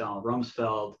Defense Donald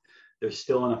Rumsfeld. They're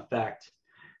still in effect,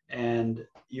 and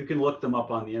you can look them up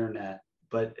on the internet.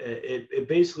 But it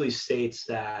basically states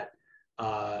that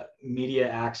media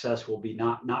access will be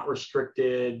not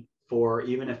restricted for,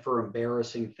 even if for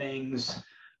embarrassing things,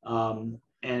 and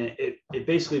it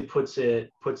basically puts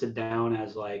it down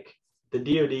as like the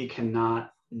DoD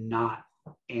cannot not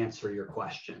answer your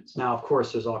questions. Now, of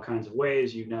course, there's all kinds of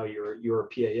ways. You're a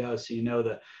PAO,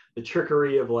 so the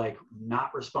trickery of like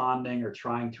not responding or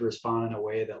trying to respond in a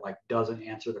way that like doesn't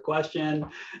answer the question,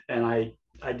 and I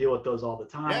deal with those all the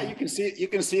time. Yeah, you can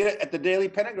see it at the daily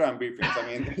Pentagon briefings. I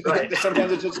mean, right.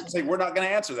 Sometimes it's just like, we're not going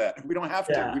to answer that. We don't have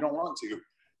to. Yeah. We don't want to.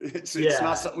 It's Yeah.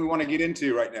 not something we want to get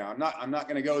into right now. I'm not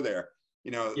going to go there,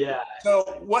 you know. Yeah. So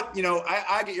what, you know,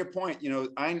 I get your point. You know,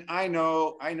 I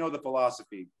know the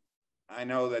philosophy. I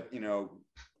know that, you know,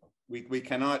 we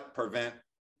cannot prevent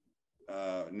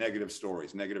negative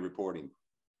stories, negative reporting,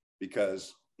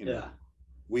 because, you know,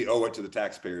 we owe it to the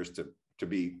taxpayers to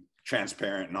be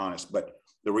transparent and honest. But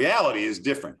the reality is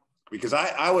different, because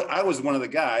I was one of the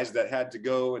guys that had to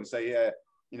go and say, yeah,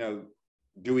 you know,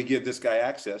 do we give this guy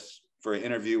access for an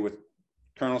interview with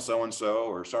Colonel so-and-so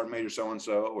or Sergeant Major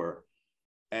so-and-so,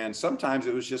 and sometimes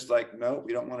it was just like, no,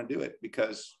 we don't want to do it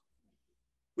because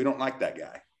we don't like that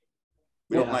guy.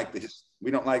 We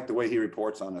don't like the way he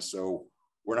reports on us. So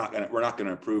we're not going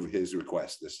to approve his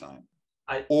request this time.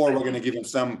 We're going to give him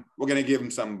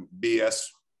some BS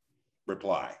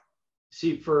reply.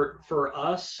 See, for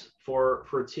us, for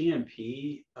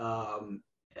TMP,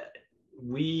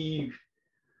 we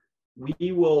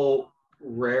will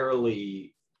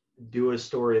rarely do a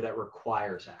story that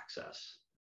requires access.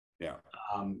 Yeah.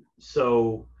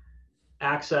 So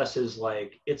access is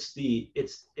like, it's the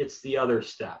other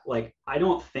step. Like, I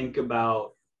don't think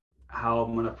about how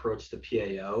I'm going to approach the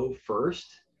PAO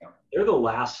first. Yeah. They're the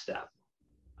last step.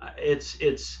 There's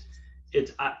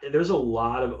a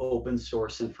lot of open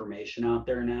source information out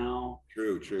there now.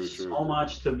 True. So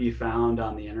much to be found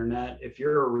on the internet. If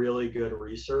you're a really good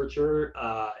researcher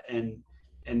and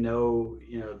know,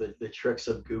 you know, the tricks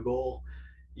of Google,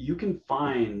 you can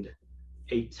find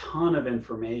a ton of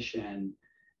information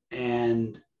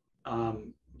and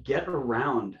get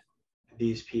around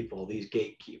these people, these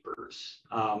gatekeepers.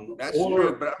 That's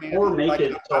true, but I mean, or make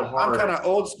it so hard. I'm kind of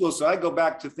old school, so I go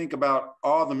back to think about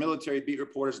all the military beat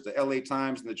reporters at the LA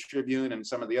Times and the Tribune and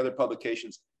some of the other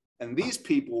publications, and these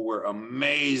people were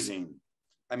amazing.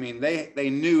 I mean, they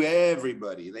knew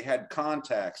everybody. They had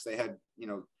contacts. They had, you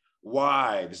know,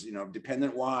 wives, you know,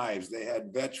 dependent wives. They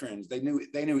had veterans. They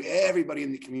knew everybody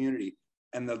in the community,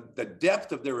 and the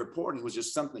depth of their reporting was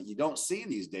just something that you don't see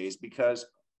these days because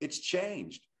it's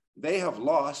changed. They have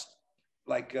lost,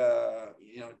 like,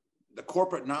 you know, the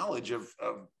corporate knowledge of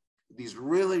these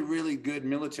really, really good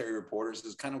military reporters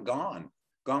is kind of gone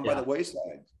by the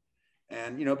wayside.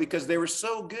 And, you know, because they were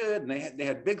so good and they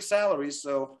had big salaries.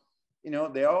 So, you know,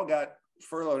 they all got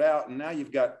furloughed out. And now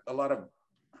you've got a lot of,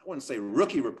 I wouldn't say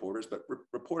rookie reporters, but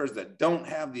reporters that don't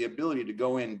have the ability to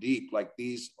go in deep like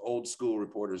these old school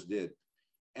reporters did.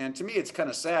 And to me, it's kind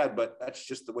of sad, but that's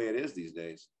just the way it is these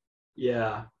days.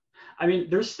 Yeah. I mean,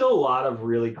 there's still a lot of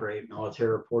really great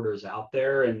military reporters out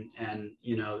there, and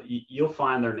you know, you'll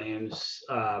find their names.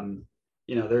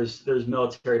 You know, there's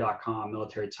military.com,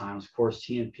 Military Times, of course,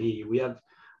 TNP. We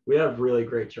have really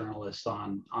great journalists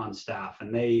on staff,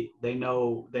 and they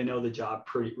know the job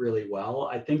really well.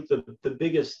 I think the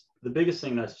biggest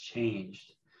thing that's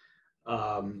changed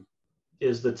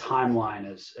is the timeline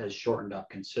has shortened up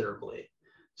considerably.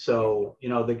 So, you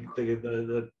know,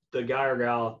 the guy or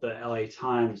gal at the LA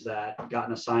Times that got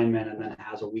an assignment and then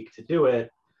has a week to do it,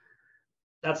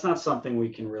 that's not something we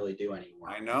can really do anymore.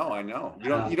 I know.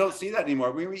 You don't see that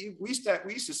anymore. We used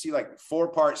to see like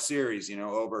 4-part series, you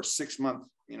know, over a 6-month,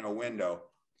 you know, window.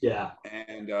 Yeah.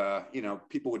 And, you know,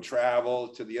 people would travel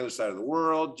to the other side of the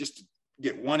world just to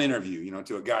get one interview, you know,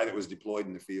 to a guy that was deployed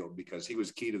in the field because he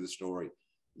was key to the story.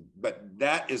 But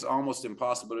that is almost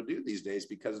impossible to do these days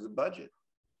because of the budget.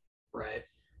 Right.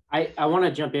 I want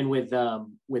to jump in with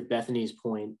Bethany's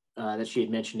point that she had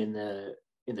mentioned in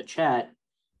the chat.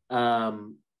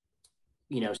 You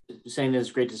know, saying that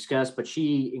it's great to discuss, but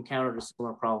she encountered a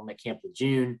similar problem at Camp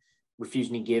Lejeune,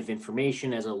 refusing to give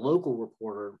information as a local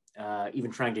reporter,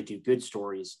 even trying to do good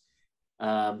stories.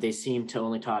 They seem to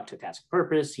only talk to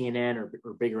Task&Purpose, CNN, or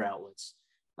bigger outlets.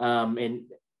 And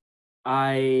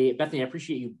Bethany, I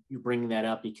appreciate you bringing that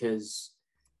up because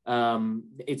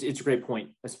it's a great point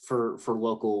for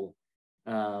local,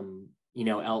 you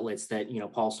know, outlets that, you know,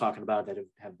 Paul's talking about that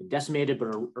have been decimated, but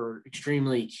are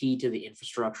extremely key to the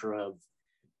infrastructure of,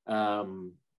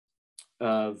 you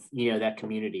know, that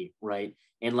community. Right.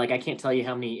 And like, I can't tell you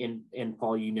how many, and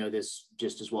Paul, you know this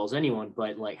just as well as anyone,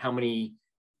 but like how many,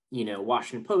 you know,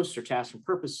 Washington Post or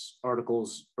Task&Purpose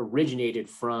articles originated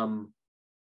from,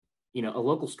 you know, a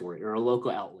local story or a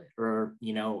local outlet or,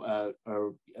 you know,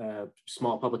 a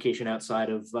small publication outside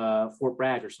of Fort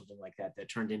Bragg or something like that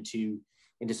turned into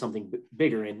something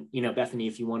bigger. And, you know, Bethany,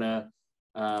 if you want to,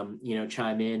 you know,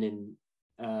 chime in and,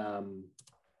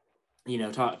 you know,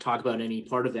 talk about any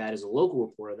part of that as a local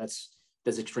reporter, that's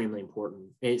extremely important.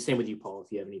 And same with you, Paul,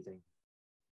 if you have anything.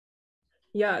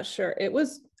 Yeah, sure. It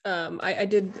was, I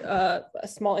did a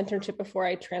small internship before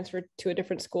I transferred to a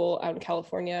different school out in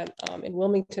California, in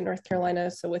Wilmington, North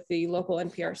Carolina. So with the local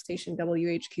NPR station,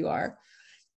 WHQR.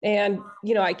 And,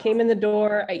 you know, I came in the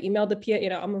door, I emailed the PA, you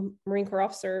know, I'm a Marine Corps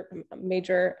officer,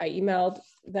 major. I emailed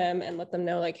them and let them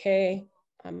know, like, hey,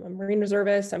 I'm a Marine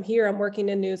reservist. I'm here. I'm working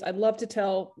in news. I'd love to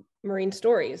tell Marine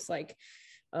stories. Like,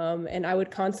 and I would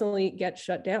constantly get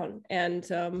shut down. And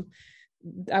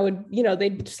I would, you know,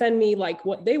 they'd send me like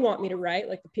what they want me to write,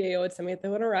 like the PAO would send me what they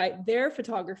want to write, their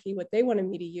photography, what they wanted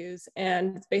me to use.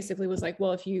 And it basically was like,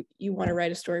 well, if you want to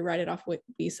write a story, write it off what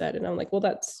we said. And I'm like, well,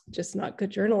 that's just not good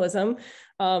journalism.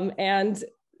 And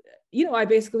you know, I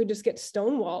basically would just get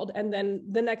stonewalled. And then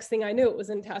the next thing I knew, it was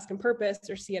in Task and Purpose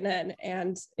or CNN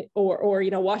and, or,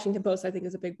 you know, Washington Post, I think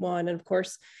is a big one. And of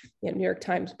course, you know, New York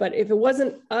Times. But if it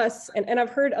wasn't us, and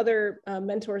I've heard other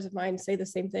mentors of mine say the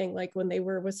same thing, like when they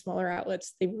were with smaller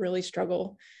outlets, they really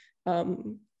struggle.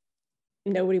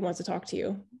 Nobody wants to talk to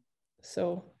you.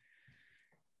 So.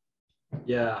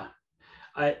 Yeah.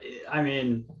 I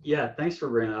mean, yeah, thanks for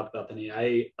bringing it up, Bethany.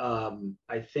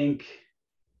 I think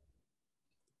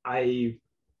you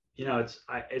know,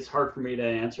 it's hard for me to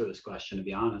answer this question, to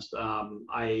be honest.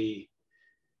 I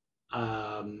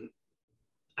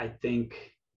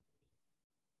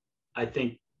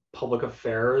think public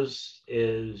affairs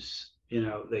is, you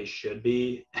know, they should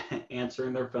be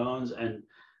answering their phones and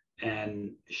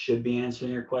should be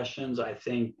answering your questions. I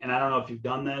think, and I don't know if you've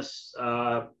done this,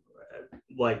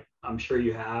 like I'm sure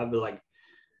you have, but like,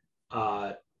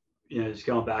 you know, just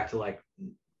going back to like,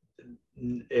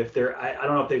 if they're, I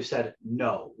don't know if they've said,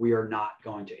 no, we are not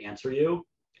going to answer you.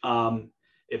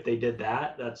 If they did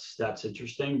that, that's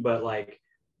interesting. But like,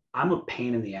 I'm a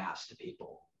pain in the ass to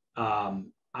people.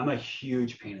 I'm a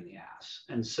huge pain in the ass.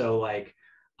 And so like,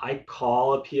 I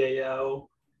call a PAO,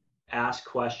 ask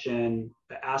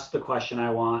the question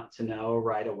I want to know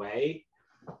right away.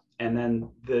 And then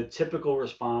the typical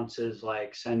response is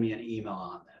like, send me an email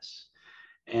on this.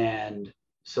 And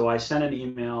so I sent an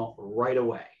email right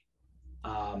away.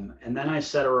 And then I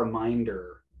set a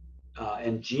reminder,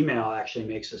 and Gmail actually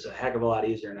makes this a heck of a lot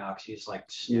easier now because he's like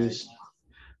snooze stuff.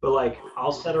 But like,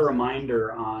 I'll set a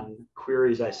reminder on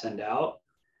queries I send out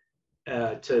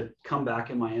to come back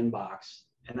in my inbox,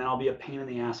 and then I'll be a pain in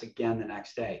the ass again the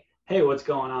next day. Hey, what's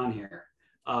going on here?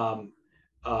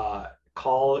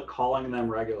 Calling them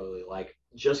regularly, like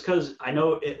just because I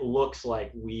know it looks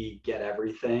like we get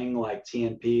everything, like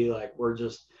TNP, like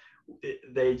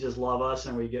they just love us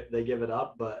and they give it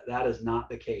up, but that is not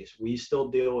the case. We still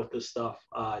deal with this stuff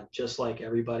just like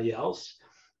everybody else.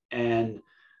 And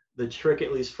the trick,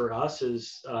 at least for us,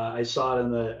 is I see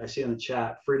in the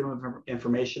chat, Freedom of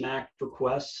Information Act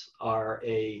requests are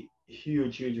a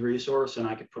huge resource, and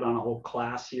I could put on a whole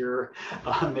class here.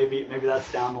 Maybe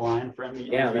that's down the line for me.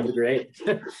 Yeah, that'd be great.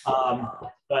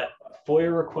 But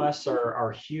FOIA requests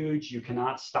are huge. You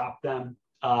cannot stop them.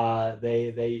 I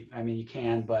mean, you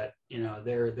can, but you know,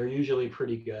 they're usually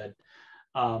pretty good.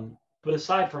 But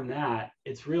aside from that,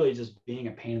 it's really just being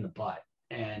a pain in the butt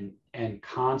and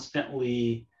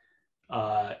constantly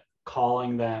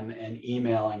calling them and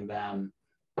emailing them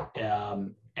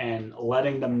and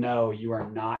letting them know you are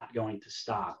not going to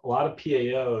stop. A lot of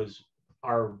PAOs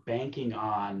are banking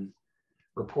on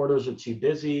reporters are too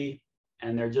busy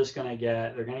and they're going to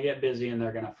get busy and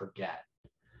they're going to forget.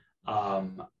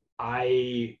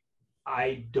 I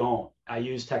don't. I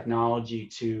use technology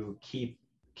to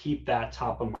keep that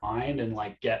top of mind and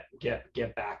like get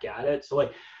back at it. So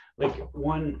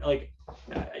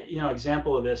you know,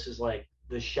 example of this is like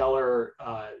the Scheller,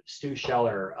 Stu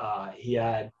Scheller.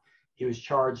 He was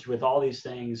charged with all these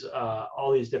things,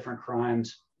 all these different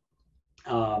crimes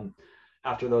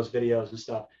after those videos and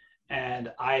stuff.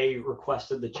 And I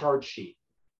requested the charge sheet,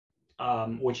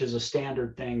 which is a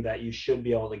standard thing that you should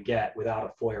be able to get without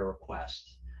a FOIA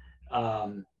request.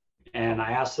 And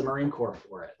I asked the Marine Corps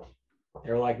for it.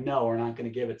 They were like, no, we're not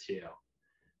going to give it to you.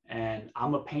 And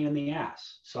I'm a pain in the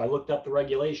ass. So I looked up the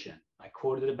regulation. I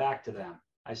quoted it back to them.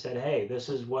 I said, hey, this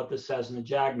is what this says in the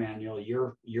JAG manual.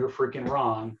 You're freaking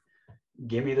wrong.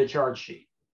 Give me the charge sheet.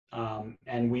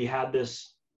 And we had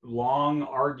this long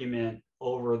argument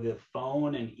over the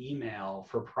phone and email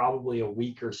for probably a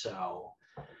week or so.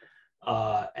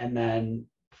 And then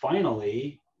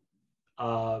finally,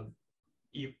 I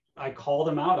called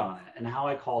him out on it. And how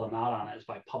I called him out on it is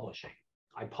by publishing.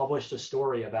 I published a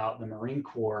story about the Marine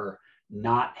Corps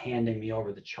not handing me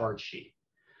over the charge sheet.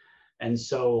 And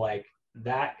so like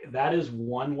that is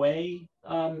one way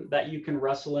that you can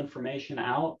wrestle information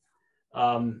out,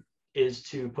 is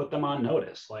to put them on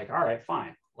notice. Like, all right,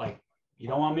 fine. Like, you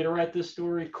don't want me to write this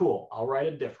story? Cool. I'll write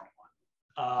a different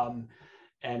one.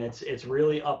 And it's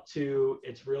really up to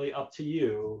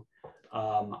you.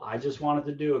 I just wanted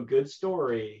to do a good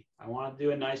story. I wanted to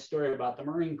do a nice story about the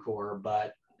Marine Corps,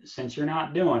 but since you're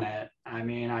not doing it, I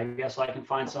mean, I guess I can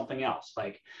find something else.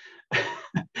 Like,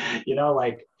 you know,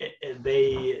 like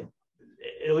they,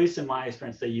 at least in my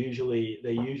experience, they usually,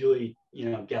 you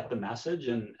know, get the message.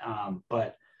 And,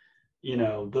 but, you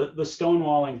know, the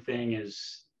stonewalling thing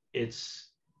is, it's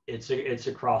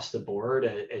across the board.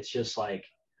 It's just like,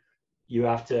 you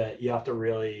have to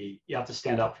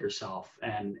stand up for yourself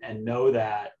and know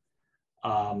that,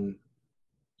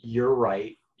 you're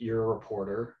right. You're a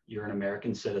reporter. You're an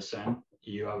American citizen.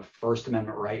 You have First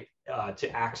Amendment right to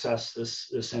access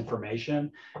this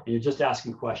information, and you're just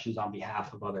asking questions on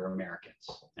behalf of other Americans.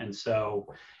 And so,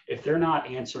 if they're not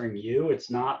answering you, it's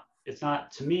not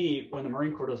to me. When the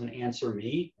Marine Corps doesn't answer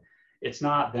me, it's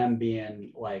not them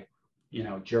being like, you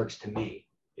know, jerks to me.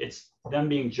 It's them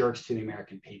being jerks to the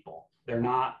American people. They're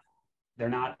not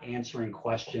answering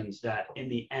questions that in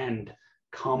the end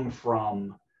come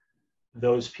from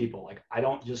those people. Like, I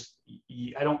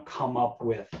don't come up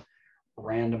with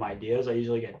random ideas. I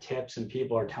usually get tips, and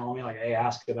people are telling me like, hey,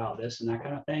 ask about this and that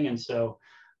kind of thing. And so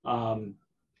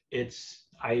it's,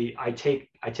 I take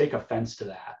offense to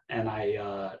that, and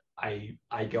I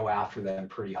go after them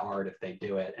pretty hard if they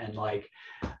do it. And like,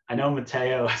 I know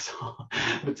Mateo is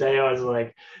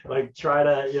like try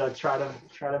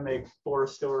to make 4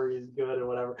 stories good or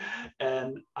whatever.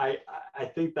 And I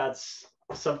think that's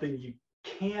something you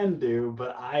can do,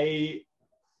 but I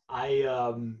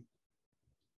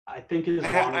think it is.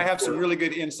 I have some really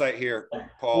good insight here,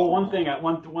 Paul. Well, one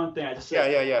thing I just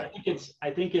said. Yeah.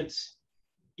 I think it's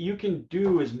you can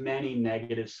do as many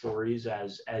negative stories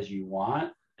as you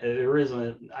want. There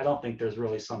isn't. I don't think there's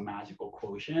really some magical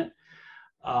quotient.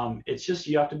 It's just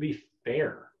you have to be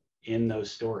fair in those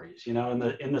stories. You know,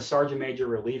 in the Sergeant Major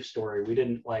relief story, we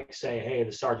didn't like say, hey,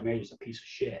 the Sergeant Major is a piece of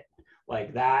shit.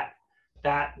 Like that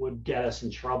would get us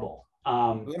in trouble.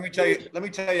 Let me tell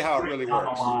you how it really works.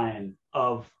 On the line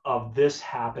of this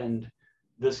happened,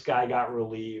 this guy got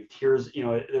relieved. Here's, you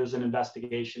know, there's an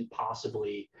investigation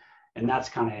possibly, and that's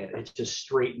kind of it. It's just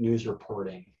straight news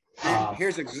reporting.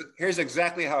 Here's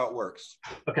exactly how it works.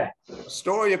 Okay. A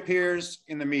story appears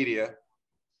in the media.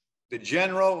 The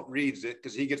general reads it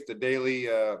because he gets the daily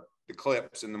the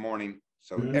clips in the morning.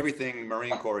 So everything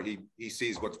Marine Corps, he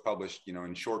sees what's published, you know,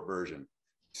 in short version.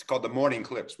 It's called the morning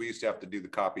clips. We used to have to do the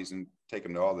copies and take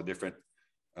them to all the different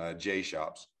J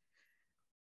shops.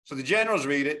 So the generals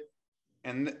read it,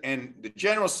 and the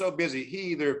general's so busy, he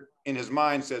either in his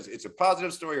mind says it's a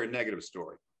positive story or a negative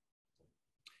story.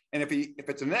 And if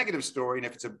it's a negative story, and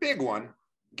if it's a big one,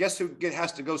 guess who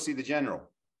has to go see the general?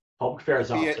 Public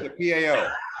Affairs Officer. The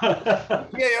PAO. The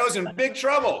PAO's in big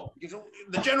trouble.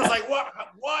 The general's like, what?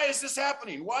 Why is this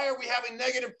happening? Why are we having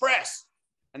negative press?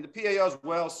 And the PAO's,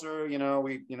 well, sir,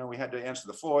 we had to answer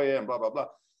the FOIA and blah, blah, blah.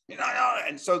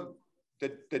 And so the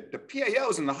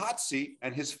PAO's in the hot seat,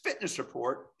 and his fitness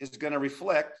report is going to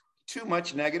reflect too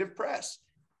much negative press.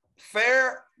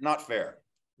 Fair, not fair.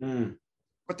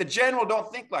 But the general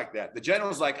don't think like that. The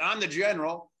general's like, I'm the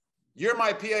general. You're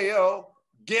my PAO.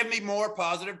 Give me more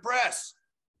positive press.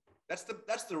 That's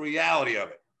the reality of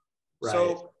it. Right.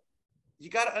 So you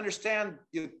got to understand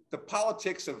the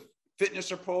politics of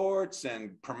fitness reports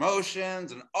and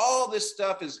promotions, and all this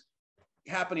stuff is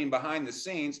happening behind the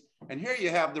scenes. And here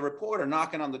you have the reporter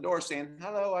knocking on the door saying,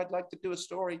 hello, I'd like to do a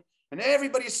story. And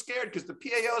everybody's scared because the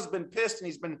PAO has been pissed, and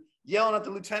he's been yelling at the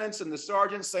lieutenants and the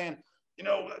sergeants saying,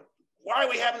 why are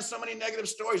we having so many negative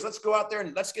stories? Let's go out there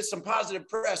and let's get some positive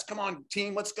press. Come on,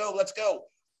 team, let's go.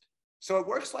 So it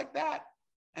works like that.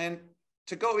 And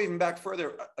to go even back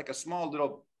further, like a small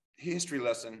little history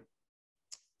lesson,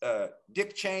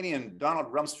 Dick Cheney and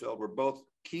Donald Rumsfeld were both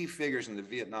key figures in the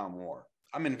Vietnam War.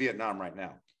 I'm in Vietnam right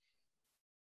now.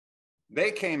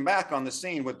 They came back on the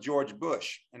scene with George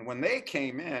Bush. And when they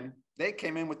came in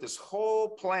with this whole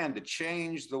plan to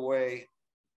change the way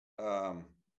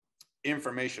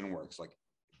information works, like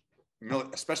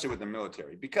especially with the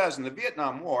military. Because in the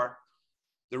Vietnam War,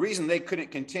 the reason they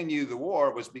couldn't continue the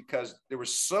war was because there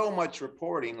was so much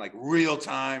reporting, like real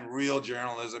time, real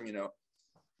journalism,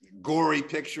 gory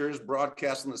pictures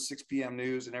broadcast on the 6 p.m.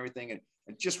 news and everything. And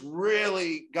it just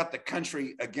really got the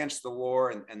country against the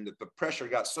war. And the pressure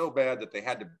got so bad that they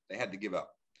had to give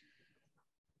up.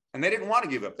 And they didn't want to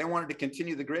give up. They wanted to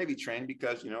continue the gravy train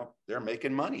because, they're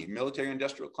making money, military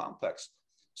industrial complex.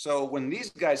 So when these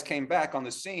guys came back on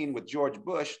the scene with George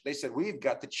Bush, they said, we've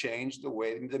got to change the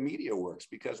way the media works,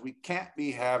 because we can't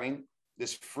be having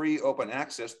this free open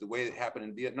access the way it happened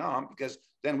in Vietnam, because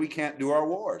then we can't do our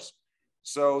wars.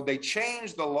 So they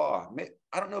changed the law.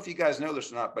 I don't know if you guys know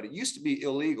this or not, but it used to be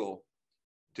illegal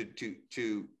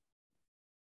to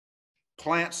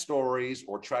plant stories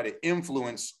or try to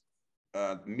influence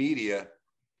media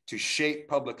to shape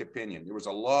public opinion. There was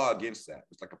a law against that. It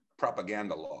was like a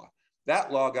propaganda law.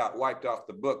 That law got wiped off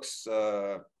the books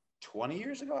 20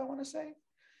 years ago, I want to say.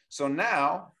 So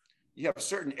now you have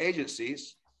certain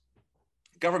agencies,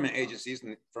 government agencies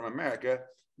from America,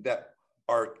 that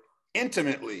are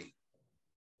intimately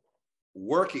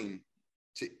working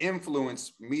to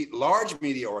influence large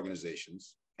media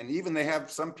organizations. And even they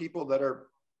have some people that are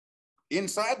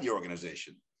inside the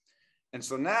organization. And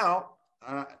so now,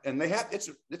 and they have, it's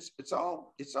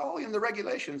all in the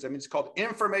regulations. I mean, it's called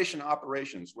information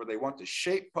operations, where they want to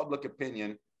shape public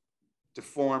opinion to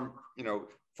form, you know,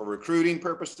 for recruiting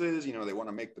purposes. You know, they want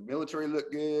to make the military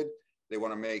look good. They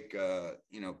want to make,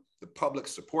 you know, the public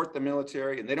support the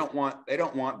military, and they don't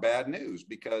want bad news,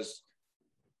 because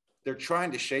they're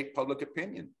trying to shape public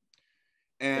opinion.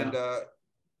 And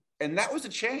and that was a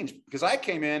change, because I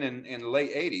came in the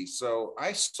late 80s. So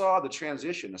I saw the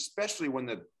transition, especially when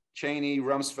the Cheney,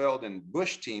 Rumsfeld, and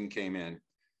Bush team came in.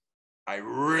 I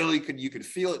really you could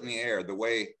feel it in the air, the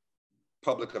way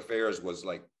public affairs was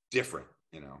like different,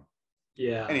 you know?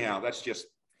 Yeah. Anyhow, that's just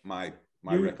my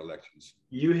recollections.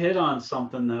 You hit on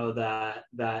something though that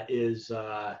is,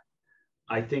 I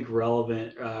think,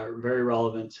 relevant, very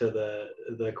relevant to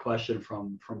the question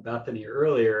from Bethany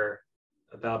earlier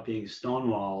about being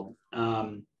stonewalled.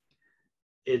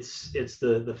 It's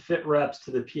the fit reps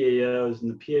to the PAOs,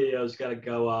 and the PAOs got to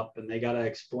go up and they got to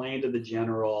explain to the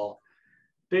general,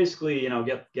 basically, you know,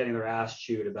 getting their ass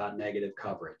chewed about negative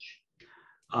coverage.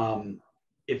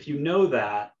 If you know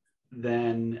that,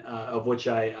 then of which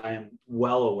I am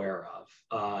well aware of,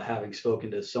 having spoken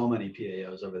to so many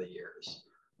PAOs over the years.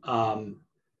 I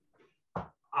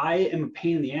am a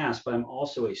pain in the ass, but I'm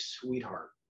also a sweetheart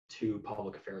to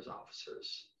public affairs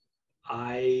officers.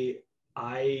 I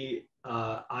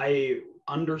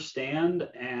understand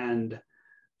and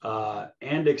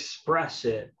express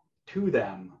it to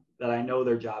them that I know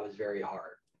their job is very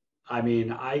hard. I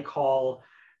mean, I call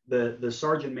the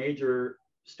Sergeant Major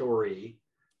story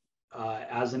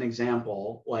as an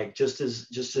example, like just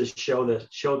to show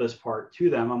this part to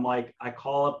them. I'm like, I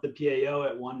call up the PAO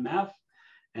at 1MEF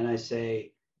and I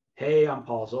say, hey, I'm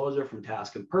Paul Szoldra from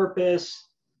Task&Purpose.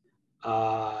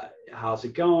 How's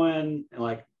it going? And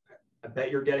like, I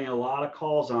bet you're getting a lot of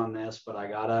calls on this, but I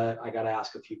gotta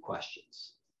ask a few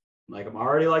questions. Like, I'm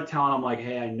already like telling them, like,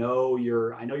 hey, I know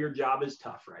your job is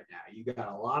tough right now. You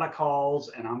got a lot of calls,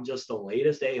 and I'm just the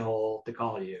latest a-hole to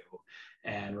call you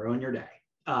and ruin your day.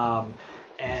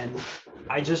 And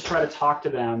I just try to talk to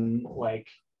them like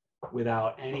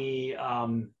without any,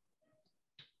 like,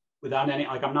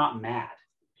 I'm not mad,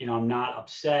 you know, I'm not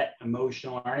upset,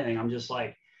 emotional or anything. I'm just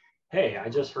like, hey, I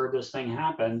just heard this thing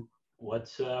happen.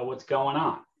 What's going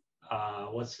on?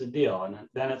 What's the deal? And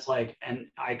then it's like, and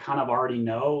I kind of already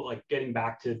know, like, getting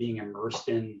back to being immersed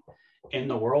in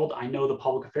the world, I know the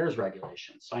public affairs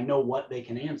regulations. So I know what they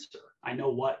can answer. I know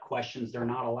what questions they're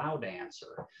not allowed to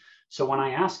answer. So when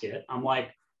I ask it, I'm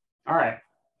like, all right,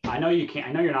 I know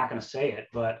you're not going to say it,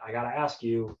 but I got to ask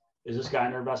you, is this guy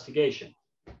under investigation?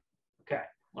 Okay.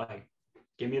 Like,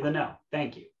 give me the no.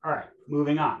 Thank you. All right.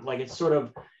 Moving on. Like, it's sort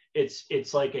of, it's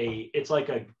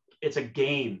a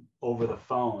game over the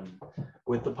phone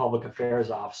with the public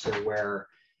affairs officer, where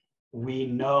we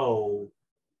know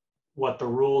what the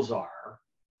rules are,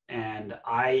 and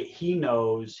he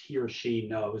or she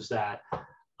knows that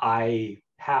I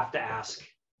have to ask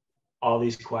all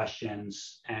these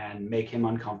questions and make him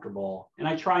uncomfortable. And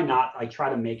I try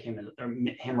to make him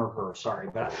or her, sorry,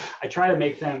 but I try to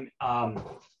make them,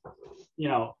 you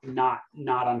know, not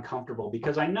uncomfortable,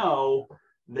 because I know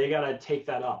they got to take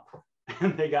that up.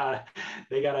 And they gotta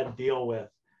deal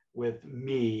with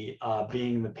me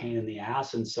being the pain in the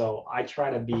ass. And so I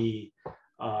try to be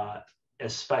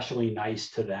especially nice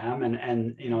to them.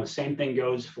 And you know, same thing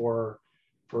goes for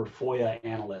FOIA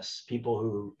analysts, people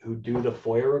who do the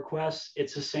FOIA requests.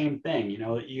 It's the same thing. You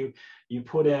know, you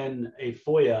put in a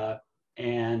FOIA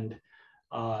and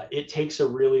it takes a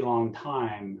really long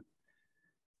time.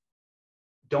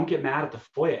 Don't get mad at the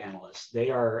FOIA analysts. They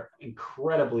are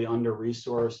incredibly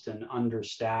under-resourced and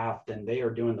understaffed, and they are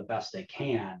doing the best they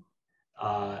can.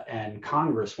 And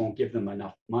Congress won't give them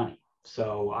enough money.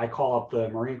 So I call up the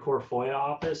Marine Corps FOIA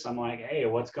office. I'm like, hey,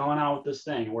 what's going on with this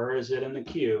thing? Where is it in the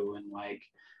queue? And like,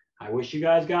 I wish you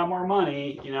guys got more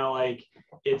money. You know, like,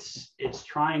 it's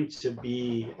trying to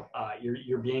be,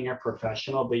 you're being a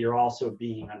professional, but you're also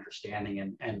being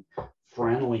understanding and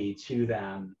friendly to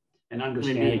them, and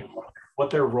understanding what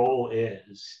their role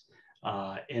is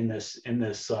in this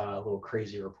little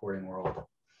crazy reporting world.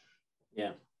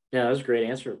 Yeah, that was a great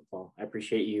answer, Paul. I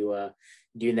appreciate you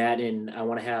doing that. And I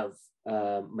want to have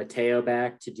Mateo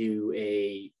back to do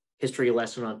a history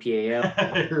lesson on PAO.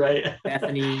 Right.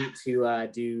 Bethany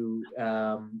to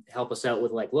help us out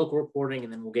with like local reporting,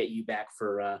 and then we'll get you back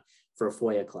for a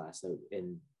FOIA class,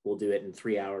 and we'll do it in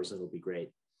 3 hours, and it'll be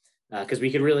great. Because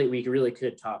we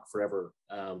could talk forever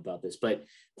about this. But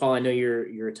Paul, I know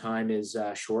your time is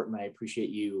short, and I appreciate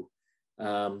you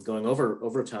going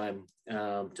over time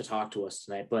to talk to us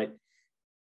tonight. But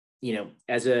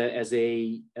as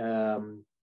a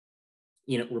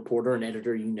reporter and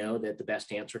editor, that the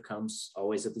best answer comes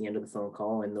always at the end of the phone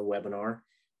call and the webinar.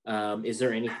 Is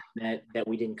there anything that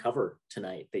we didn't cover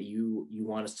tonight that you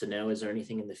want us to know? Is there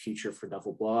anything in the future for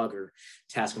Duffel Blog or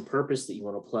Task and Purpose that you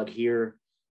want to plug here?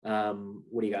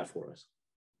 What do you got for us?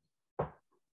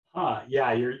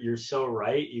 Yeah, you're so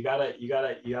right. You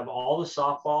have all the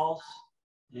softballs,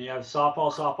 and you have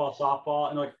softball,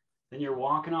 and like then you're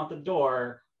walking out the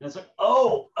door, and it's like,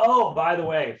 oh, by the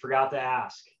way, forgot to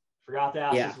ask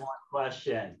this one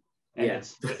question, and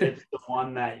it's the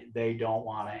one that they don't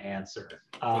want to answer.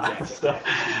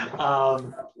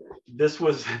 This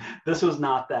was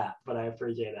not that, but I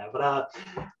appreciate that. But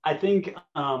I think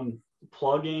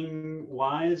plugging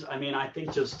wise, I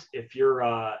think just if you're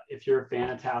a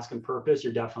fan of Task and Purpose,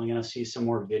 you're definitely going to see some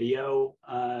more video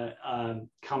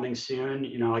coming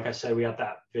soon. Like I said, we got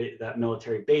that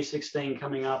military basics thing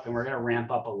coming up, and we're going to ramp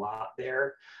up a lot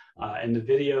there. And the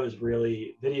video is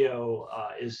really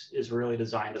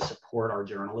designed to support our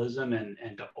journalism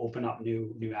and to open up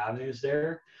new avenues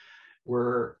there.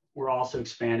 We're also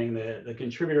expanding the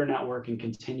contributor network and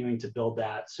continuing to build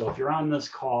that. So if you're on this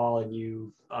call and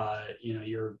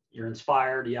you're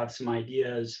inspired, you have some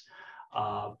ideas,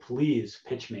 please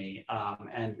pitch me.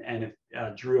 And if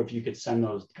Drew, if you could send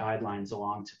those guidelines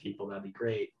along to people, that'd be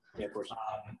great. Yeah, of course.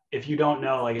 If you don't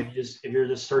know, like if you're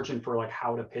just searching for like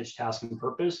how to pitch Task and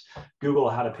Purpose, Google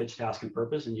how to pitch Task and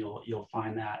Purpose, and you'll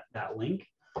find that link.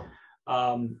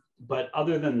 But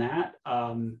other than that,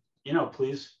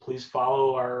 please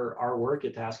follow our work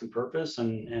at Task and Purpose,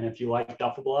 and if you like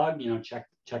Duffel Blog, check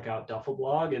out Duffel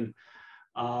Blog, and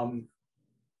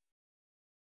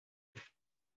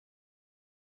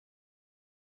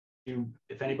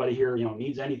if anybody here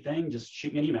needs anything, just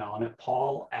shoot me an email. I'm at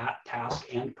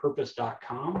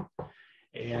paul@taskandpurpose.com,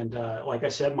 and like I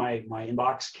said, my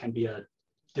inbox can be a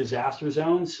disaster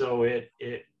zone, so it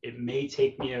may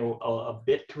take me a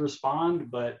bit to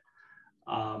respond, but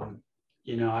I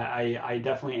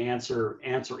definitely answer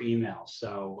emails,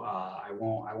 so I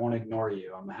won't ignore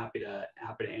you. I'm happy to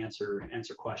answer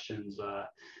questions,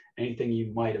 anything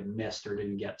you might have missed or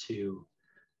didn't get to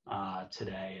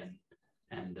today,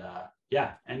 and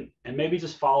maybe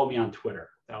just follow me on Twitter.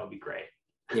 That would be great.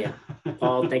 Yeah,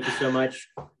 Paul, thank you so much.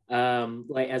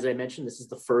 As I mentioned, this is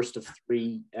the first of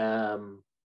 3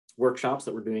 workshops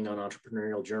that we're doing on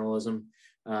entrepreneurial journalism.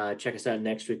 Check us out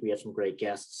next week. We have some great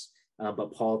guests.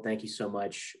 But Paul, thank you so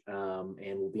much,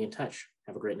 and we'll be in touch.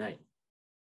 Have a great night.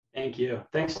 Thank you.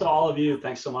 Thanks to all of you.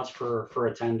 Thanks so much for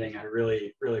attending. I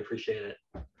really, really appreciate it.